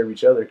take care of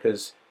each other,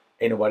 because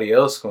ain't nobody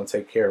else gonna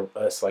take care of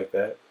us like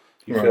that.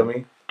 You feel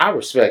me? I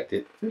respect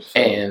it,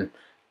 and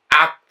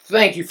I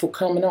thank you for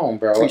coming on,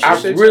 bro.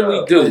 I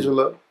really do. It's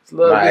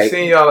love to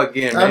seeing y'all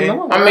again,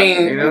 man. I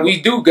mean, we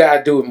do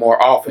gotta do it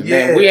more often,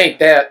 man. We ain't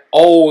that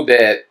old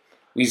that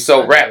we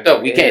so wrapped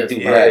up we can't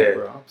do that.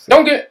 Bro.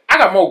 I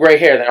got more gray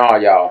hair than all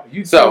y'all.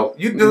 You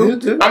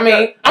do. I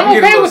mean, I'm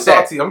okay with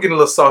that. I'm getting a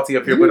little salty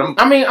up here, but I'm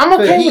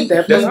okay with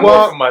that. That's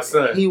more for my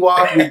son. He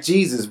walked with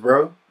Jesus,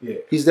 bro. Yeah,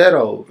 he's that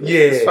old. Yeah,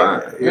 it's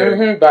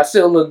fine. But I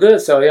still look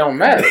good, so it don't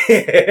matter.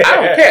 I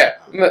don't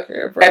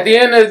care. At the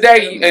end of the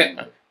day,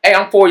 hey,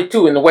 I'm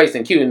 42 in the waist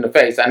and cute in the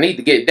face. I need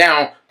to get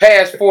down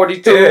past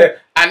 42.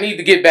 I need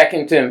to get back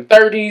into the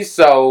 30s.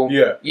 So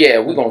yeah,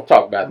 we're gonna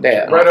talk about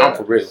that. I'm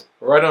for real.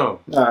 Right on.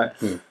 All right.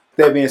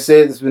 That being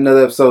said, this has been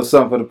another episode of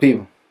Something for the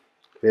People.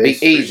 Be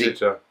easy.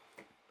 Appreciate y'all.